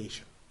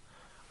application.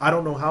 I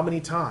don't know how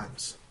many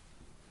times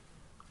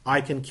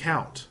I can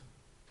count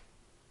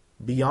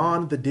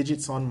beyond the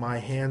digits on my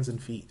hands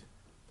and feet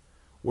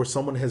where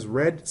someone has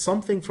read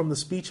something from the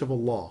speech of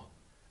Allah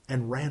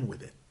and ran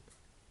with it.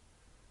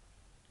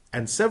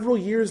 And several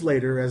years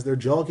later, as they're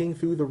jogging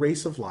through the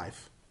race of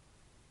life,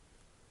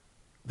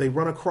 they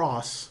run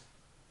across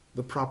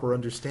the proper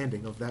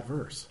understanding of that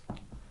verse.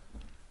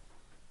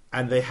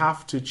 And they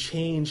have to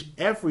change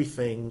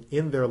everything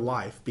in their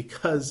life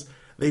because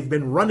they've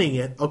been running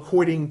it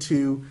according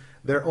to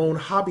their own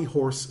hobby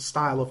horse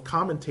style of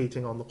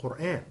commentating on the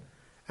Quran.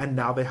 And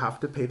now they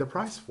have to pay the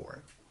price for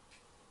it.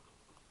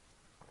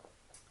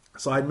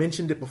 So I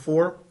mentioned it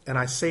before, and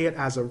I say it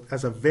as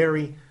a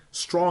very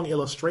strong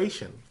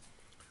illustration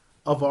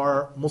of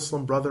our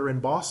Muslim brother in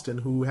Boston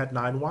who had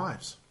 9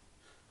 wives.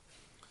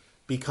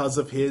 Because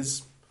of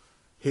his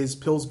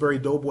Pillsbury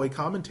Doughboy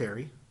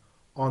commentary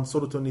on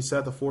Surah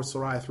An-Nisa, the 4th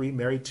Surah 3,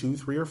 married 2,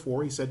 3, or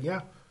 4. He said,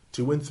 yeah,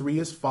 2 and 3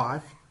 is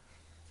 5,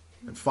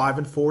 and 5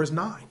 and 4 is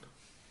 9.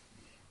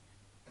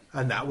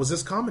 And that was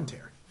his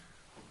commentary.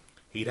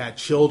 He'd had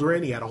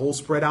children, he had a whole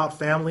spread out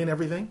family and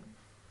everything.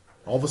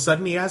 All of a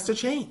sudden he has to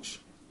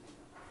change.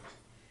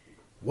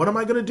 What am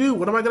I going to do?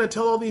 What am I going to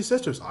tell all these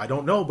sisters? I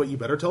don't know, but you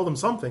better tell them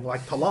something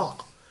like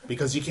talaq,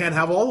 because you can't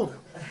have all of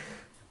them.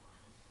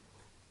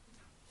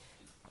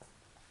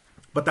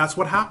 But that's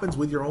what happens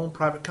with your own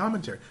private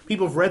commentary.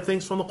 People have read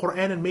things from the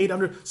Quran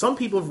and some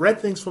people have read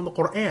things from the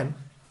Quran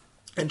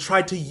and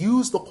tried to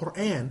use the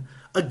Quran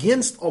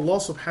against Allah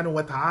subhanahu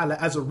wa ta'ala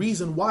as a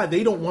reason why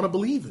they don't want to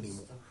believe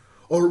anymore.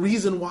 Or a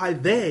reason why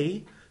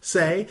they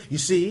say, you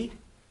see,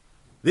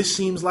 this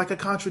seems like a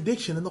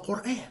contradiction in the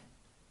Quran.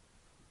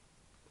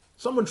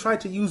 Someone tried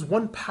to use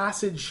one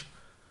passage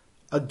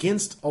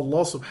against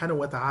Allah subhanahu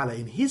wa ta'ala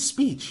in his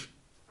speech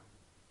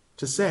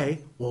to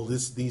say, well,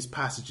 these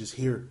passages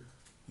here,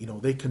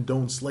 they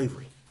condone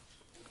slavery.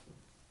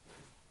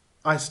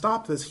 I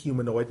stopped this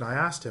humanoid and I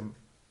asked him,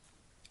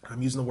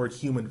 I'm using the word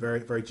human very,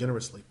 very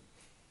generously.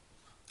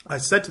 I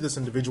said to this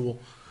individual,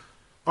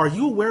 are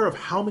you aware of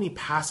how many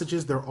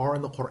passages there are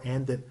in the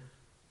Quran that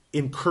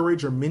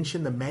encourage or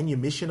mention the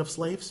manumission of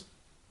slaves?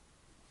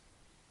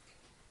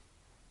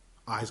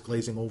 Eyes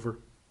glazing over,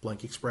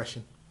 blank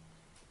expression.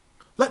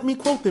 Let me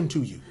quote them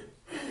to you.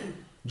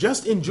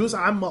 Just in Juz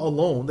Amma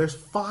alone, there's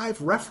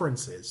 5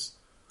 references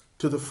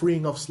to the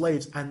freeing of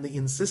slaves and the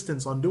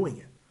insistence on doing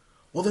it.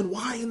 Well, then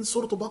why in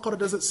Surah Al-Baqarah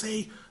does it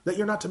say that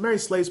you're not to marry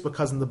slaves?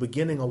 Because in the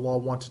beginning, Allah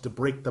wanted to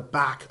break the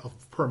back of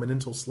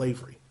permanental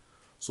slavery.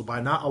 So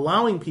by not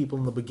allowing people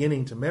in the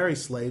beginning to marry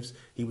slaves,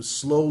 he was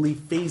slowly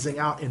phasing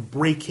out and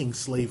breaking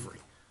slavery.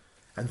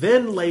 And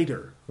then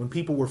later, when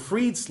people were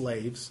freed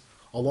slaves,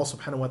 Allah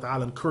subhanahu wa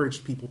ta'ala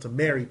encouraged people to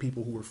marry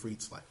people who were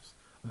freed slaves.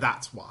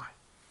 That's why.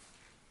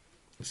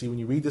 You see, when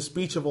you read the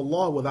speech of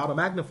Allah without a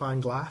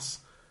magnifying glass,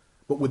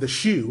 but with a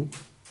shoe,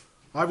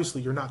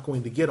 obviously you're not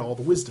going to get all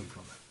the wisdom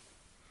from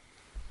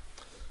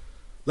it.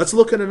 Let's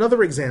look at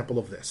another example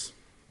of this.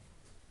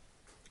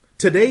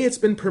 Today it's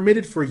been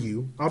permitted for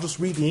you, I'll just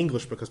read the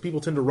English because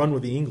people tend to run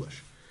with the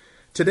English.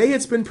 Today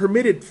it's been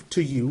permitted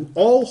to you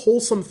all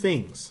wholesome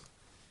things,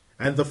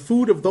 and the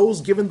food of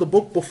those given the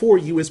book before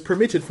you is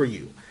permitted for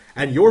you,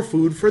 and your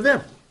food for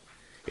them.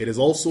 It is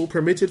also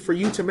permitted for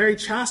you to marry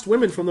chaste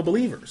women from the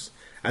believers,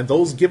 and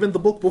those given the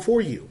book before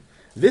you.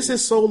 This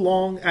is so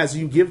long as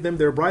you give them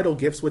their bridal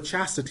gifts with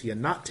chastity, and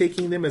not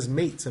taking them as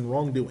mates in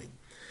wrongdoing.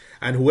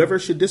 And whoever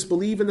should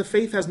disbelieve in the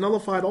faith has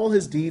nullified all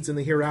his deeds in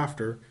the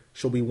hereafter,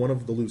 shall be one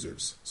of the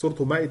losers. Surah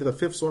Al-Ma'idah, the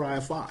 5th Surah,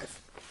 Ayah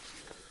 5.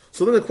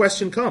 So then the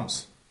question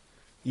comes.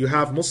 You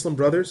have Muslim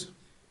brothers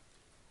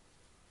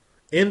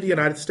in the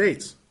United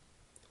States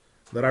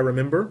that I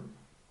remember,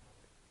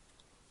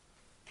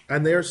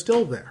 and they are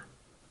still there,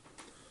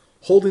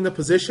 holding the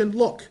position,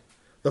 look,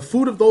 the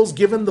food of those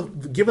given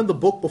the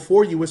book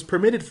before you is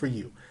permitted for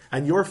you,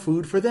 and your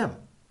food for them.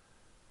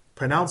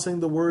 Pronouncing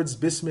the words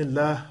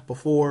Bismillah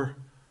before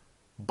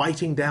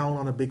biting down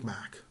on a Big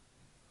Mac.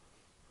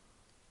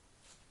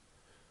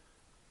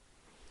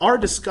 Our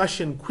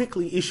discussion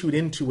quickly issued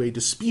into a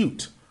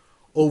dispute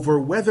over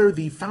whether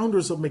the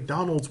founders of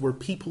McDonald's were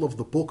people of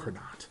the book or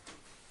not.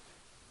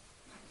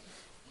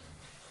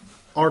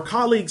 Our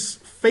colleagues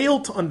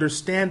failed to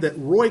understand that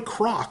Roy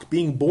Kroc,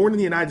 being born in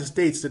the United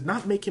States, did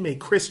not make him a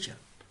Christian.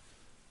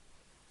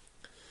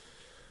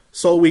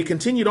 So we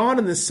continued on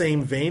in this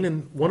same vein,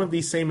 and one of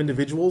these same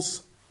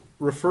individuals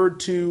referred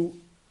to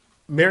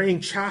marrying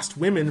chaste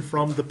women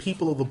from the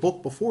people of the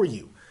book before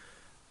you.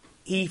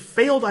 He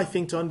failed, I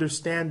think, to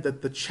understand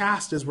that the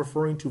chaste is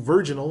referring to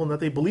virginal and that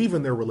they believe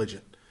in their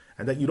religion,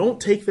 and that you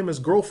don't take them as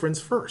girlfriends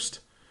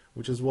first,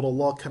 which is what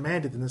Allah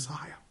commanded in this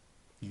ayah.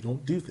 You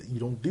don't do that. You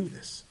don't do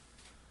this.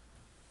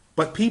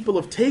 But people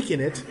have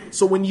taken it,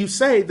 so when you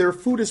say their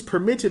food is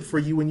permitted for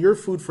you and your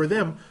food for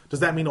them, does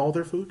that mean all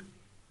their food?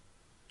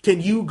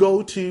 Can you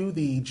go to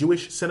the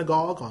Jewish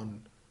synagogue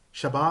on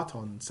Shabbat,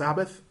 on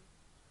Sabbath,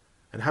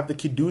 and have the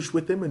kiddush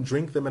with them and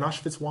drink the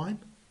Menashvitz wine?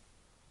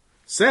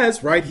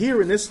 Says right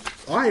here in this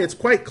ayah, it's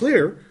quite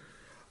clear,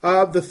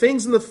 the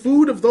things in the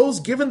food of those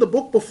given the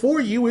book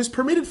before you is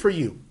permitted for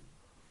you.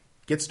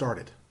 Get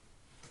started.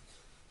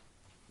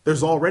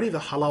 There's already the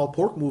halal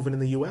pork movement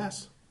in the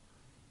U.S.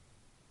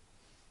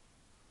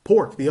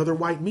 Pork, the other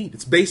white meat.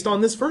 It's based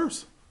on this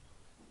verse.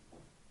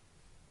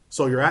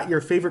 So you're at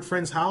your favorite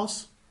friend's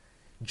house,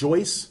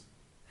 Joyce,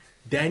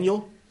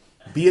 Daniel,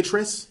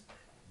 Beatrice,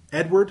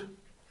 Edward,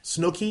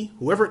 Snooky,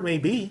 whoever it may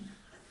be,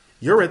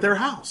 you're at their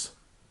house.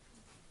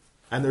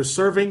 And they're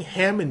serving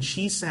ham and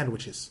cheese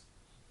sandwiches.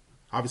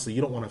 Obviously,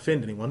 you don't want to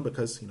offend anyone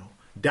because,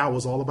 Dawah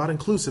is all about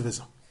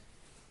inclusivism.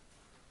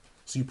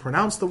 So you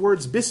pronounce the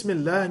words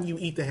Bismillah and you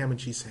eat the ham and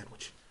cheese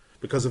sandwich.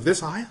 Because of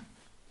this ayah?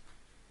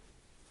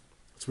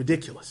 It's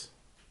ridiculous.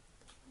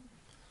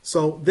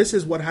 So this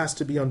is what has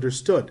to be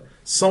understood.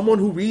 Someone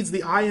who reads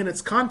the ayah in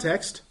its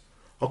context,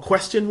 a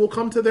question will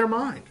come to their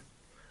mind.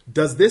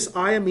 Does this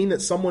ayah mean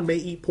that someone may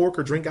eat pork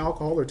or drink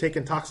alcohol or take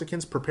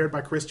intoxicants prepared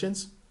by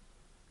Christians?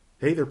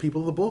 Hey, they're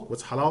people of the book.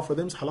 What's halal for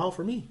them is halal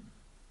for me.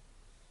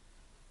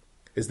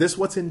 Is this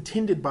what's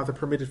intended by the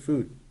permitted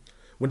food?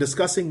 When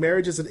discussing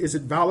marriage, is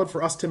it valid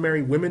for us to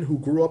marry women who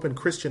grew up in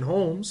Christian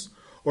homes,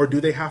 or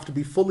do they have to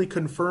be fully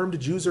confirmed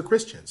Jews or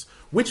Christians?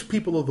 Which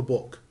people of the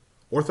book?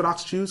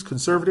 Orthodox Jews,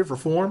 conservative,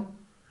 reform,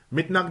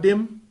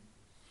 mitnagdim,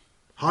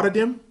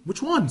 haradim?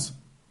 Which ones?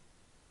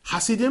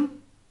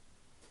 Hasidim?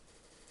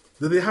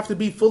 Do they have to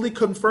be fully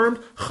confirmed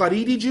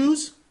Haredi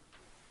Jews?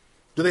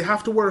 Do they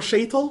have to wear a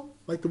shaitel?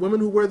 Like the women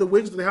who wear the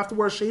wigs, do they have to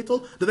wear a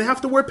shaitel? Do they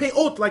have to wear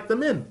peyot like the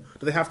men?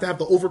 Do they have to have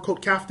the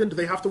overcoat kaftan? Do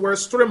they have to wear a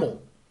strimmel?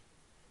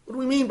 What do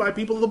we mean by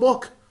people of the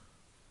book?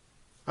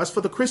 As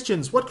for the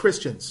Christians, what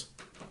Christians?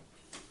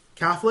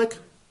 Catholic?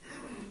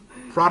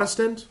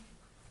 Protestant?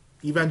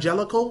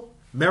 Evangelical?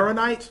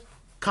 Maronite?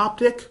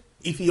 Coptic?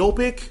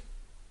 Ethiopic?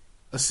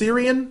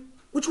 Assyrian?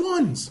 Which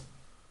ones?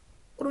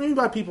 What do we mean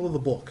by people of the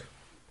book?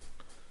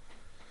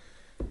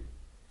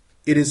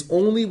 It is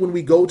only when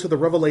we go to the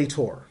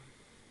Revelator,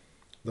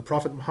 the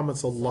Prophet Muhammad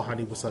sallallahu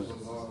alaihi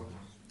wasallam,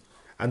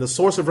 and the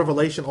source of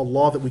revelation,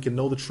 Allah, that we can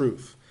know the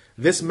truth.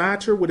 This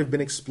matter would have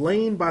been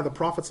explained by the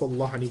Prophet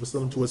sallallahu alaihi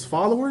wasallam to his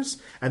followers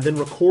and then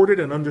recorded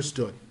and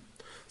understood.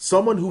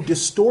 Someone who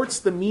distorts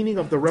the meaning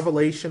of the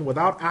revelation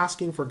without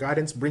asking for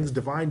guidance brings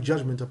divine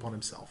judgment upon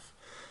himself.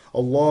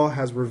 Allah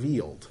has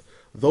revealed,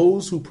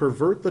 those who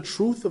pervert the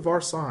truth of our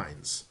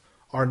signs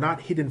are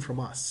not hidden from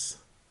us.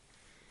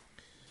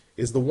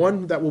 Is the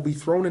one that will be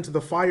thrown into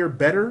the fire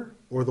better,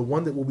 or the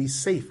one that will be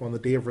safe on the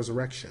day of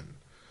resurrection?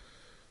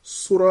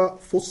 Surah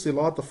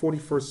Fussilat, the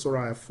 41st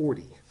Surah of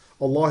 40.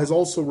 Allah has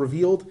also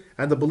revealed,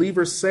 and the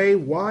believers say,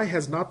 why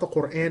has not the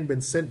Quran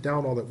been sent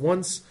down all at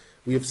once?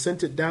 We have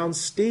sent it down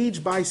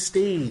stage by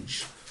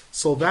stage,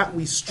 so that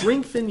we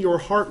strengthen your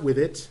heart with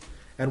it,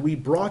 and we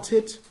brought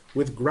it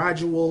with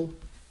gradual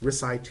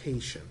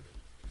recitation.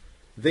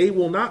 They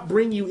will not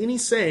bring you any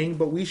saying,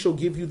 but we shall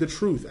give you the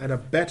truth and a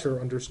better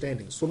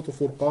understanding. Surah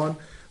Al-Furqan,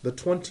 the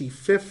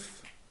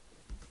 25th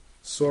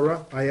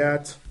Surah,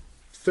 ayat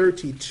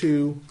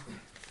 32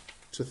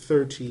 to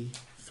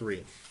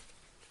 33.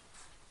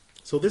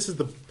 So this is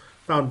the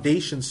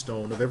foundation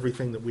stone of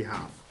everything that we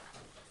have.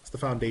 It's the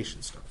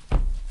foundation stone.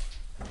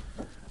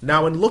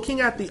 Now, in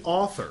looking at the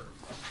author,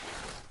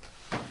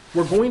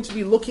 we're going to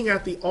be looking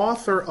at the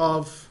author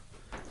of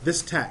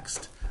this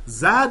text.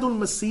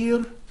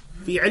 ul-Masir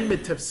Fi Ilm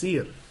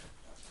it-Tafsir.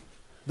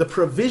 The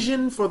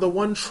provision for the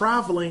one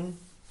traveling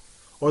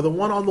or the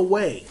one on the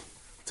way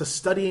to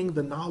studying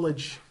the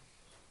knowledge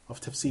of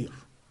tafsir.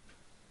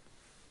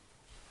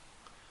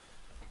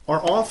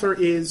 Our author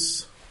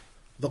is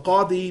the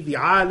Qadi, the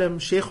Alim,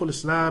 Shaykh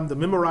al-Islam, the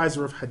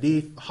memorizer of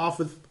Hadith, the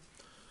Hafiz,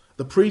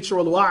 the preacher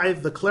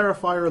al-Wa'id, the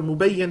clarifier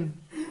al-Mubayyin.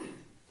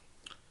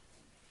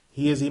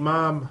 He is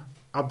Imam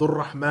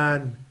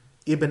Abdur-Rahman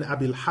ibn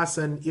Abil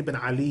Hasan ibn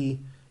Ali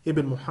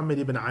ibn Muhammad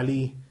ibn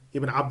Ali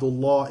ibn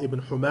Abdullah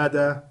ibn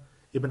Humada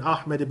ibn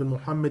Ahmed ibn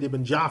Muhammad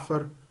ibn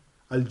Ja'far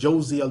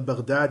Al-Jawzi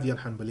Al-Baghdadi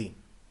Al-Hanbali.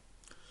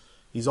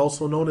 He's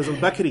also known as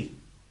Al-Bakri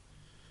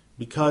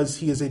because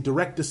he is a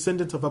direct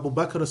descendant of Abu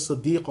Bakr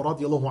as-Siddiq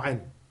radiallahu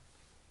anhu.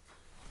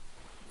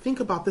 Think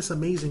about this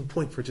amazing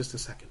point for just a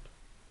second.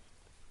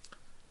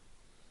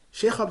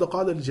 Sheikh Abdul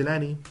Qadir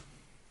Al-Jilani,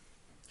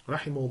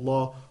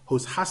 rahimahullah,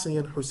 whose Hassan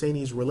and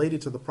Husseini is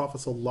related to the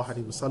Prophet sallallahu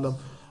alaihi wasallam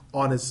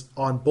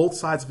on both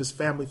sides of his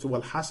family through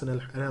Al-Hassan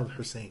and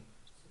Al-Hussein.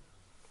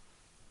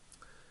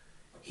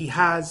 He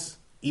has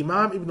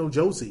Imam ibn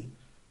Al-Jawzi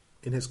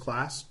in his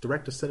class,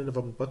 direct descendant of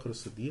Abu Bakr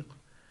as-Siddiq,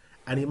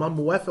 and Imam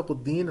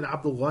Muwafiquddin and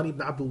Abdul Ghani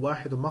ibn Abdul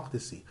Wahid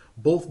al-Maqdisi,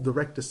 both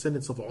direct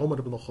descendants of Umar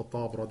ibn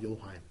al-Khattab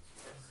radiallahu anhu.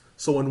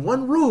 So in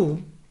one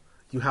room,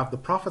 you have the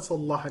Prophet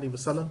sallallahu alaihi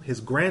wasallam, his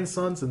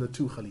grandsons, and the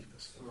two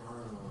Khalifas.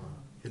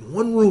 In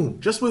one room,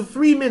 just with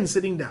 3 men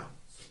sitting down.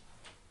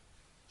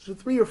 So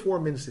 3 or 4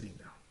 men sitting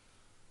down.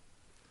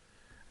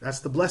 That's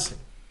the blessing.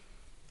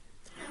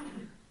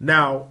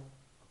 Now,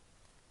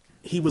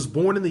 he was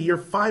born in the year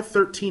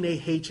 513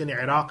 AH in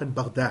Iraq and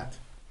Baghdad.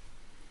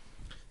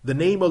 The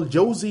name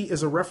Al-Jawzi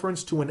is a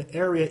reference to an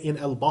area in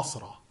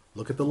Al-Basra.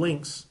 Look at the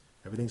links.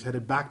 Everything's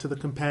headed back to the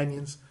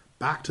companions,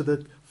 back to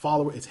the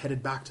follower. It's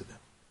headed back to them.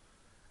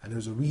 And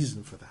there's a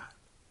reason for that.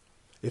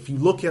 If you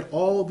look at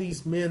all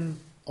these men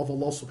of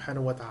Allah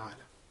subhanahu wa ta'ala,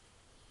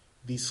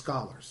 these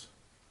scholars,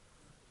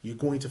 you're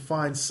going to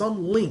find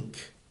some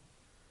link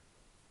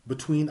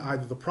between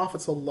either the Prophet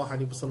sallallahu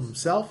alaihi wasallam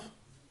himself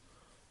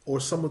or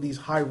some of these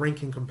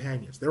high-ranking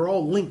companions. They're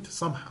all linked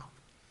somehow.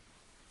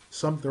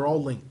 They're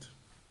all linked.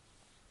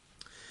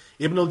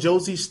 Ibn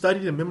Al-Jawzi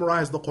studied and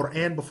memorized the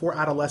Quran before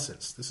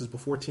adolescence. This is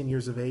before 10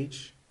 years of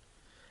age.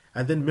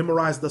 And then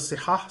memorized the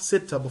Sihah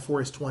Sitta before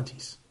his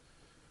 20s.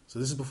 So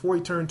this is before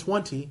he turned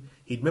 20.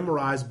 He'd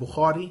memorized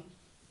Bukhari,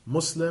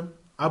 Muslim,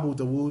 Abu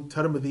Dawood,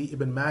 Tirmidhi,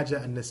 Ibn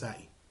Majah, and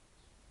Nasa'i.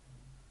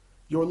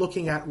 You're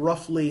looking at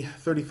roughly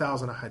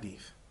 30,000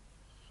 ahadith.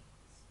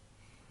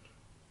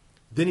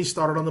 Then he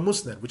started on the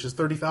Musnad, which is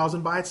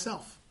 30,000 by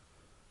itself.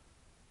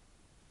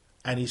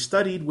 And he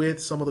studied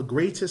with some of the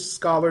greatest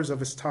scholars of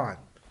his time.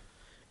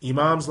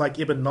 Imams like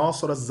Ibn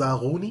Nasr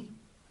al-Zaghuni,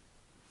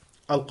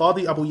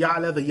 Al-Qadi Abu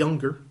Ya'la the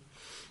Younger,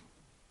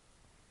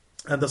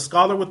 and the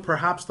scholar with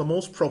perhaps the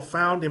most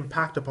profound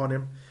impact upon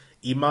him,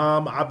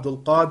 Imam Abdul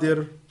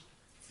Qadir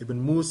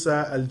Ibn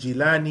Musa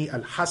Al-Jilani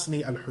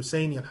Al-Hasni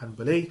Al-Husayni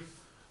Al-Hanbali,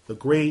 the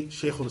great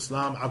Sheikh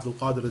al-Islam Abdul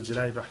Qadir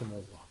Al-Jilani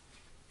rahimahullah.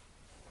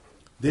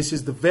 This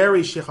is the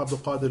very Sheikh Abdul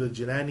Qadir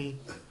Al-Jilani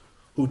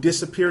who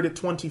disappeared at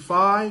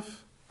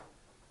 25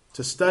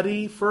 to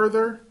study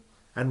further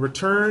and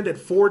returned at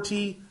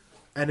 40,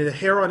 and the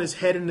hair on his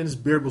head and his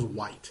beard was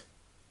white.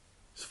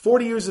 He's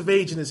 40 years of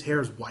age and his hair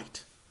is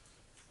white.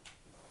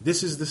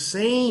 This is the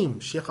same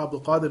Sheikh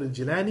Abdul Qadir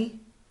Al-Jilani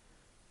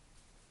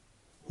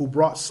who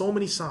brought so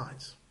many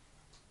signs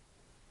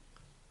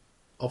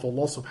of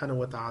Allah subhanahu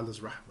wa ta'ala's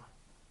rahmah.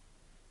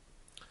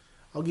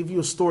 I'll give you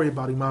a story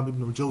about Imam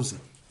ibn Al-Jawzi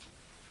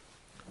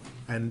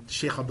and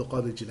Sheikh Abdul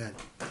Qadir Al-Jilani.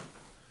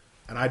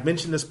 And I'd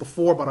mentioned this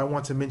before, but I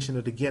want to mention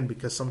it again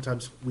because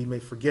sometimes we may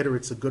forget or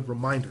it's a good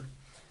reminder.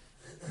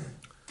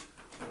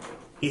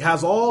 He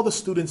has all the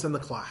students in the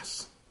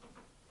class.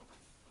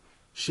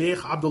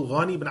 Sheikh Abdul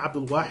Ghani ibn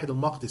Abdul Wahid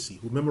al-Maqdisi,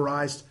 who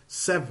memorized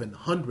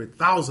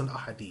 700,000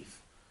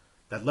 ahadith,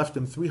 that left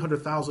him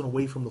 300,000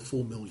 away from the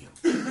full million.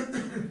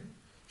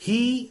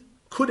 He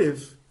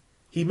memorized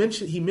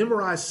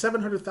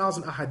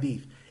 700,000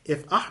 ahadith.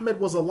 If Ahmed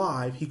was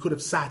alive, he could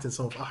have sat in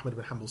some of Ahmed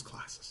ibn Hanbal's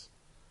classes.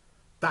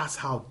 That's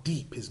how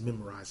deep his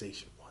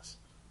memorization was.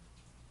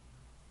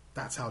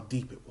 That's how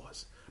deep it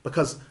was.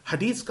 Because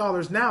hadith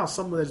scholars now,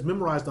 someone that's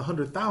memorized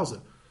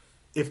 100,000,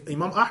 if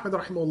Imam Ahmed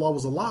rahimahullah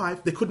was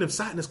alive, they couldn't have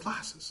sat in his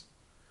classes.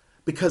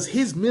 Because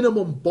his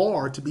minimum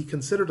bar to be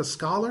considered a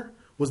scholar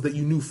was that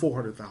you knew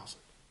 400,000.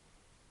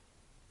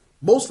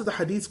 Most of the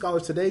hadith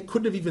scholars today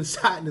couldn't have even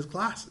sat in his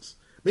classes.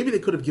 Maybe they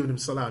could have given him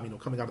salam,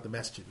 coming out of the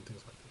masjid and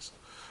things like this.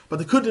 But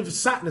they couldn't have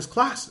sat in his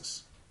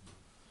classes.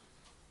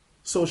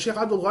 So Sheikh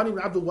Abdul Ghani ibn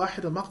Abdul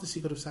Wahid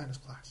al-Maqdisi could have sat in his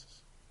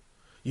classes.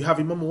 You have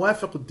Imam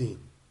Muwafiq al-Din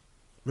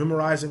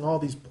memorizing all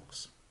these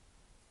books.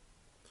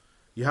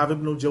 You have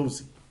Ibn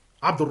Al-Jawzi,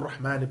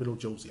 Abdur-Rahman ibn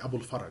Al-Jawzi, Abu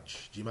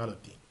al-Faraj, Jimal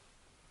al-Din.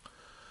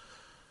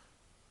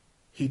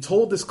 He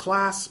told this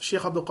class,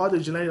 Sheikh Abdul Qadir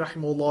Al-Jilani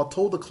rahimahullah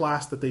told the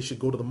class that they should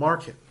go to the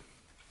market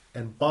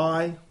and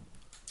buy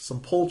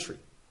some poultry.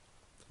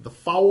 The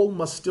fowl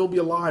must still be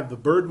alive, the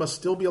bird must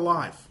still be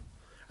alive.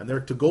 And they're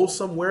to go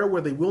somewhere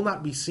where they will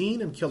not be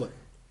seen and kill it.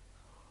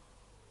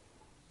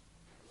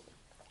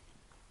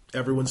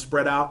 Everyone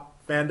spread out,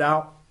 fanned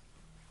out,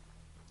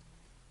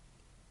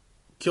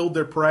 killed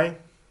their prey,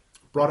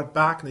 brought it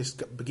back, and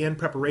they began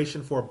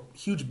preparation for a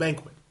huge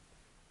banquet.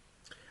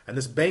 And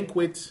this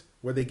banquet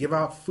where they give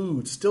out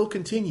food still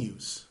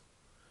continues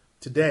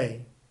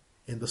today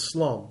in the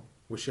slum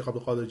where Sheikh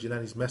Abdul Qadir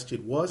Al-Jilani's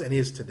masjid was and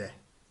is today.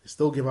 They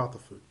still give out the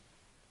food.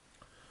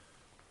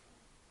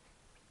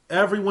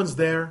 Everyone's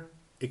there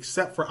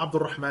except for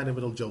Abdur-Rahman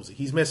ibn Al-Jawzi.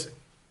 He's missing.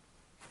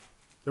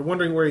 They're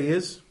wondering where he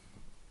is.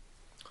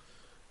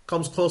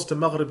 Comes close to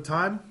Maghrib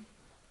time,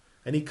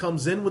 and he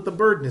comes in with the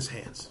bird in his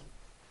hands.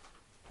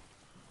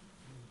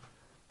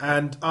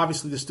 And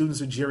obviously the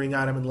students are jeering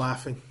at him and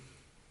laughing.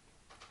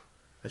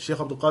 And Sheikh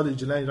Abdul Qadir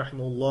Al-Jilani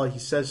rahimahullah, he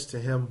says to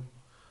him,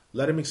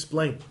 let him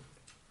explain.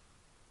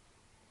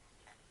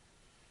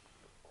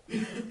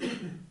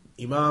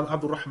 Imam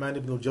Abdur-Rahman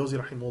ibn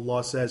Al-Jawzi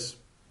rahimahullah says,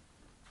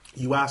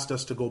 you asked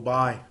us to go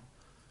buy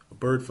a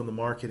bird from the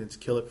market and to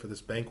kill it for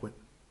this banquet.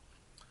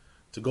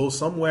 To go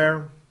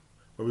somewhere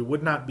where we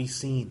would not be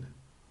seen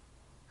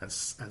and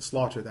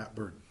slaughter that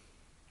bird.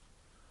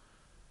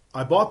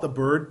 I bought the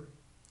bird,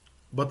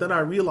 but then I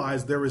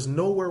realized there is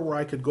nowhere where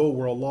I could go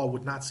where Allah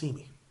would not see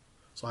me.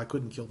 So I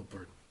couldn't kill the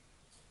bird.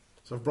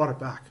 So I've brought it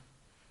back.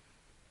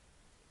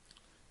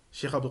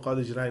 Sheikh Abdul Qadir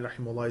Al-Jilani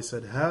rahimahullah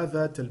said,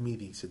 هذا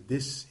تلميذي. He said,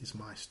 this is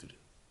my student.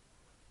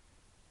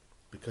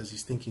 Because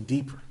he's thinking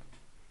deeper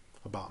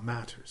about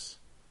matters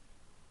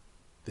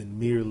than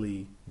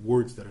merely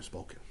words that are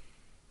spoken.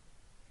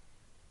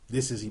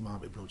 This is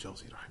Imam ibn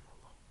Al-Jawzi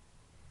rahimahullah.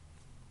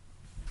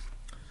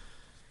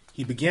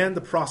 He began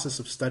the process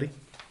of study.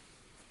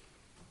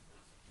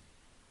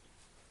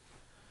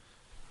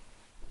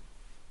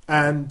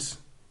 And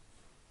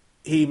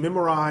he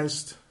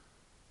memorized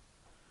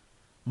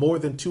more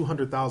than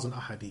 200,000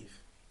 ahadith.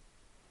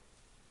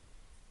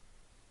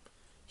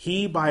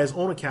 He, by his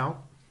own account,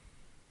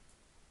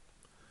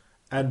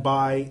 and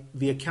by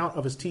the account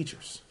of his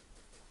teachers,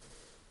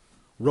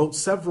 wrote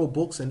several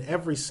books in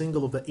every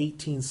single of the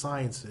 18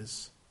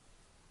 sciences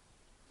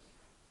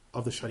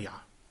of the Sharia.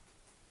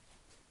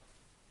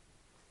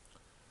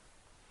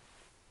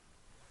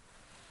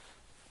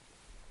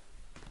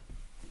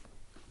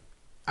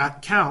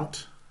 At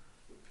count,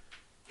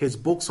 his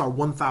books are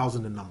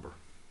 1,000 in number.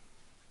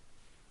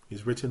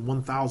 He's written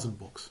 1,000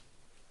 books.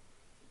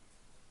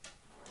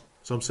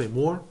 Some say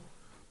more.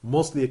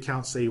 Most of the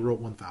accounts say he wrote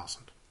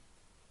 1,000.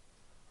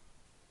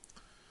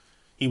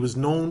 He was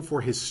known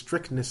for his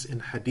strictness in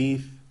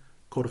hadith,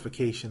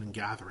 codification, and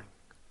gathering.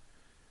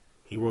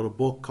 He wrote a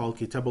book called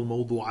Kitab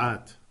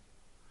al-Mawdu'at,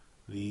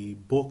 the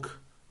book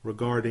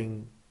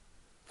regarding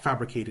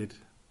fabricated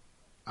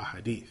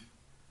ahadith.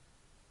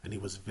 And he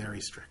was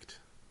very strict.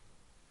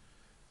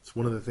 It's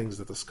one of the things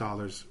that the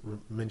scholars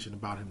mention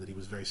about him, that he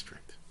was very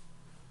strict.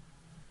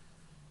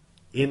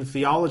 In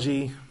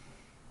theology,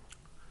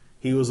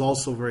 he was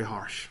also very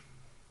harsh,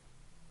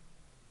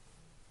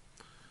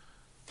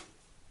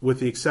 with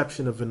the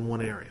exception of in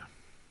one area.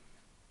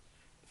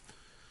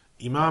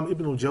 Imam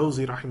ibn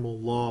Al-Jawzi,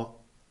 rahimahullah,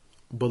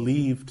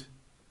 believed,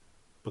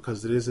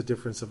 because there is a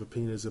difference of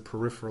opinion, is a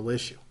peripheral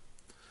issue,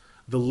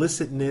 the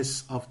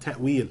licitness of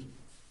ta'wil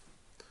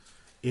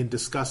in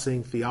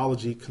discussing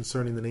theology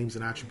concerning the names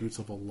and attributes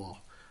of Allah.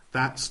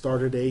 That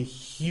started a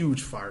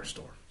huge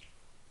firestorm,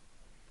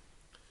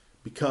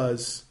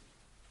 because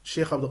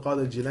Sheikh Abdul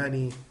Qadir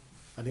Al-Jilani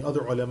and the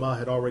other ulama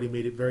had already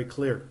made it very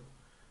clear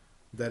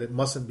that it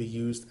mustn't be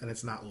used and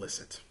it's not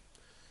licit.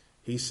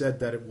 He said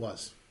that it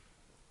was.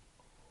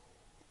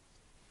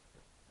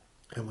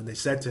 And when they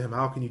said to him,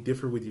 how can you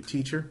differ with your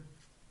teacher?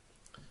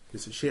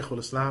 This is Shaykh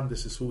al-Islam,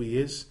 this is who he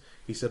is.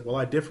 He said, well,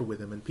 I differ with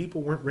him. And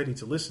people weren't ready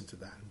to listen to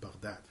that in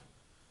Baghdad.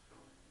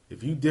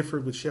 If you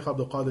differed with Sheikh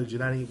Abdul Qadir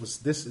Al-Jilani,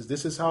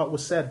 this is how it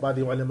was said by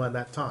the ulama in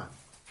that time.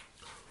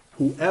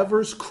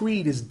 Whoever's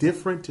creed is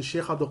different to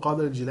Sheikh Abdul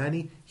Qadir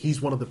Al-Jilani,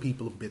 he's one of the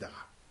people of bid'ah.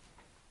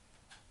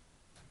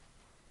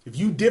 If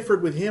you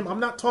differed with him, I'm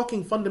not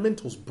talking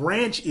fundamentals,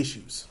 branch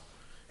issues.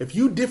 If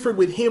you differed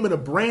with him in a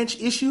branch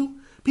issue,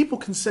 people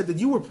can say that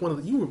you were one of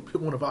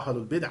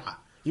Ahlul Bid'ah.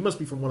 You must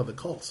be from one of the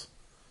cults.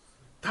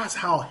 That's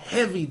how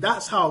heavy,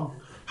 that's how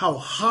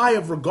high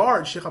of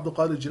regard Sheikh Abdul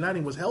Qadir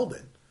Al-Jilani was held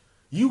in.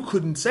 You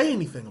couldn't say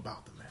anything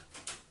about the man.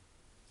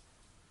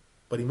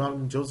 But Imam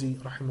ibn Jawzi,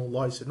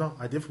 rahimahullah, he said, no,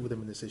 I differ with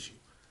him in this issue.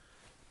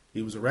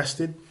 He was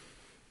arrested.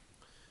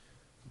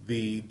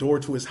 The door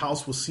to his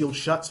house was sealed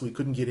shut, so he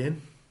couldn't get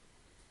in.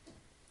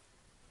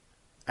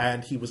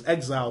 And he was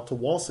exiled to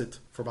Walsit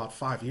for about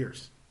 5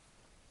 years.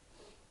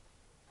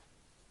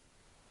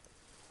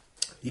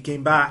 He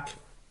came back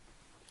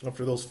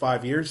after those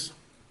 5 years,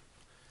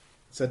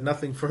 said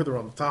nothing further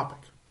on the topic.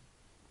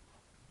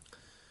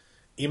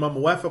 Imam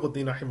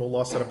Muwafaquddin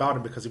rahimahullah said about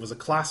him, because he was a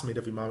classmate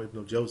of Imam ibn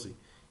Al-Jawzi,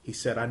 he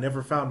said, I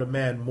never found a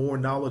man more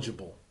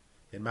knowledgeable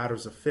in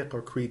matters of fiqh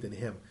or creed than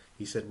him.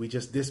 He said, we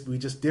just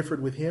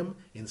differed with him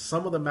in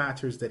some of the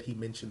matters that he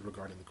mentioned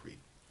regarding the creed.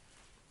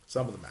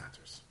 Some of the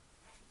matters.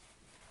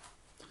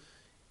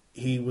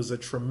 He was a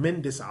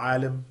tremendous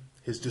alim.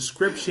 His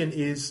description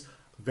is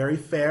very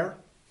fair,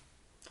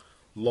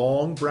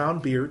 long brown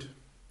beard,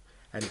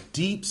 and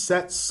deep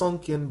set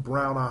sunken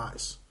brown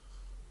eyes.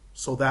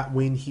 So that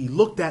when he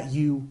looked at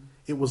you,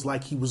 it was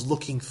like he was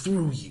looking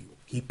through you.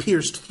 He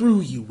pierced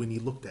through you when he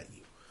looked at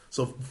you.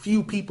 So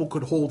few people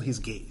could hold his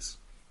gaze,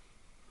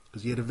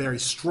 because he had a very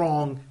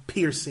strong,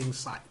 piercing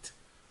sight.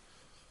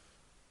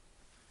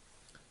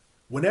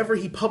 Whenever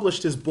he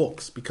published his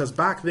books, because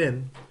back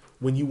then,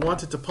 when you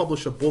wanted to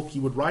publish a book,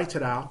 you would write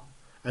it out,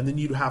 and then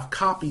you'd have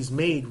copies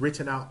made,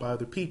 written out by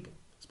other people.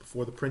 It's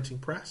before the printing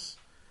press.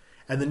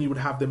 And then you would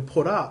have them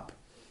put up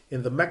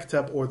in the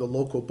maktab or the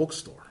local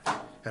bookstore.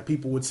 And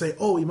people would say,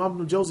 oh, Imam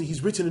ibn Al-Jawzi,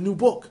 he's written a new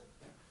book.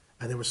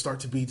 And there would start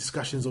to be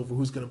discussions over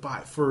who's going to buy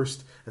it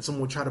first. And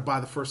someone would try to buy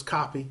the first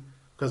copy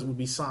because it would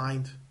be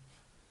signed.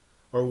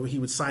 Or he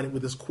would sign it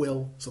with his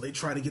quill. So they'd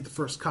try to get the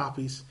first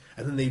copies,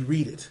 and then they'd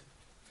read it.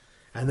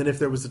 And then if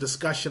there was a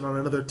discussion on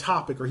another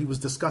topic, or he was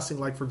discussing,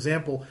 like, for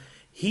example,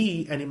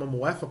 he and Imam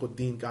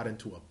Muwafaquddin got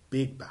into a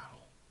big battle.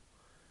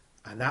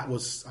 And that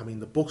was,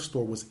 the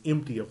bookstore was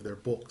empty of their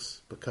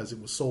books because it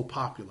was so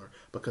popular.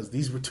 Because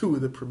these were two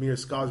of the premier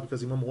scholars,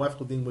 because Imam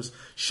Muwafaquddin was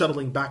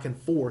shuttling back and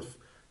forth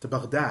to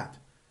Baghdad.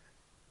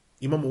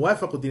 Imam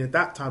Muwafaquddin at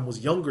that time was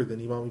younger than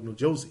Imam ibn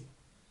Al-Jawzi.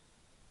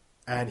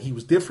 And he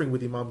was differing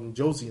with Imam ibn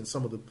Al-Jawzi in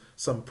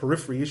some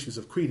periphery issues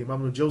of creed.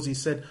 Imam ibn Al-Jawzi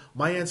said,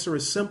 my answer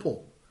is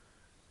simple.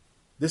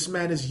 This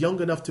man is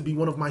young enough to be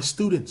one of my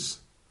students.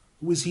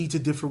 Who is he to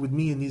differ with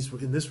me in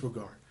this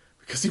regard?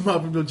 Because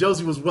Imam ibn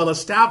Al-Jawzi was well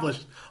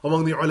established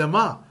among the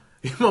ulama.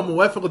 Imam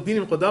Muwafaquddin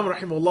al-Qadam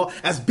rahimahullah,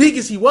 as big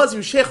as he was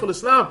Shaykh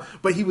al-Islam,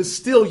 but he was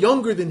still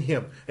younger than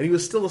him, and he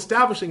was still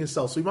establishing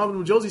himself. So Imam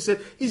ibn Al-Jawzi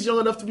said, he's young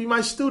enough to be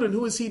my student.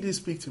 Who is he to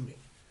speak to me?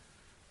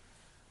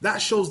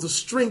 That shows the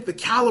strength, the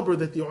caliber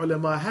that the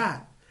ulama had.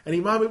 And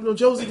Imam ibn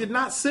Al-Jawzi did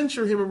not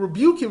censure him or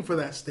rebuke him for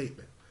that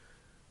statement.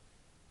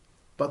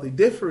 But they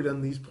differed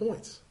on these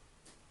points.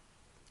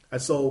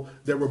 And so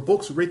there were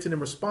books written in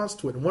response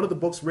to it. And one of the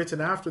books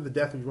written after the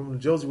death of Imam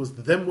Al-Jawzi was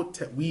Dhammut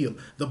Ta'wil,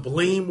 the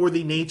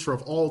blameworthy nature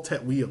of all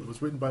Ta'wil. It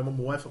was written by Imam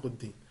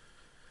Muwafaquddin.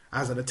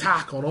 as an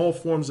attack on all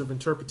forms of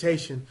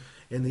interpretation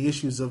in the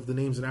issues of the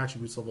names and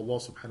attributes of Allah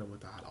subhanahu wa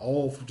ta'ala,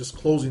 all for just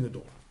closing the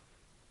door.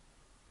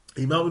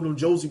 Imam ibn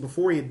Al-Jawzi,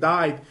 before he had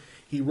died,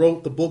 he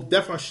wrote the book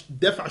Defa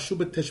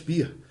Shubhat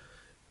Tashbih,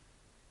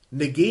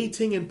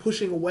 negating and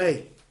pushing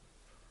away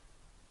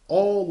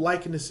all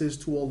likenesses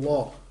to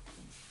Allah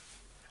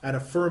and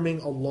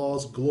affirming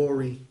Allah's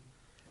glory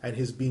and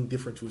His being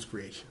different to His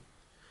creation.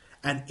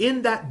 And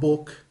in that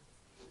book,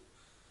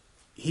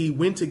 he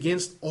went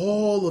against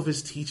all of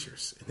his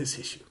teachers in this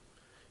issue.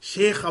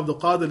 Sheikh Abdul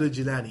Qadir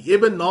Al-Jilani,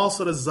 Ibn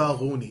Nasir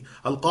Al-Zaghuni,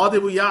 Al-Qadi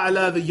Abu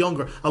Ya'la the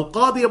younger,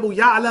 Al-Qadi Abu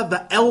Ya'la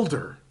the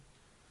elder.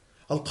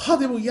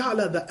 Al-Qadi Abu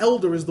Ya'la the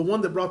elder is the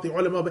one that brought the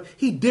ulama, but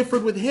he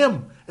differed with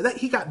him. And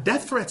he got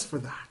death threats for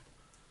that.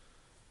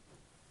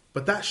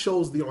 But that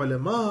shows the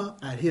ulama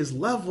at his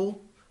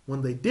level,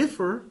 when they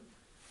differ,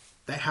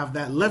 they have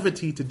that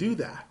levity to do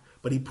that.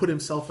 But he put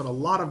himself in a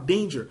lot of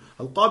danger.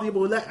 Al-Qadi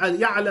Abu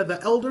Ya'la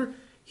the elder,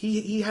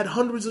 he had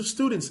hundreds of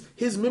students.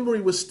 His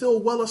memory was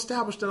still well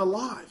established and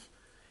alive.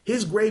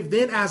 His grave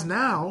then as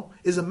now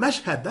is a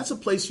mashhad. That's a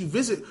place you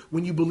visit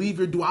when you believe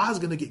your dua is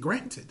going to get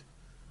granted.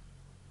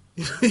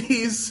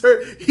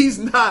 He's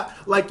not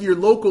like your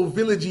local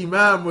village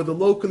imam or the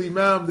local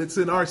imam that's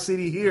in our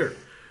city here.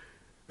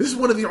 This is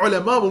one of the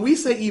ulama. When we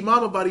say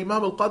imam about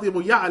Imam Al-Qadi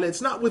Abu Ya'la,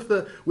 it's not with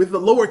the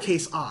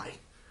lowercase I.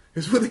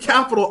 It's with a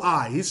capital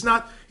I. He's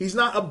not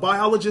a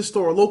biologist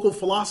or a local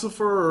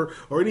philosopher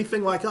or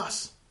anything like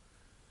us.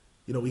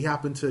 We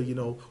happen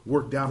to,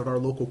 work down at our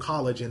local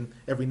college, and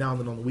every now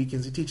and then on the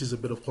weekends he teaches a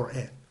bit of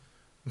Quran.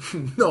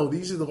 No,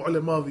 these are the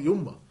ulama of the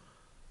ummah.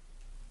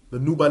 The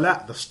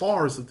nubala, the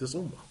stars of this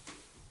ummah.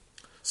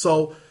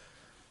 So,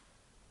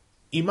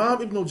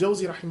 Imam ibn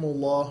Al-Jawzi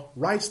rahimahullah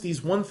writes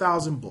these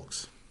 1,000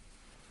 books.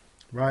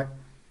 Right?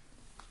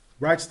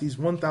 Writes these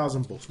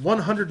 1,000 books.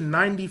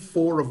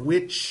 194 of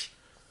which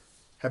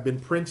have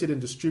been printed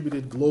and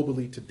distributed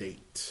globally to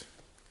date.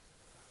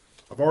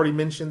 I've already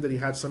mentioned that he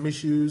had some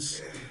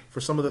issues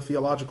for some of the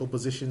theological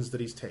positions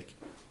that he's taken.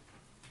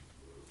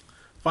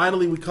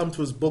 Finally, we come to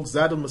his book,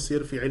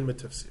 ul-Masir Fi Ilm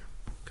it-Tafsir.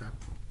 Okay.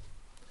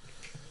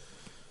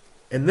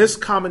 In this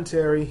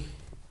commentary,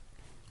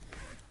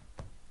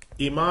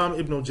 Imam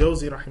ibn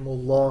Al-Jawzi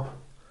rahimahullah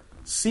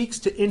seeks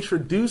to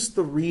introduce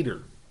the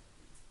reader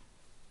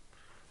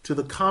to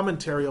the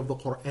commentary of the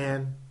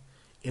Quran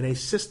in a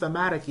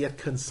systematic yet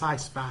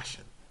concise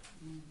fashion.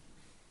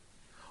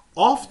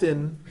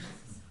 Often,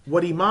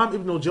 what Imam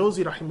ibn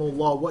Al-Jawzi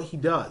rahimahullah, what he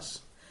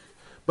does,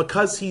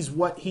 because he's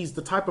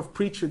the type of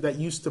preacher that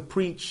used to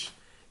preach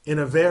in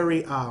a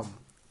very an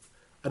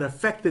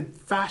affected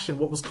fashion,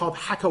 what was called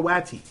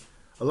hakawati.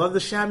 A lot of the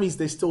Shamis,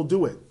 they still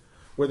do it,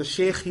 where the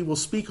sheikh, he will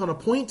speak on a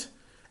point,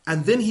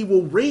 and then he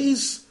will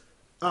raise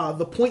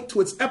the point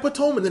to its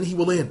epitome, and then he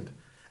will end.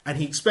 And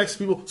he expects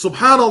people,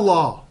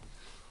 Subhanallah,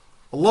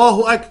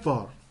 Allahu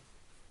Akbar,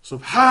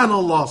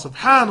 Subhanallah,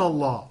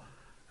 Subhanallah.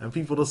 And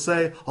people will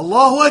say,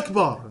 Allahu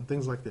Akbar, and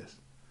things like this.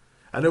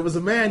 And there was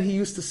a man he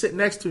used to sit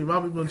next to,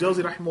 Imam ibn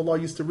Al-Jawzi rahimahullah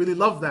used to really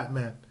love that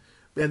man.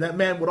 And that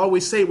man would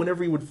always say,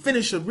 whenever he would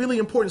finish a really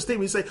important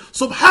statement, he'd say,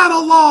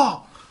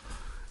 Subhanallah.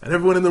 And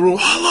everyone in the room,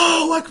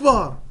 Allahu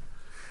Akbar.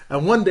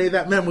 And one day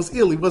that man was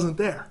ill, he wasn't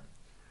there.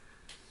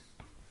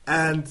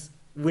 And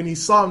when he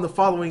saw him the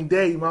following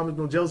day, Imam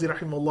ibn Al-Jawzi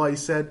rahimahullah, he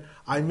said,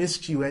 I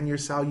missed you and your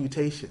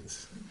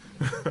salutations.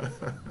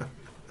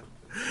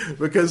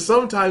 Because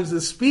sometimes the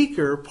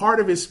speaker,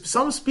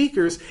 some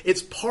speakers,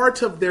 it's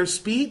part of their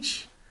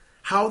speech,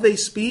 how they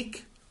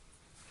speak,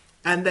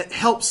 and that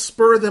helps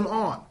spur them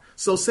on.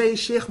 So say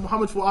Sheikh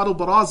Muhammad Fuad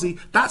al-Barazi,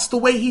 that's the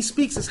way he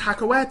speaks, is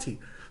hakawati.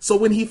 So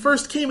when he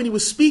first came and he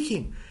was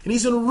speaking, and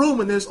he's in a room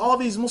and there's all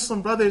these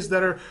Muslim brothers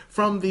that are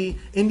from the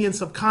Indian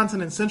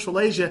subcontinent, Central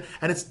Asia,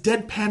 and it's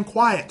deadpan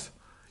quiet.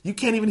 You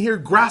can't even hear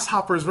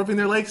grasshoppers rubbing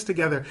their legs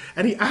together.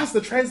 And he asked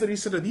the translator, he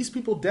said, are these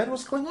people dead?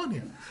 What's going on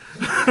here?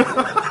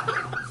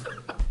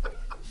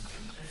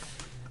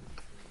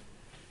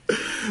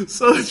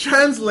 So the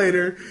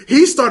translator,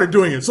 he started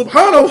doing it,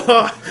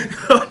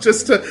 subhanallah,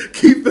 just to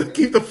keep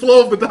the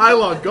flow of the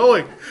dialogue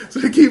going, so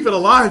to keep it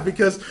alive,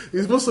 because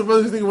these Muslim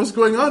brothers think, what's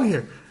going on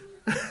here?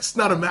 It's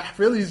not a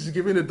mahfil, he's just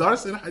giving a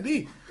dars and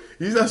hadith.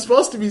 He's not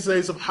supposed to be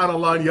saying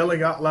subhanallah and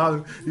yelling out loud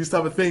and these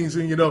type of things,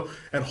 and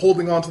and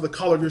holding on to the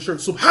collar of your shirt,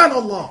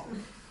 subhanallah,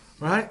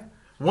 right?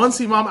 Once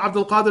Imam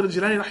Abdul Qadir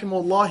Al-Jilani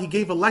rahimahullah, he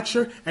gave a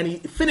lecture and he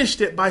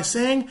finished it by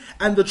saying,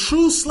 and the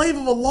true slave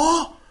of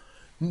Allah,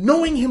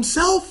 knowing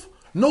himself,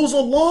 knows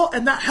Allah,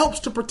 and that helps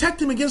to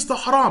protect him against the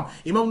haram.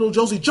 Imam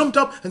Al-Jawzi jumped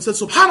up and said,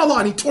 subhanallah,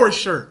 and he tore his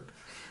shirt.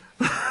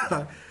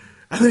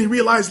 And then he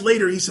realized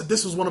later, he said,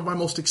 this was one of my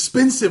most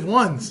expensive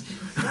ones.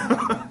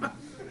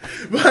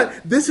 But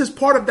this is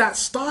part of that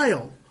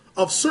style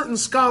of certain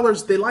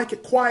scholars. They like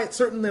it quiet,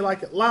 certain they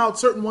like it loud,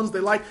 certain ones they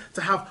like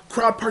to have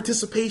crowd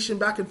participation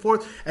back and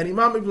forth. And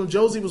Imam ibn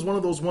Al-Jawzi was one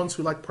of those ones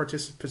who liked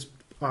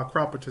crowd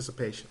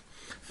participation.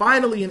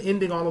 Finally, in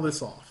ending all of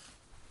this off,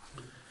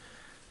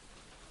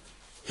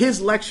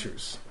 his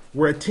lectures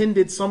were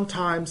attended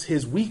sometimes,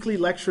 his weekly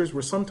lectures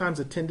were sometimes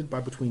attended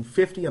by between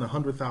 50 and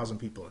 100,000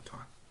 people at a time.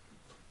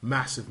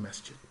 Massive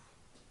masjid.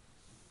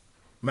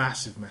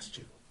 Massive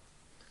masjid.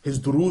 His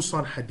durus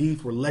on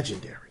hadith were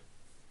legendary.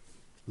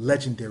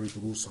 Legendary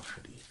durus on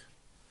hadith.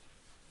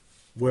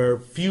 Where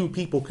few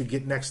people could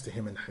get next to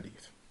him in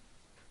hadith.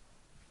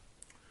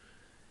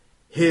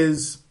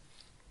 His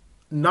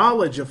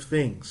knowledge of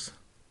things.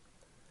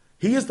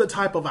 He is the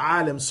type of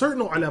alim.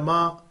 Certain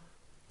ulama,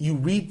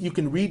 you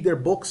can read their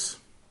books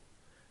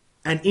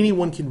and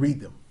anyone can read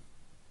them.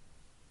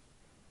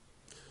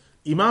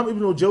 Imam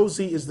ibn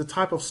Al-Jawzi is the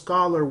type of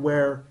scholar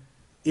where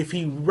if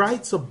he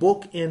writes a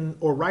book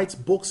or writes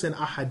books in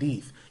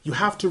ahadith, you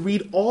have to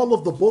read all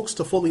of the books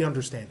to fully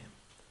understand him.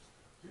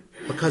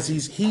 Because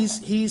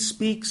he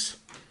speaks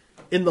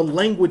in the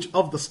language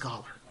of the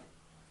scholar.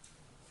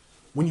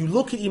 When you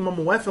look at Imam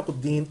Muwafiq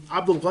al-Din,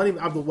 Abdul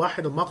Ghani, Abdul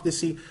Wahid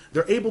al-Maqdisi,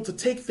 they're able to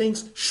take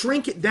things,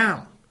 shrink it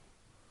down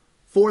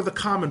for the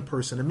common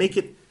person and make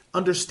it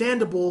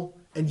understandable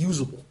and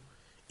usable.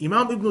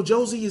 Imam ibn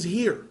Jawzi is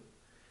here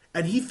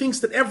and he thinks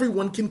that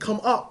everyone can come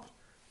up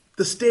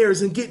the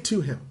stairs and get to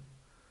him.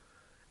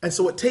 And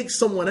so it takes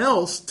someone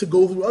else to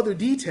go through other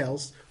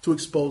details to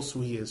expose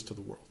who he is to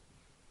the world.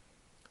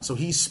 So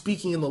he's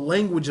speaking in the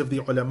language of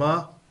the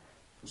ulama.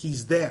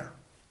 He's there.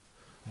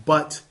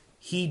 But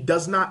he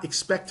does not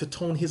expect to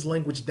tone his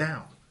language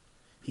down.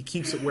 He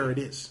keeps it where it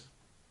is.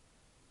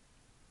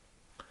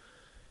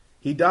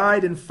 He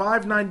died in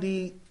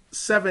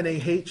 597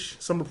 AH.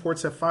 Some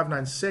reports have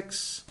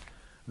 596.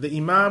 The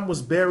Imam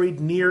was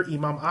buried near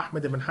Imam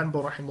Ahmad ibn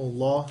Hanbal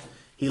rahimahullah.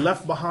 He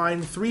left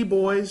behind 3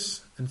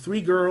 boys and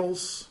 3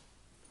 girls.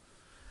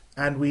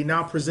 And we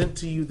now present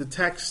to you the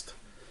text,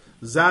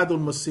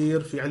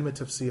 ul-Masir Fi Ilm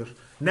it-Tafsir.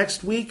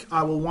 Next week,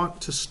 I will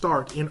want to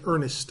start in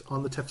earnest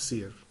on the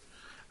tafsir.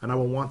 And I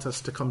will want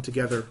us to come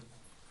together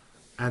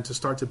and to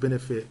start to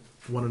benefit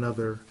one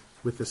another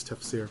with this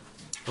tafsir.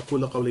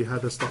 أقول قولي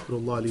هذا استغفر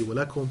الله لي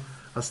ولكم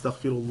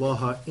أستغفر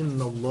الله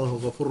إن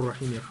الله غفور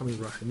رحيم يرحم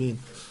الراحمين.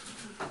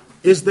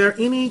 Is there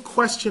any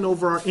question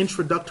over our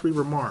introductory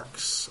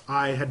remarks?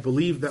 I had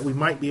believed that we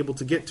might be able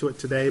to get to it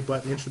today,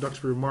 but the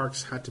introductory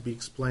remarks had to be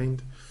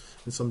explained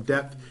in some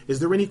depth.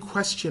 Is there any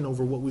question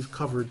over what we've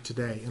covered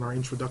today in our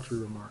introductory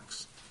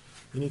remarks?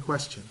 Any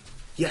question?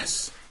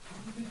 Yes?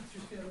 Could you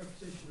just get a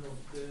repetition of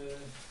the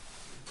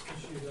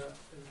issue that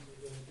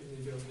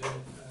Ibn Al-Jawzi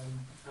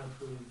had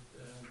with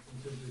in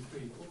terms of the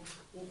creed?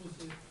 What was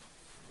it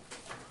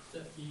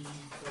that he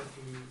tried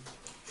to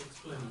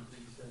explain that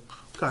he said?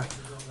 Okay.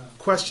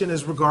 Question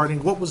is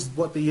regarding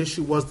what the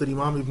issue was that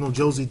Imam Ibn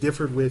Al-Jawzi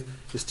differed with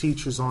his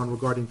teachers on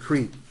regarding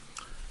creed.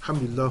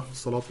 Alhamdulillah,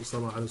 salatu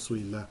wassalamu ala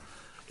rasulillah.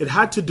 It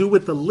had to do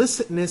with the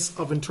licitness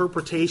of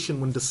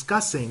interpretation when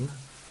discussing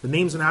the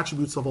names and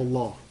attributes of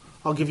Allah.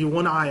 I'll give you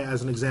one ayah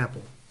as an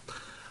example.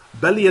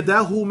 بَلْ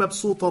يَدَاهُ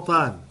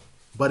مَبْسُوطَتَانِ.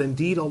 But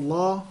indeed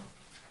Allah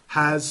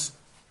has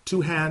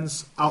 2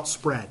 hands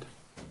outspread.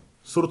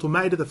 Surah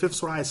Al-Ma'idah, the 5th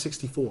surah, ayah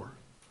 64.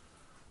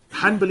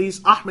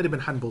 Hanbalis, Ahmad ibn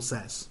Hanbal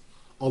says,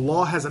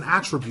 Allah has an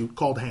attribute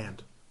called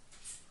hand.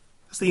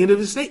 That's the end of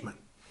his statement.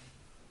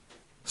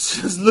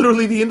 It's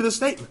literally the end of the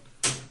statement.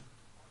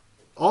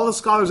 All the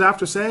scholars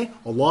after say,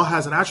 Allah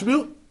has an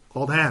attribute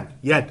called hand,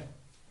 yad.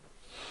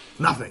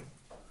 Nothing.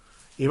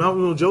 Imam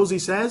Ibn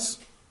Al-Jawzi says,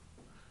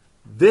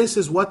 this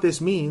is what this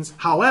means.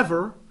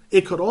 However,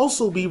 it could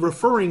also be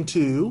referring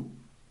to,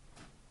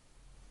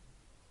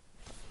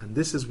 and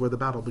this is where the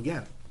battle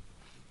began.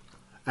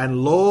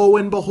 And lo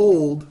and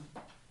behold,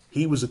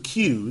 he was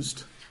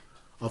accused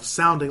of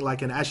sounding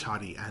like an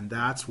Ash'ari, and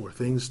that's where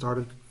things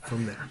started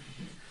from there.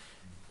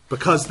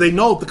 Because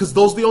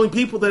those are the only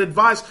people that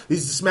advise,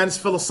 this man is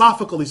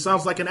philosophical, he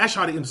sounds like an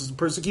Ash'ari, and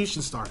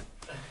persecution started.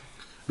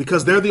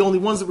 Because they're the only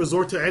ones that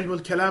resort to ilm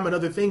al-kalam and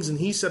other things, and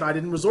he said, I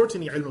didn't resort to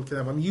any ilm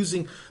al-kalam, I'm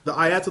using the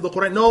ayat of the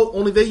Quran. No,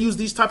 only they use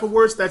these type of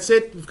words, that's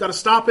it, we've got to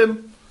stop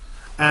him.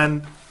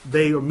 And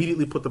they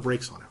immediately put the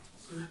brakes on him.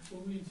 So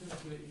when we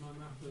interpret Imam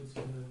Ahmad's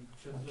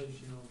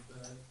translation of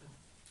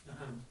the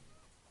hand,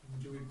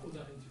 do we put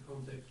that into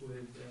context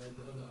with the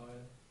other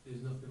ayah?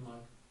 There's nothing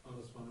like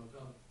Allah subhanahu wa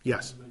ta'ala.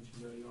 Yes.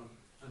 Mentioned earlier on,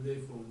 and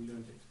therefore we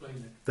don't explain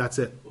it. That's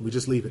it. We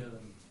just leave it.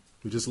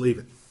 We just leave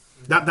it.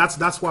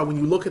 That's why when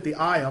you look at the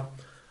ayah,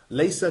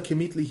 لَيْسَ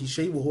كَمِثْلِهِ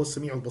شَيْءٌ وَهُوَ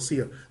السَّمِيعُ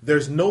الْبَصِيرُ.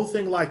 There's no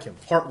thing like him.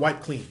 Heart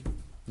wiped clean.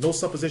 No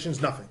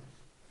suppositions, nothing.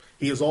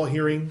 He is all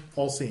hearing,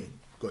 all seeing.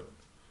 Good.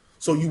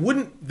 So you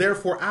wouldn't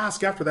therefore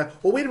ask after that,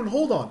 well, wait a minute,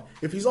 hold on.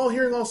 If he's all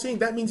hearing, all seeing,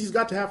 that means he's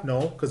got to have,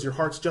 no, because your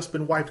heart's just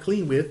been wiped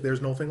clean with, there's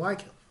no thing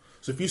like him.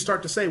 So if you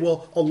start to say,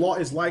 well, Allah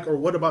is like, or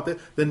what about that,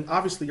 then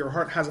obviously your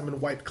heart hasn't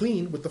been wiped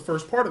clean with the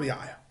first part of the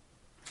ayah.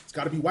 It's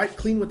got to be wiped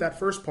clean with that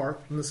first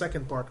part, and the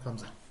second part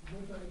comes in.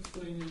 What about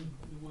explaining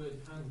the word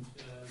hand,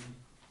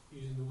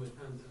 using the word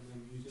hand, and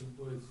then using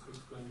words to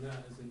explain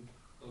that, as in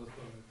Allah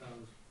subhanahu wa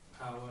ta'ala's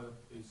power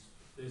is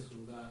this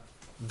or that?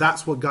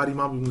 That's what got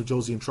Imam Ibn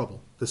Al-Jawzi in trouble.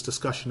 This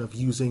discussion of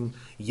using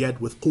yad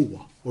with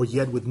quwwah, or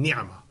yad with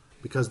ni'mah.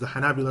 Because the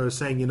Hanabila are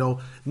saying,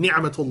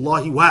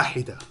 ni'matullahi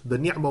wahida. The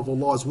ni'mah of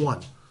Allah is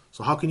one.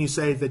 So how can you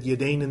say that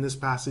yadain in this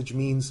passage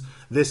means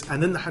this?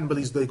 And then the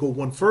Hanbalis, they go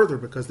one further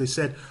because they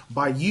said,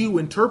 by you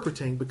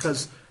interpreting,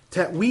 because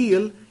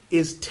Ta'wil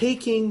is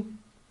taking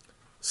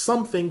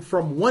something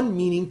from one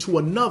meaning to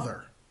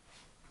another.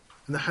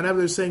 And the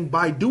Hanabila are saying,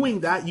 by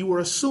doing that, you are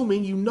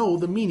assuming you know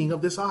the meaning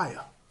of this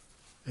ayah.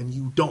 And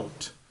you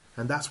don't.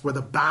 And that's where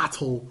the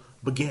battle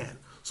began.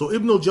 So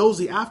Ibn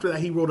Al-Jawzi, after that,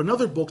 he wrote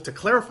another book to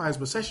clarify his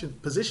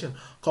position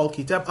called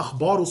Kitab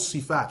Akhbar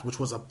al-Sifat, which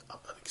was an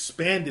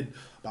expanded,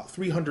 about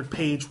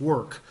 300-page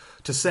work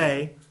to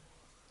say,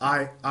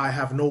 I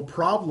have no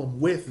problem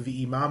with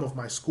the Imam of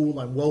my school.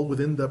 I'm well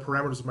within the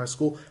parameters of my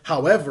school.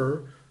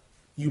 However,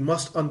 you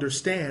must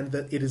understand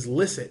that it is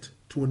licit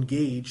to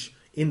engage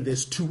in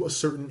this to a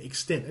certain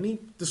extent. And he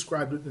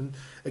described it and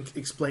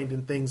explained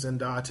in things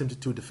and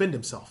attempted to defend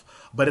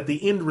himself. But at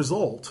the end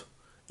result,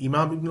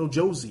 Imam Ibn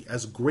Al-Jawzi,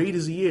 as great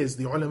as he is,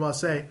 the ulama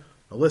say,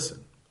 now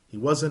listen, he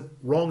wasn't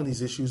wrong in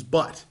these issues,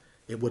 but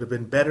it would have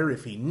been better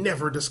if he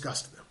never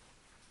discussed them.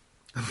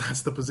 And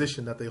that's the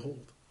position that they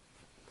hold.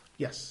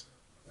 Yes?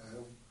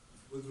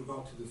 With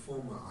regard to the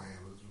former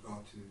ayah, with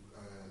regard to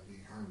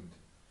the hand,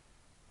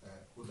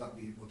 would that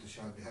be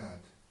mutashabihat?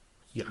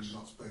 Yes. You're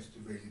not supposed to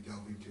really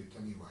delve into it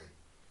anyway.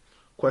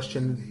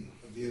 Question.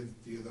 The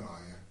other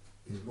ayah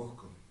is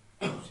muhkam,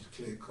 which is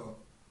clear cut.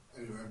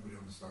 Everybody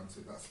understands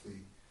it. That's the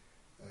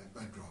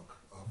bedrock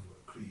of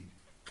creed.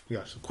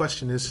 Yes. The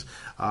question is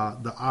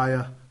the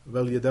ayah,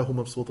 "Vel yadahu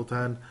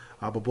mabsutatan,"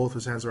 but both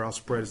his hands are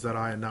outspread. Is that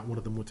ayah not one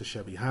of the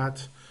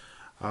mutashabihat?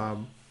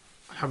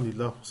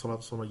 Alhamdulillah,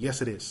 salatu salam.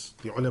 Yes, it is.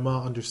 The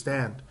ulama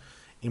understand.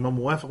 Imam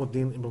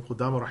Muwafiquddin ibn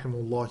Qudama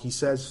rahimahullah, he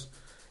says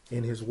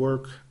in his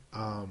work,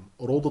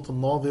 Rawdat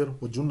al-Nadir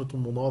wa Junnat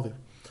al-Munadir,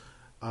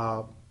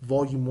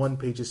 volume 1,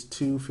 pages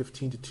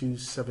 215 to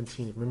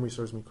 217, if memory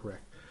serves me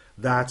correct,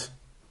 that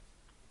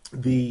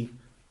the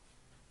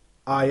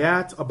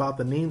ayat about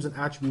the names and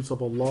attributes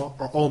of Allah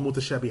are all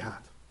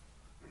mutashabihat.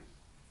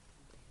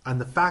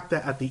 And the fact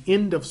that at the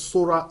end of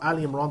Surah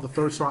Al-Imran, the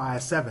third Surah, ayah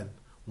 7,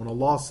 when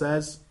Allah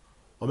says,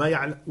 وَمَا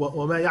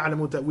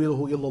يَعْلَمُ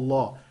تَأْوِيلُهُ إِلَّا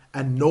اللَّهِ,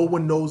 and no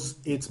one knows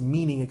its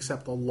meaning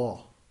except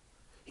Allah.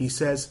 He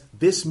says,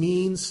 this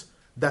means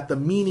that the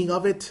meaning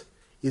of it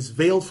is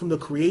veiled from the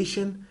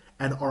creation,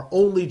 and our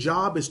only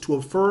job is to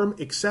affirm,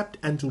 accept,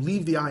 and to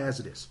leave the ayah as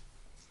it is.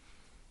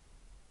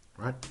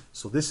 Right?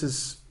 So this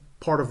is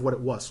part of what it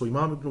was. So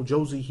Imam Ibn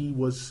Al-Jawzi, he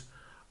was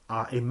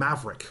a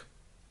maverick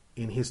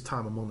in his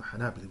time among the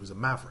Hanabila. He was a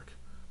maverick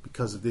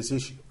because of this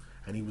issue.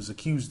 And he was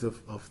accused of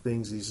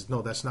things. He says,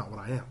 no, that's not what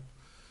I am.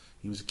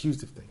 He was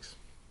accused of things.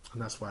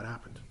 And that's why it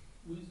happened.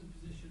 What is the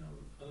position of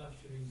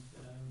Al-Ashari's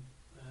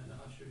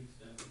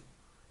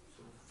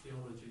sort of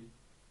theology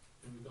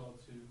in regard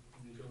to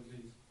the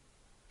Jawzi's?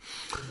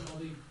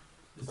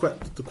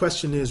 The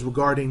question is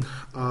regarding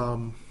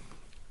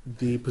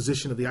the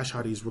position of the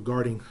Ash'aris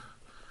regarding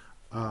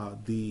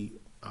the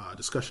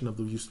discussion of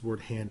the use of the word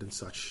hand and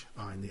such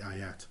in the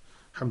ayat.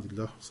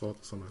 Alhamdulillah,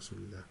 salatu wassalamu ala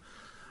rasulillah.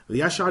 The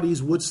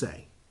Ash'aris would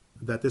say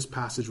that this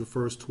passage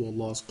refers to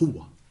Allah's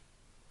quwwah.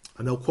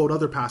 And they'll quote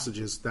other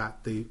passages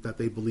that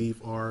they believe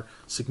are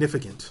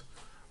significant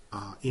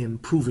in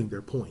proving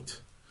their point.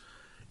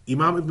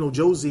 Imam Ibn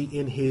Al-Jawzi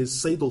in his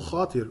Sayd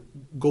al-Khatir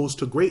goes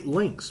to great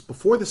lengths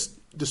before this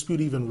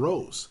dispute even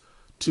rose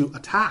to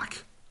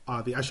attack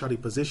the Ash'ari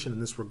position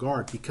in this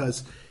regard,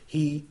 because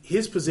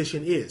his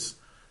position is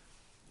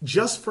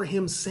just for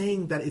him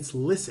saying that it's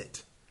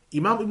licit.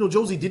 Imam Ibn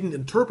Al-Jawzi didn't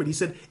interpret, he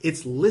said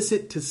it's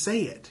licit to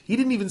say it. He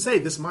didn't even say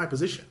this is my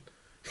position.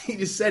 He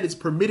just said it's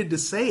permitted to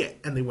say it,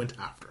 and they went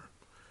after.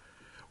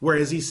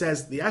 Whereas he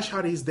says the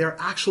Ash'aris, they're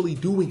actually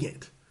doing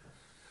it,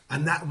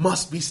 and that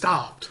must be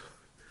stopped.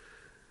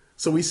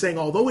 So he's saying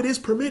although it is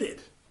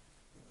permitted,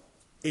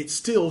 it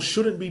still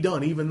shouldn't be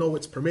done even though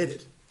it's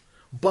permitted.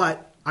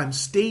 But I'm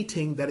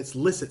stating that it's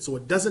licit, so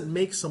it doesn't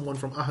make someone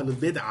from Ahl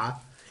al-Bid'ah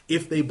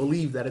if they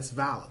believe that it's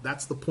valid.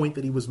 That's the point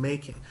that he was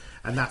making,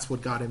 and that's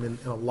what got him in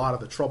a lot of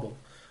the trouble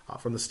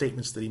from the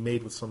statements that he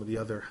made with some of the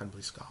other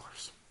Hanbali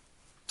scholars.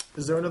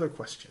 Is there another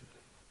question?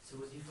 So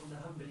was he from the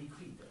Hanbali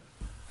creed then?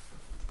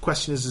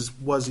 Question is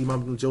was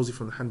Imam Ibn Al-Jawzi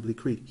from the Hanbali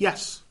creed?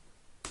 Yes.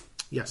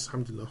 Yes,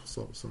 alhamdulillah.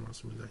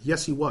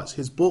 Yes, he was.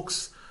 His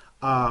books,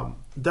 Daf'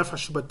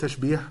 Shubhat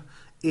Tashbih,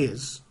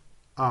 is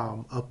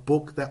a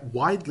book that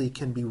widely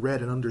can be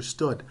read and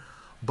understood,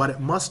 but it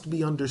must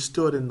be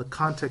understood in the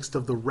context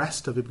of the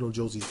rest of Ibn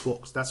Al-Jawzi's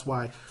books. That's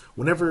why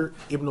whenever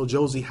Ibn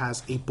Al-Jawzi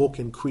has a book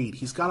in creed,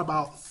 he's got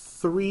about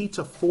 3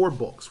 to 4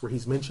 books where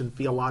he's mentioned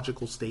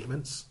theological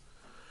statements,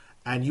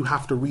 and you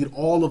have to read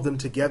all of them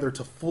together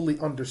to fully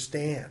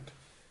understand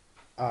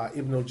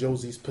Ibn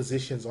Al-Jawzi's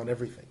positions on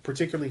everything,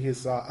 particularly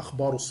his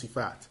Akhbar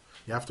al-Sifat.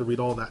 You have to read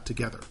all that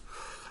together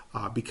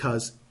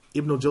because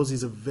Ibn Al-Jawzi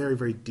is a very,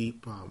 very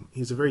deep,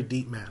 he's a very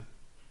deep man.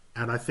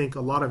 And I think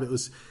a lot of it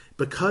was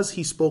because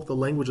he spoke the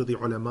language of the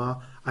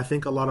ulama. I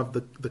think a lot of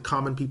the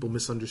common people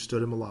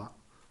misunderstood him a lot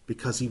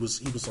because he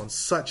was on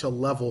such a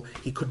level,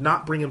 he could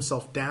not bring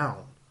himself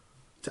down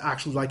to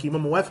actually, like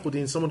Imam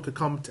Muwafiquddin, someone could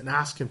come and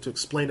ask him to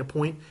explain a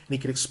point, and he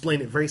could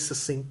explain it very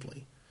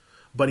succinctly.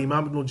 But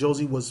Imam Ibn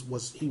Al-Jawzi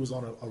was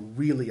on a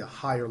really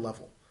higher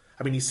level.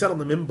 I mean, he said on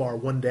the minbar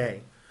one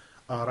day,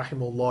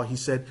 rahimahullah, he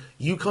said,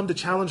 you come to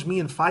challenge me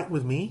and fight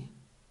with me?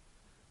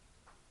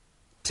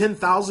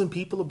 10,000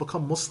 people have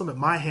become Muslim at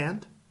my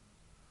hand.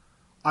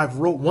 I've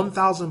wrote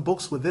 1,000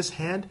 books with this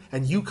hand,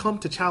 and you come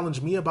to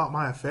challenge me about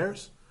my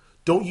affairs?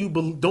 Don't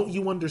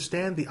you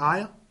understand the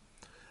ayah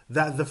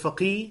that the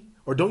faqih,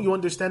 or don't you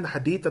understand the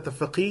hadith that the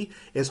faqih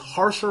is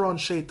harsher on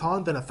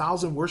shaitan than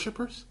 1,000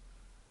 worshippers?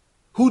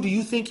 Who do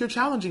you think you're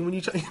challenging when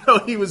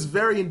he was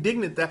very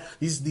indignant that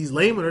these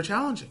laymen are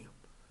challenging him.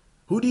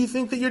 Who do you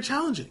think that you're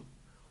challenging?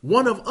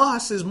 One of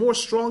us is more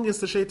strong against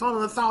the shaitan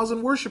than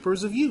 1,000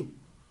 worshippers of you.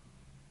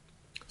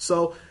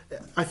 So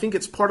I think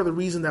it's part of the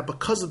reason that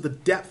because of the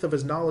depth of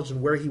his knowledge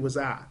and where he was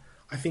at,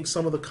 I think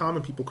some of the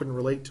common people couldn't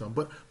relate to him.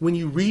 But when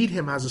you read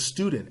him as a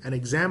student and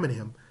examine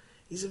him,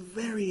 he's a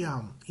very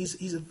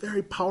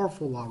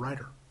powerful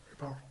writer. Very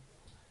powerful.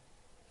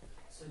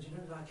 So do you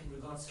know, like in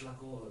regards to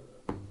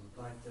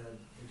like the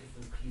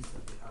different creeds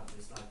that we have,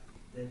 it's like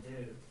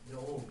they're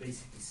all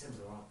basically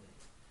similar,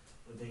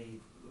 aren't they?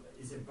 But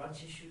is it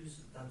branch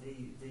issues that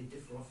they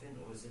differ often,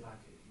 or is it like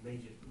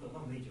major,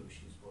 not major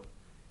issues, but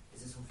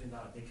is it something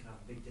that they can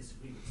have big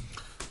disagreements?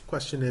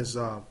 Question is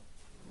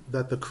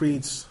that the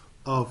creeds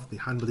of the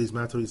Hanbalis,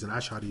 Maturidis, and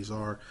Ash'aris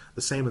are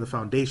the same in the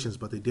foundations,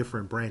 but they differ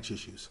in branch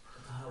issues.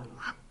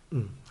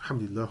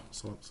 Alhamdulillah.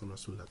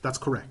 That's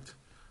correct.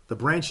 The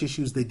branch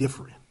issues they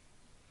differ in.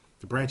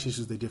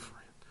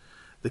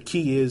 The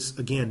key is,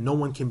 again, no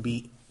one can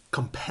be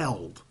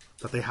compelled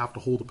that they have to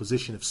hold a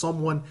position. If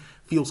someone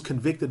feels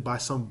convicted by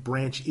some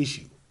branch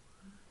issue,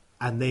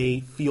 and they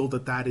feel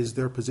that that is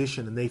their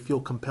position, and they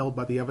feel compelled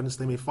by the evidence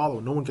they may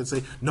follow, no one can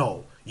say,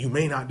 no, you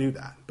may not do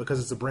that, because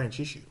it's a branch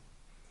issue.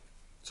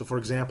 So, for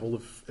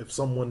example, if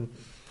someone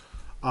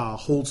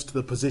holds to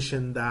the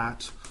position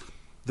that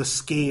the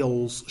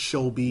scales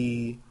shall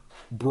be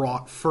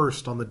brought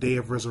first on the day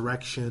of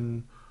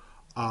resurrection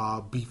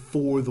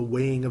before the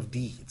weighing of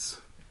deeds,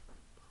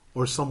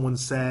 or someone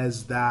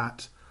says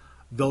that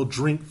they'll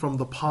drink from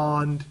the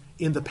pond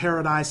in the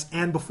paradise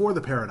and before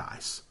the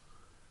paradise,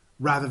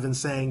 rather than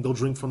saying they'll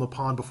drink from the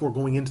pond before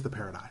going into the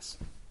paradise.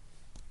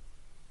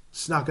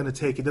 It's not going to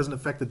take, it doesn't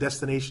affect the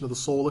destination of the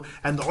soul.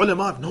 And the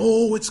ulama,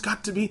 no, it's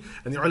got to be.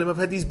 And the ulama have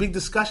had these big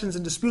discussions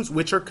and disputes,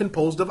 which are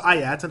composed of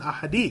ayat and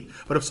ahadith.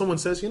 But if someone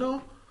says,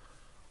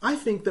 I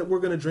think that we're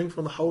going to drink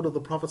from the hawd of the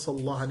Prophet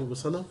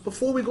ﷺ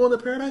before we go into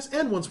paradise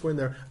and once we're in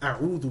there,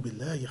 a'udhu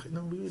billah,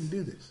 no, we wouldn't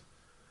do this.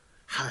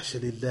 Hasha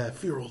lillah,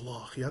 fear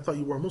Allah, I thought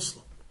you were a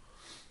Muslim.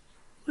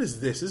 What is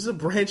this? This is a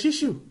branch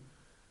issue.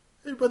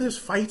 Everybody's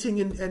fighting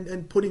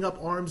and putting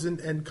up arms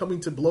and coming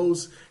to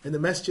blows in the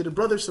masjid. A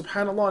brother,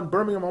 subhanAllah, in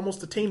Birmingham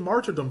almost attained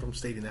martyrdom from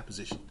stating that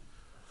position.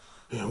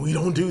 We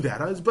don't do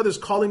that. His brother's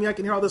calling me. I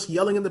can hear all this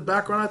yelling in the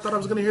background. I thought I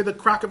was going to hear the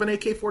crack of an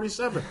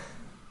AK-47.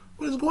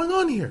 What is going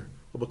on here?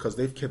 Well, because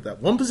they've kept that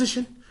one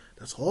position.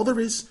 That's all there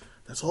is.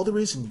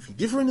 And if you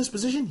differ in this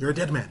position, you're a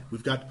dead man.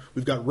 We've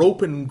got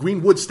rope and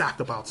green wood stacked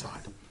up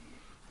outside.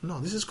 No,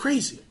 this is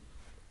crazy.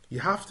 You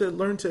have to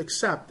learn to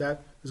accept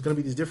that there's going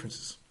to be these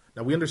differences.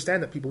 Now, we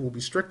understand that people will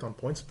be strict on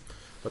points,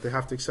 but they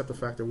have to accept the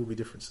fact there will be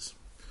differences.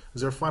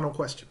 Is there a final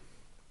question?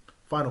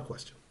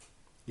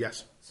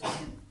 Yes? So,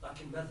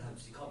 like in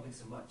madhabs, you can't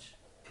mix and match.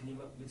 Can you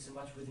mix and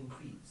match within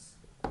creeds?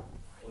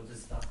 Or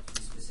does that have to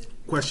be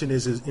specific? Question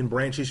is in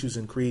branch issues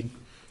in creed,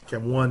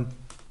 can one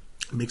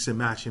mix and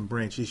match in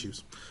branch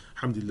issues?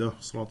 Alhamdulillah,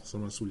 salatu wassalamu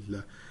ala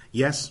rasulillah.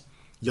 Yes,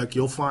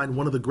 you'll find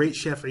one of the great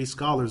Shafi'i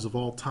scholars of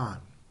all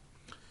time,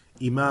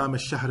 Imam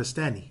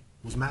al-Shahrastani,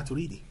 was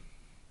Maturidi.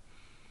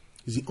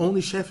 He's the only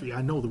Shafi'i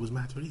I know that was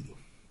Maturidi.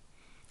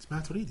 It's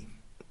Maturidi.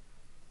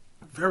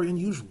 Very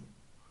unusual.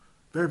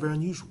 Very, very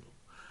unusual.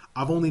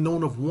 I've only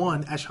known of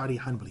one Ash'ari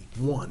Hanbali.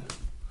 One.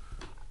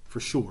 For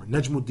sure.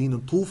 Najmuddin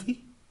al-Tufi,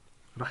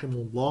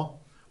 rahimahullah,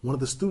 one of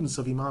the students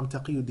of Imam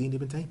Taqiyuddin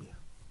ibn Taymiyyah.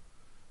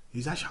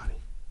 He's Ash'ari.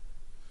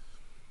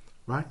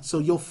 Right? So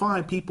you'll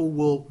find people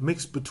will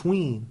mix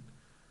between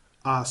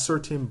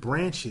certain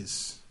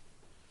branches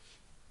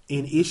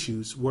in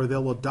issues where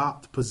they'll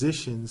adopt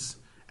positions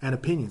and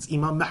opinions.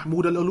 Imam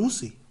Mahmud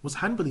al-Alusi was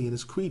Hanbali in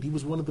his creed. He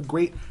was one of the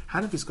great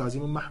Hanafi scholars,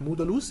 Imam Mahmud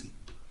al-Alusi.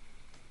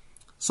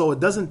 So it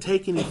doesn't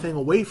take anything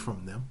away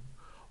from them,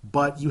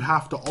 but you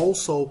have to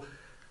also,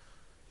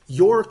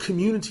 your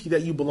community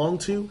that you belong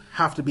to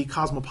have to be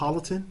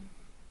cosmopolitan,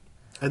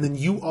 and then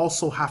you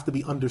also have to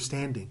be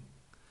understanding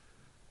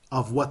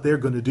of what they're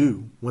going to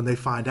do when they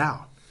find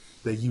out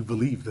that you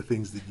believe the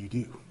things that you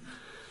do.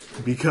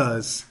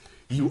 Because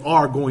you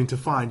are going to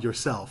find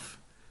yourself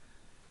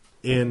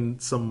in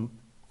some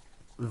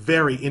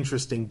very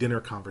interesting dinner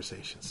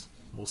conversations.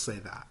 We'll say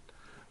that.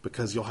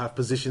 Because you'll have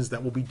positions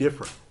that will be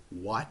different.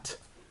 What?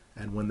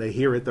 And when they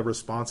hear it, the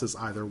response is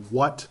either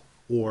what,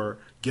 or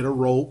get a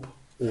rope,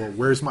 or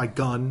where's my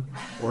gun,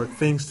 or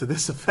things to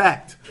this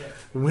effect.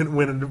 When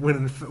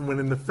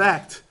in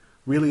effect,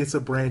 really it's a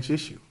branch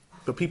issue.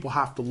 But people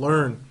have to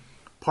learn.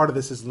 Part of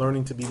this is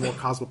learning to be more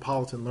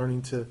cosmopolitan,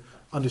 learning to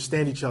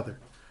understand each other.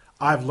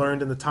 I've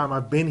learned in the time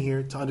I've been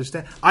here to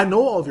understand. I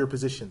know all of your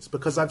positions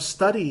because I've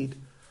studied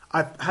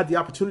I've had the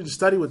opportunity to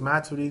study with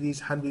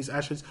Maturidis, Hanbalis,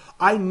 Ash'aris.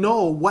 I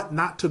know what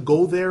not to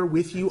go there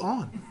with you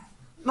on.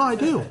 No, I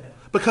do.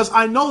 Because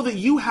I know that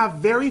you have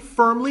very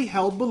firmly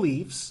held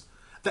beliefs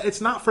that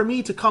it's not for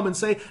me to come and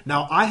say,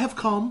 now I have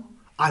come,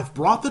 I've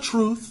brought the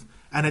truth,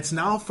 and it's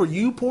now for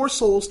you poor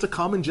souls to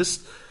come and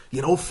just,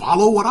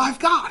 follow what I've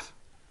got.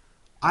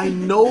 I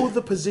know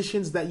the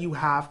positions that you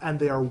have, and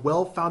they are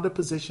well-founded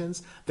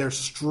positions. They're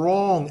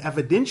strong,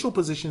 evidential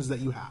positions that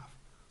you have.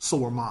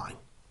 So are mine.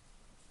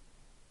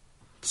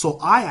 So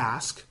I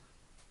ask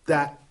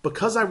that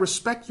because I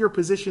respect your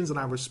positions and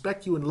I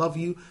respect you and love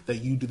you, that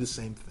you do the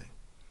same thing.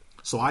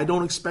 So I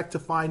don't expect to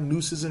find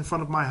nooses in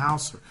front of my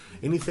house or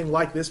anything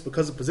like this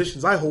because of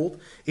positions I hold,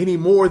 any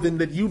more than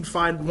that you'd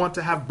want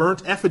to have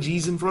burnt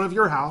effigies in front of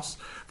your house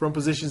from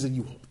positions that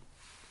you hold.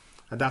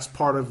 And that's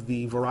part of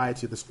the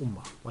variety of this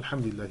ummah.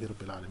 Walhamdulillahi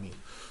Rabbil Alameen.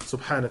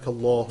 Subhanaka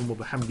Allahumma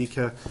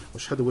bihamdika wa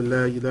ashhadu an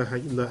la ilaha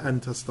illa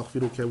anta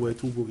astaghfiruka wa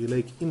atubu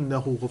ilayk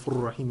innahu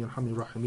ghafurur rahim yarhamir rahim.